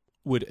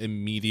would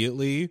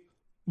immediately.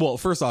 Well,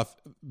 first off,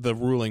 the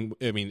ruling.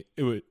 I mean,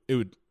 it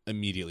would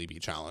immediately be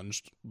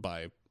challenged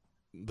by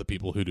the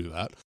people who do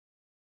that.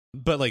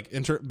 But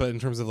in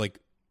terms of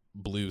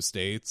blue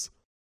states,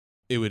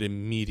 it would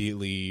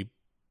immediately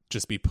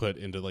just be put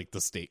into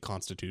the state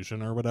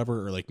constitution or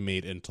whatever, or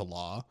made into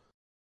law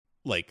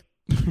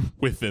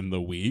within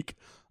the week.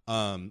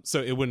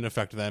 So it wouldn't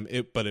affect them,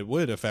 but it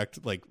would affect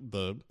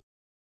the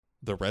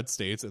red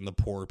states and the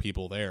poor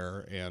people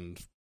there and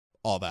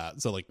all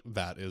that. So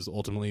that is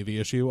ultimately the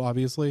issue,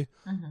 obviously.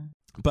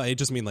 But I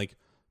just mean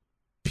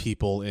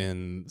people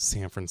in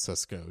San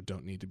Francisco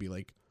don't need to be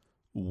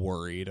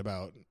worried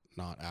about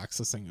not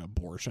accessing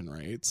abortion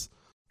rights.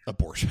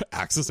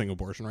 Accessing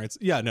abortion rights.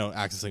 Yeah, no,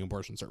 accessing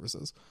abortion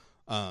services.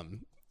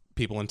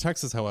 people in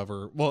Texas,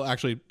 however, well,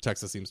 actually,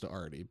 Texas seems to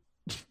already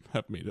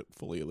have made it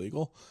fully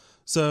illegal.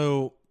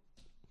 So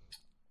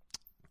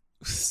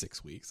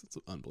 6 weeks. It's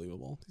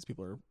unbelievable. These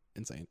people are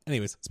insane.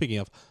 Anyways, speaking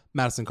of,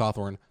 Madison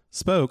Cawthorn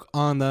spoke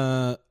on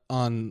the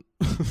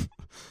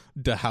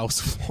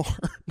House floor,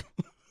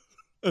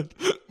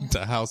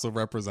 the House of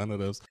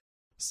Representatives,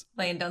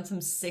 laying down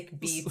some sick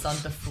beats on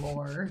the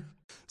floor.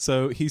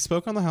 So he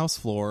spoke on the House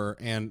floor,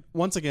 and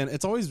once again,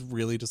 it's always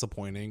really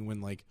disappointing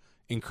when like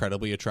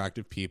incredibly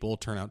attractive people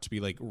turn out to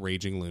be like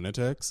raging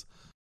lunatics.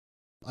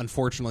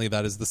 Unfortunately,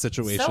 that is the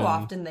situation. So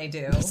often they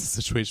do. That's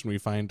the situation we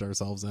find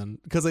ourselves in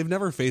because they've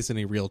never faced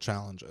any real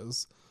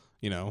challenges,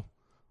 you know,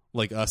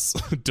 like us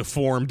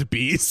deformed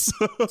beasts.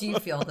 Do you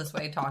feel this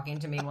way talking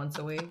to me once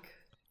a week?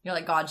 You're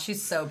like, God,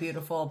 she's so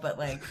beautiful, but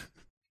like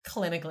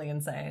clinically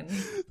insane.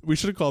 We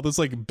should have called this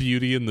like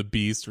Beauty and the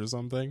Beast or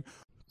something.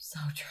 So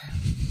true.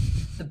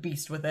 The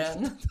beast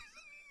within.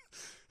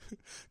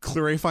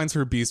 Claire finds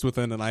her beast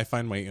within, and I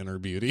find my inner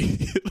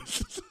beauty.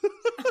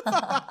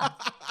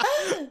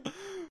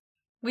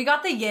 We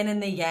got the yin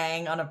and the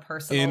yang on a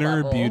personal inner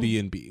level. beauty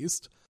and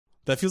beast.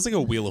 That feels like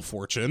a Wheel of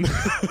Fortune.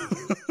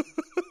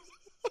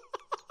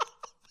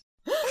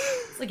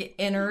 It's like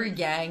inner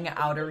yang,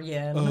 outer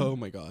yin. Oh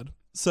my God.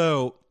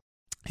 So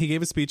he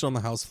gave a speech on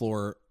the House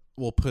floor.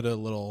 We'll put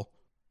in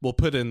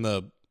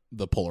the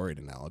Polaroid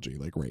analogy,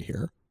 like right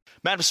here.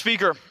 Madam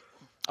Speaker,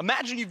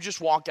 imagine you've just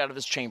walked out of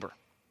this chamber,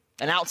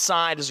 and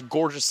outside is a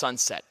gorgeous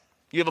sunset.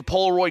 You have a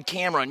Polaroid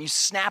camera, and you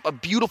snap a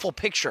beautiful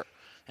picture,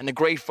 and the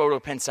gray photo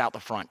prints out the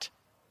front.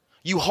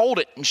 You hold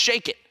it and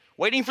shake it,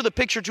 waiting for the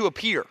picture to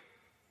appear.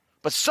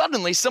 But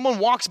suddenly, someone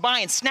walks by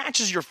and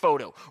snatches your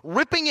photo,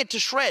 ripping it to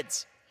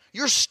shreds.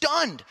 You're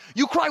stunned.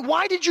 You cry,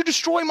 "Why did you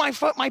destroy my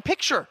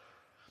picture?"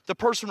 The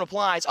person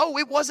replies, "Oh,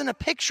 it wasn't a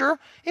picture.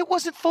 It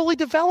wasn't fully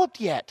developed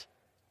yet."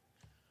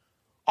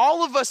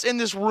 All of us in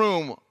this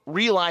room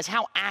realize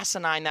how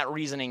asinine that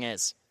reasoning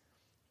is.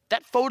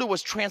 That photo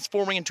was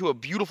transforming into a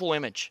beautiful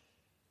image.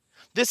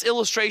 This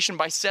illustration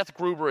by Seth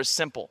Gruber is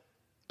simple,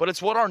 but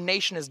it's what our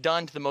nation has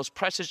done to the most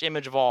precious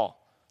image of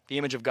all, the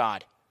image of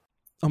God.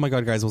 Oh my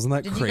God, guys, wasn't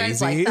that Did crazy? you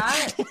guys like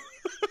that?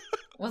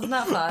 Wasn't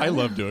that fun? I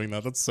love doing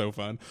that. That's so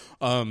fun.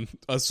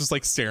 Us just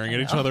like staring at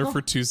each other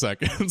for 2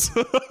 seconds.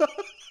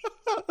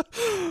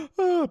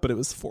 But it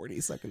was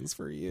 40 seconds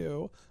for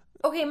you.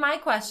 Okay, my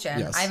question.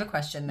 Yes. I have a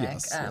question, Nick.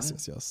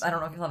 Yes. I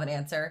don't know if you'll have an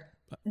answer.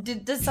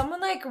 Does someone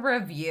like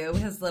review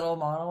his little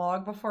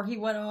monologue before he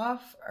went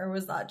off, or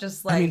was that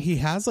just like? I mean, he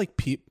has like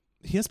he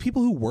has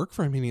people who work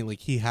for him, and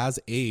he has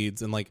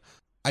aides, and like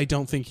I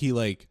don't think he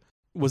like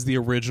was the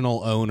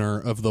original owner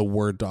of the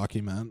Word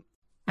document.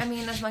 I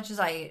mean, as much as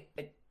I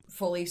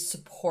fully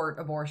support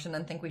abortion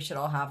and think we should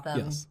all have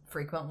them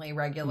frequently,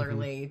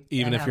 regularly,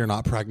 even if you're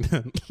not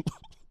pregnant,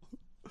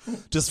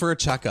 just for a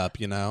checkup,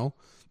 you know.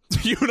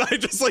 You and I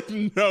just like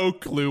no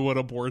clue what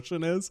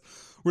abortion is.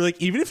 We're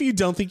like, even if you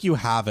don't think you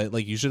have it,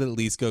 like you should at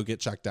least go get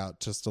checked out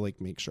just to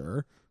like make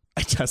sure.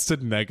 I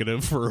tested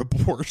negative for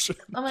abortion.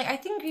 I'm like, I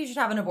think you should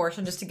have an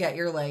abortion just to get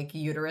your like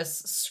uterus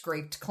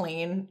scraped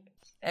clean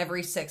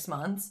every 6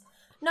 months.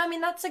 No, I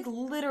mean, that's like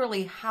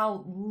literally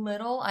how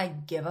little I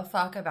give a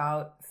fuck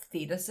about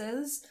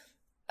fetuses.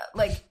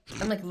 Like,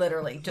 I'm like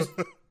literally just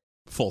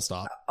full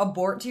stop.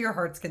 Abort to your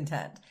heart's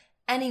content.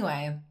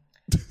 Anyway.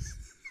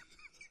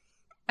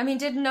 I mean,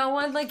 did no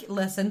one like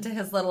listen to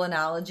his little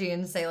analogy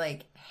and say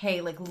like, hey,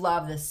 like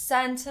love the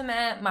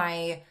sentiment,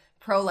 my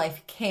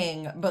pro-life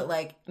king, but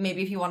like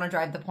maybe if you want to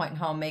drive the point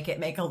home, make it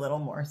make a little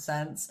more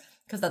sense,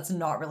 because that's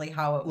not really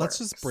how it works. Let's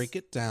just break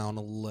it down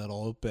a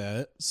little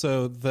bit.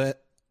 So the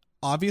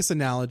obvious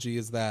analogy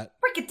is that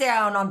break it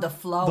down on the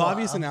floor. The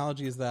obvious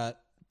analogy is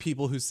that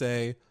people who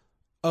say,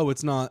 oh,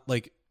 it's not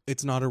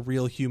a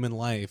real human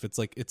life. It's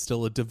like it's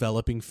still a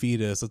developing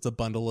fetus. It's a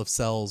bundle of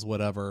cells,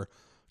 whatever.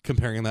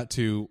 Comparing that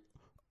to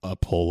a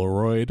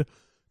Polaroid.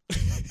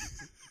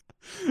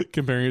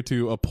 Comparing it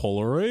to a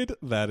Polaroid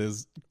that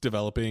is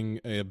developing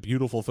a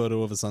beautiful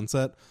photo of a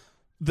sunset.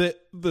 The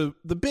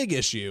big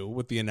issue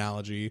with the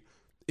analogy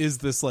is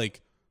this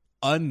like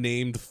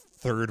unnamed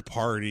third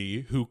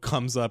party who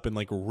comes up and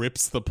like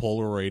rips the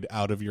Polaroid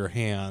out of your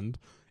hand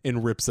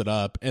and rips it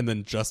up and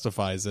then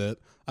justifies it.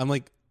 I'm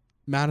like,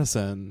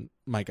 Madison,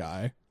 my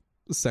guy,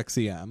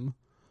 Sexy M.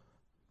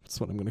 That's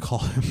what I'm going to call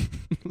him.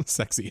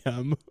 Sexy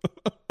M.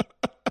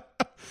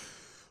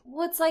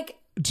 Well, it's like,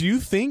 do you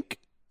think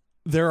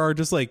there are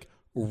just like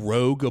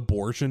rogue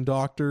abortion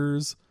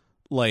doctors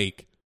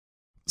like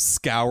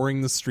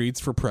scouring the streets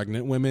for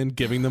pregnant women,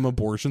 giving them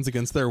abortions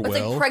against their will?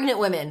 It's like pregnant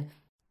women,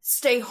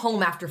 stay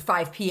home after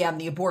 5 p.m.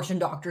 The abortion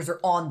doctors are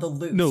on the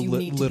loose. No, you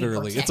need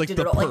literally. To be it's like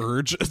the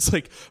purge. Like, it's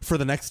like for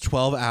the next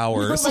 12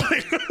 hours.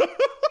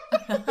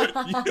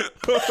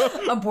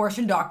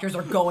 Abortion doctors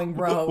are going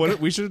rogue.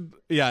 We should,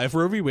 if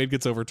Roe v. Wade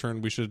gets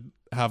overturned, we should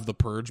have the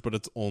purge, but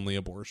it's only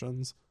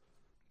abortions.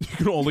 You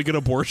can only get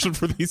abortion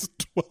for these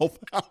 12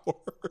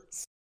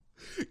 hours.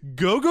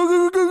 Go.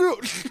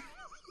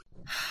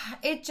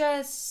 It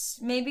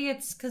just, maybe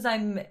it's because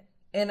I'm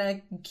in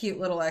a cute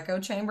little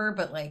echo chamber,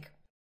 but like,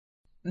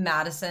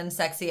 Madison,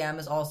 Sexy M,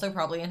 is also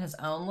probably in his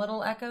own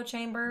little echo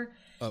chamber.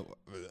 Oh,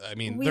 I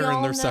mean, We they're in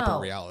all their separate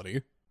know.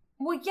 reality.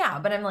 Well, yeah,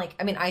 but I'm like,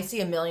 I mean, I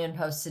see a million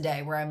posts a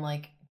day where I'm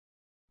like,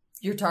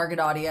 your target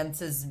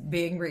audience is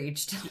being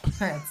reached.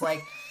 Where it's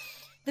like,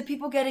 the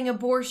people getting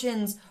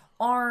abortions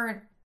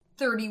aren't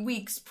 30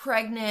 weeks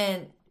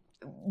pregnant,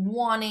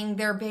 wanting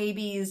their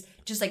babies,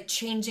 just like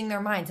changing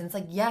their minds. And it's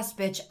like, yes,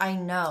 bitch, I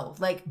know.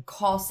 Like,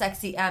 call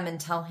Sexy M and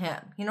tell him.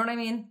 You know what I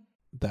mean?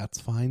 That's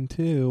fine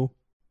too.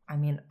 I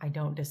mean, I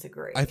don't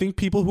disagree. I think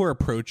people who are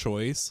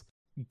pro-choice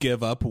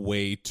give up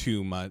way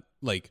too much.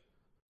 Like,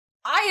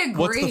 I agree.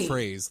 what's the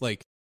phrase?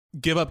 Like,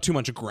 give up too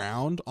much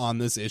ground on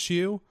this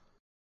issue.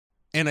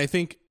 And I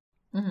think,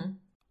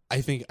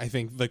 I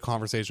think the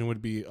conversation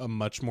would be a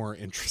much more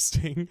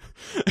interesting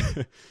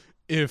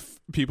if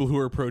people who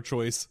are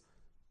pro-choice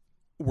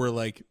were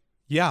like,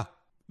 yeah,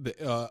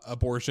 the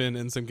abortion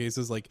in some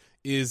cases like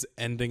is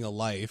ending a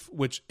life,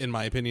 which in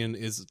my opinion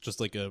is just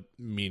like a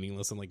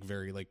meaningless and like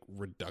very like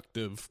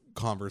reductive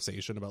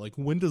conversation about like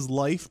when does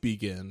life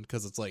begin,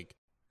 because it's like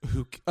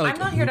who like, I'm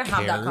not here to who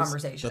have that cares?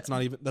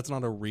 conversation. That's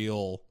not a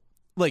real,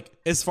 like,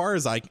 as far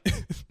as I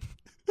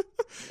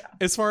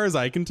as far as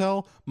I can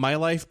tell, my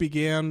life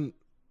began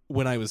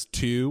when I was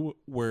 2,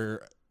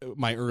 where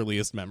my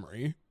earliest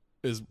memory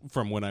is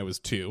from when I was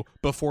 2.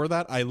 Before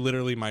that, I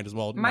literally might as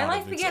well. My not life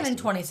have began in existed.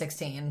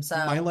 2016. So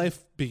My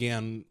life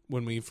began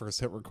when we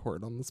first hit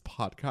record on this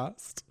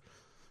podcast.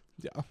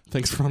 Yeah,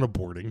 thanks for not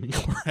aborting me,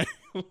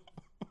 Corey.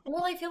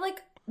 Well, I feel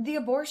like the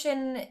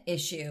abortion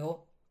issue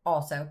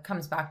also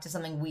comes back to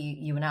something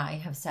you and I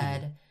have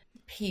said.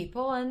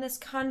 People in this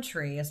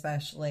country,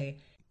 especially,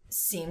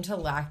 seem to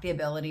lack the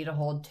ability to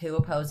hold two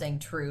opposing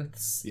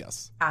truths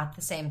Yes, at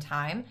the same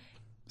time.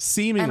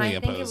 seemingly And I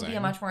think opposing. it would be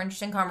a much more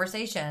interesting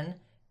conversation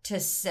to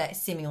say,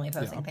 seemingly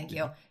opposing, Yeah, thank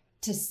you. I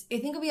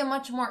think it would be a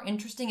much more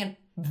interesting and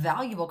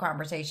valuable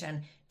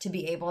conversation to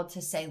be able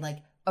to say, like,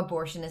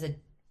 abortion is a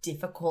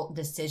difficult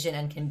decision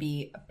and can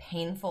be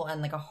painful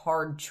and like a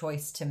hard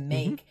choice to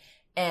make.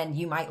 And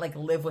you might like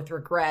live with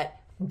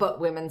regret, but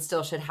women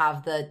still should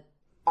have the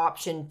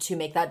option to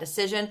make that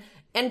decision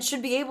and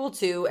should be able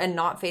to and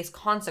not face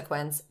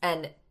consequence.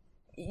 And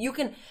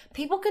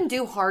people can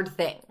do hard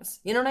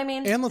things. You know what I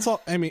mean? And let's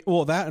all, I mean,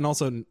 well, that, and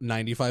also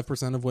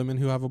 95% of women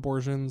who have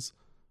abortions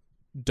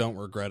don't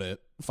regret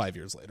it 5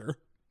 years later.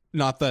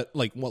 Not that,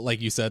 like, what,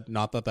 like you said,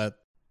 not that that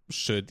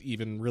should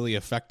even really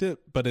affect it,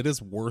 but it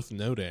is worth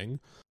noting.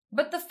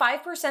 But the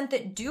 5%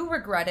 that do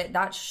regret it,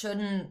 that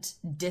shouldn't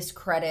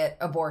discredit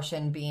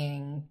abortion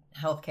being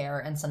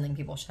healthcare and something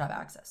people should have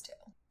access to.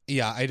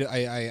 Yeah,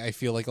 I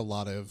feel like a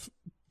lot of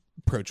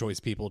pro-choice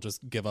people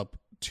just give up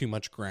too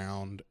much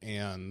ground,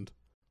 and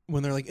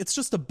when they're like, it's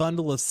just a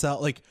bundle of cell,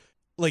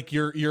 like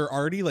you're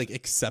already like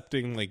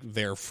accepting like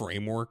their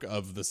framework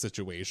of the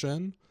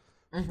situation,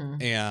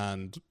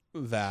 and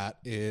that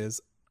is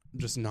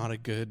just not a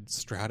good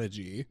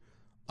strategy.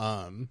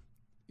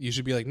 You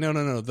should be like, no,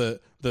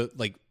 the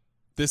like,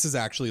 this is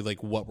actually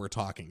like what we're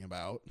talking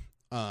about.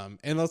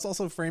 And let's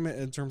also frame it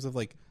in terms of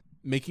like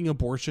making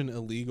abortion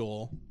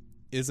illegal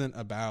isn't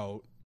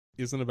about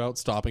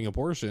stopping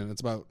abortion.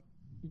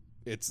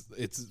 It's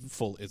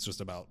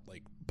just about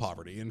like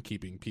poverty and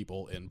keeping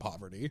people in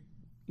poverty.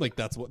 Like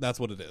that's what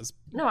it is.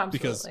 No, absolutely.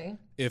 Because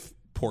if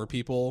poor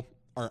people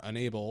are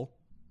unable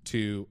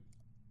to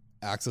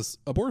access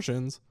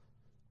abortions,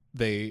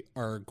 they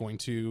are going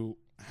to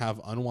have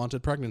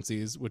unwanted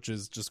pregnancies, which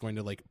is just going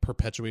to like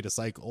perpetuate a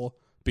cycle.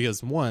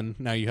 Because one,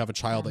 now you have a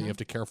child that you have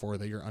to care for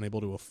that you're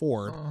unable to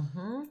afford,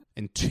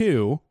 and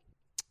two,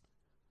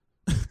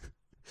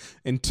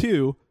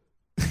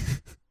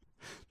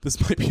 this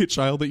might be a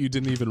child that you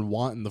didn't even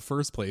want in the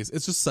first place.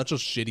 It's just such a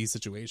shitty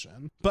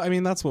situation. But I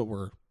mean, that's what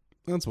we're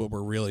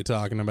really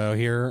talking about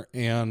here.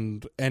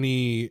 And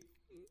any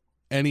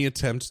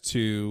attempt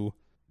to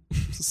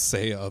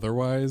say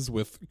otherwise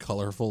with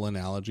colorful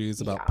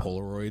analogies about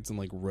Polaroids and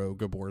like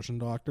rogue abortion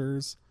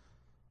doctors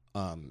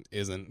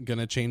isn't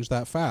gonna change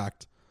that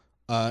fact.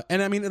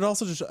 And I mean, it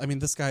also just, I mean,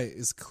 this guy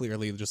is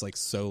clearly just like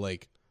so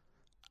like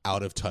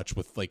out of touch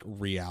with like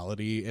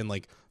reality, and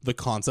like the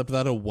concept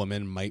that a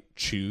woman might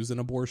choose an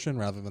abortion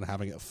rather than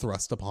having it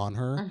thrust upon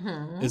her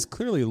is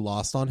clearly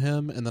lost on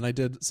him. And then I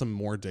did some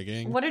more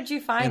digging. What did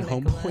you find,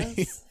 And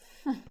Nicholas?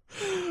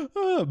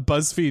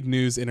 BuzzFeed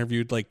News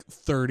interviewed like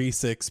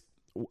 36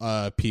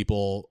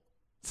 people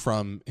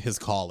from his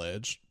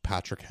college,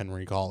 Patrick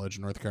Henry College,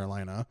 North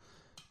Carolina,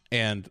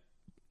 and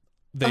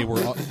they were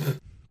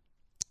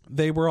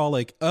all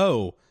like,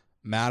 "Oh,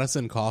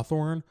 Madison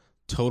Cawthorn,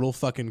 total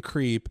fucking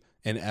creep,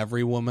 and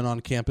every woman on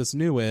campus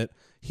knew it.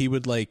 He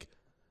would like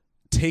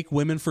take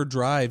women for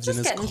drives in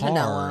his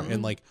car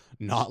and like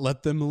not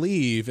let them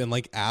leave and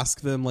like ask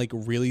them like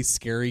really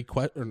scary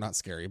or not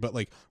scary, but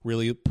like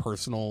really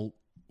personal,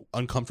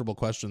 uncomfortable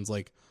questions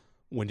like,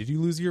 when did you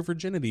lose your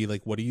virginity?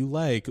 Like, what do you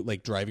like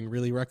driving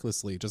really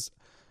recklessly, just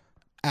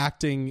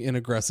acting in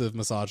aggressive,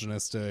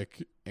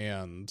 misogynistic,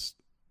 and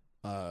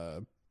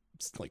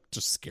like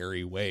just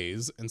scary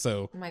ways. And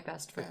so My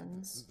best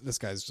friends. this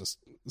guy's just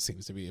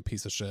seems to be a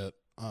piece of shit,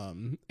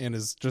 and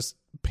is just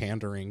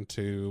pandering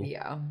to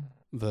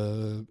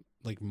the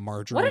like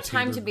Marjorie What a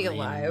time Taylor to be Greene,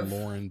 alive.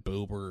 Lauren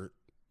Boebert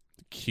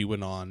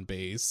QAnon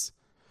base,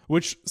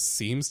 which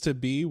seems to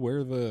be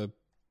where the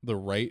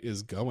right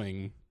is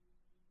going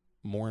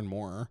more and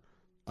more,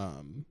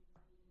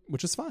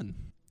 which is fun.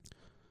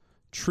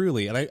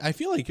 Truly. And I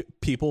feel like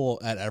people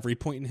at every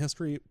point in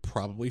history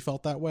probably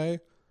felt that way.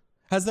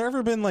 Has there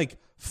ever been like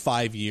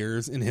 5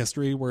 years in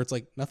history where it's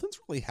like nothing's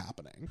really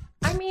happening?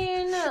 I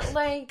mean,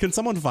 like, Can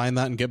someone find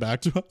that and get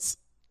back to us?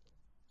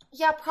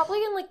 yeah,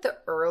 probably in like the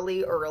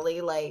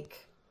early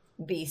like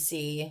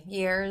BC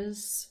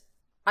years.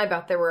 I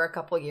bet there were a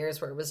couple years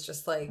where it was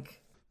just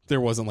like,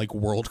 There wasn't like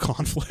world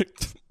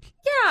conflict.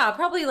 yeah,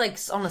 probably like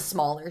on a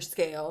smaller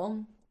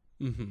scale.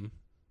 Mm-hmm.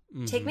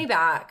 Mm-hmm. Take me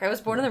back. I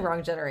was born in the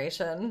wrong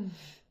generation.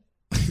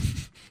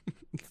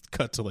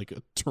 Cut to like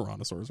a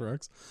Tyrannosaurus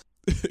Rex.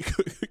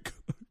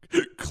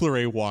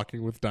 Claire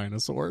walking with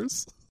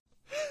dinosaurs.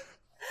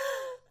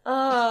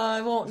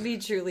 I won't be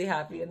truly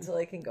happy until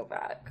I can go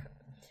back.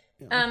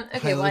 Yeah.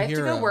 Okay, well, I have to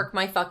Hero. go work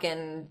my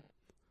fucking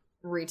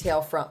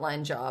retail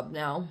frontline job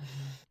now.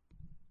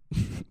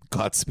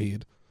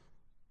 Godspeed.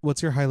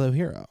 What's your Hilo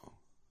hero?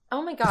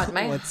 Oh my god,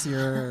 What's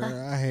your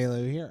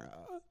Halo hero?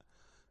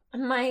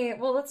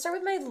 well, let's start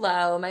with my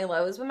low. My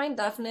low has been my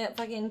definite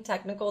fucking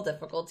technical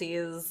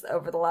difficulties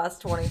over the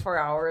last 24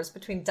 hours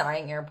between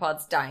dying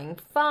AirPods, dying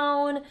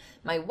phone,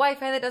 my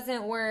Wi-Fi that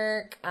doesn't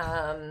work,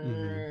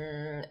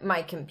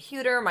 my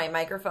computer, my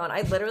microphone.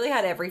 I literally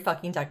had every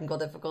fucking technical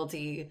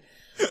difficulty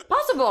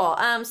possible.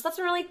 So that's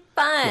been really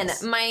fun.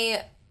 Yes.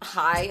 My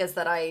high is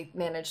that I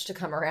managed to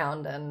come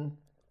around and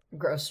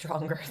grow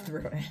stronger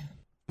through it.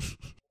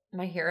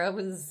 My hero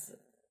was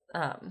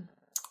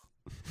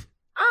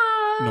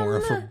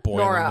Nora for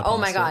boiling Nora. the Oh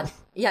my pasta. god.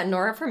 Yeah,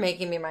 Nora for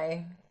making me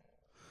my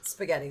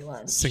spaghetti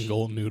lunch.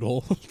 Single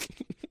noodle.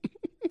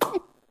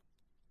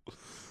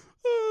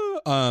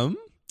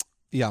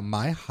 Yeah,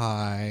 my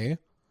high.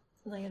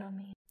 Lay it on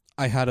me.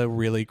 I had a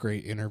really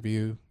great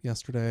interview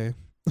yesterday.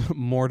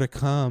 More to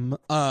come.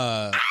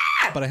 But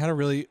I had a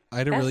really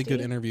good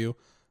Bestie. interview.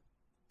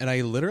 And I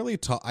literally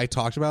I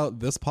talked about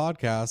this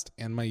podcast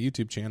and my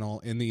YouTube channel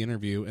in the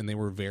interview, and they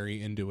were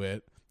very into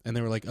it. And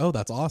they were like, "Oh,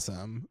 that's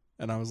awesome."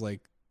 And I was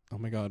like, "Oh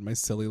my god, my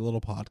silly little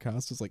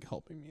podcast is like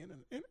helping me in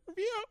an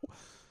interview."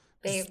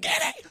 Babe. Just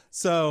kidding.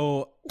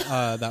 So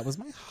that was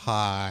my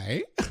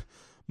high.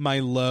 My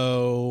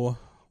low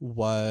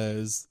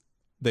was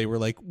they were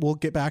like, "We'll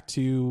get back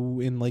to you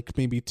in like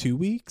maybe 2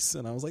 weeks,"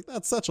 and I was like,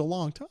 "That's such a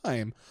long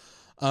time."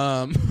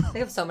 They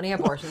have so many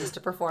abortions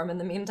to perform in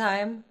the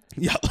meantime.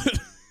 Yeah.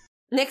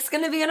 Nick's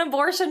gonna be an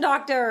abortion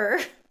doctor.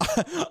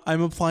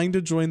 I'm applying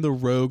to join the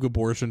Rogue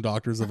Abortion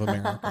Doctors of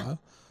America.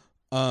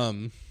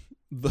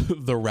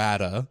 The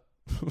RADA.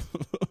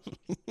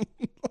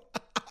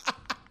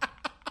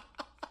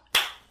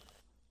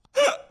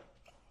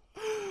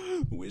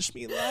 Wish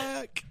me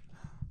luck.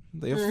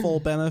 They have full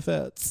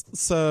benefits.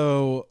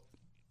 So,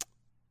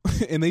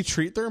 and they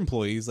treat their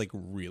employees like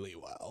really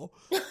well.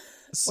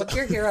 So, What's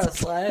your hero,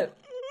 slut?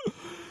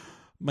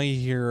 my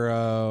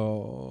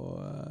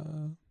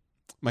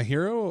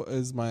hero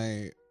is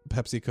my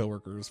Pepsi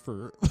coworkers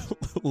for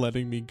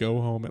letting me go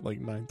home at like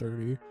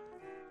 9:30.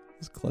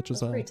 This clutches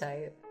That's up. pretty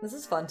tight. This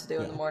is fun to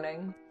do in the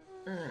morning.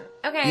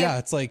 Okay. Yeah,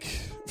 it's like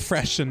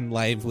fresh and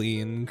lively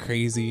and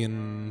crazy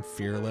and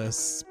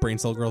fearless.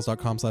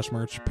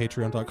 Braincellgirls.com/merch,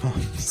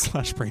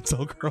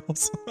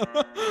 patreon.com/braincellgirls.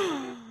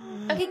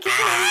 Okay, keep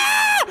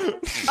going.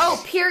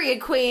 Oh, period,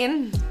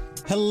 queen.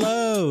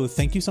 Hello,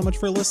 thank you so much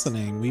for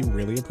listening. We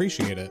really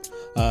appreciate it.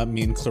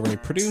 Me and Claire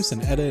produce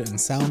and edit and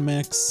sound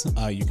mix.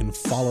 You can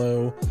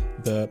follow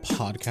the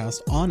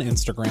podcast on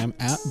Instagram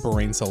at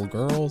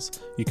BrainCellGirls.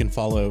 You can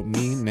follow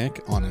me,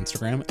 Nick, on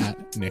Instagram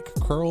at Nick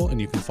Curl, and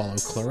you can follow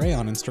Claire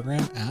on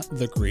Instagram at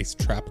The Grace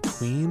Trap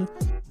Queen.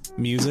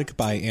 Music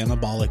by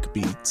Anabolic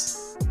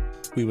Beats.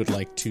 We would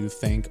like to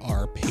thank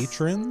our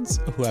patrons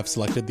who have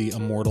selected the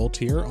Immortal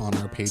tier on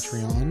our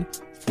Patreon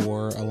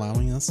for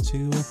allowing us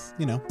to,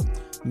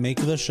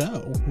 make the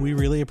show. We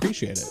really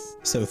appreciate it.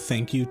 So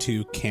thank you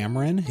to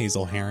Cameron,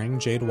 Hazel Herring,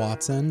 Jade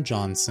Watson,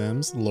 John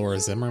Sims, Laura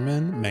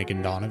Zimmerman,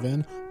 Megan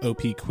Donovan,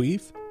 OP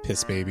Queef,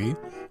 Piss Baby,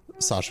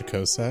 Sasha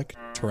Kosek,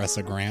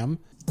 Teresa Graham,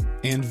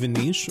 and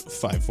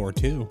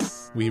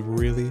Vanish542. We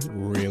really,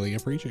 really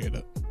appreciate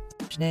it.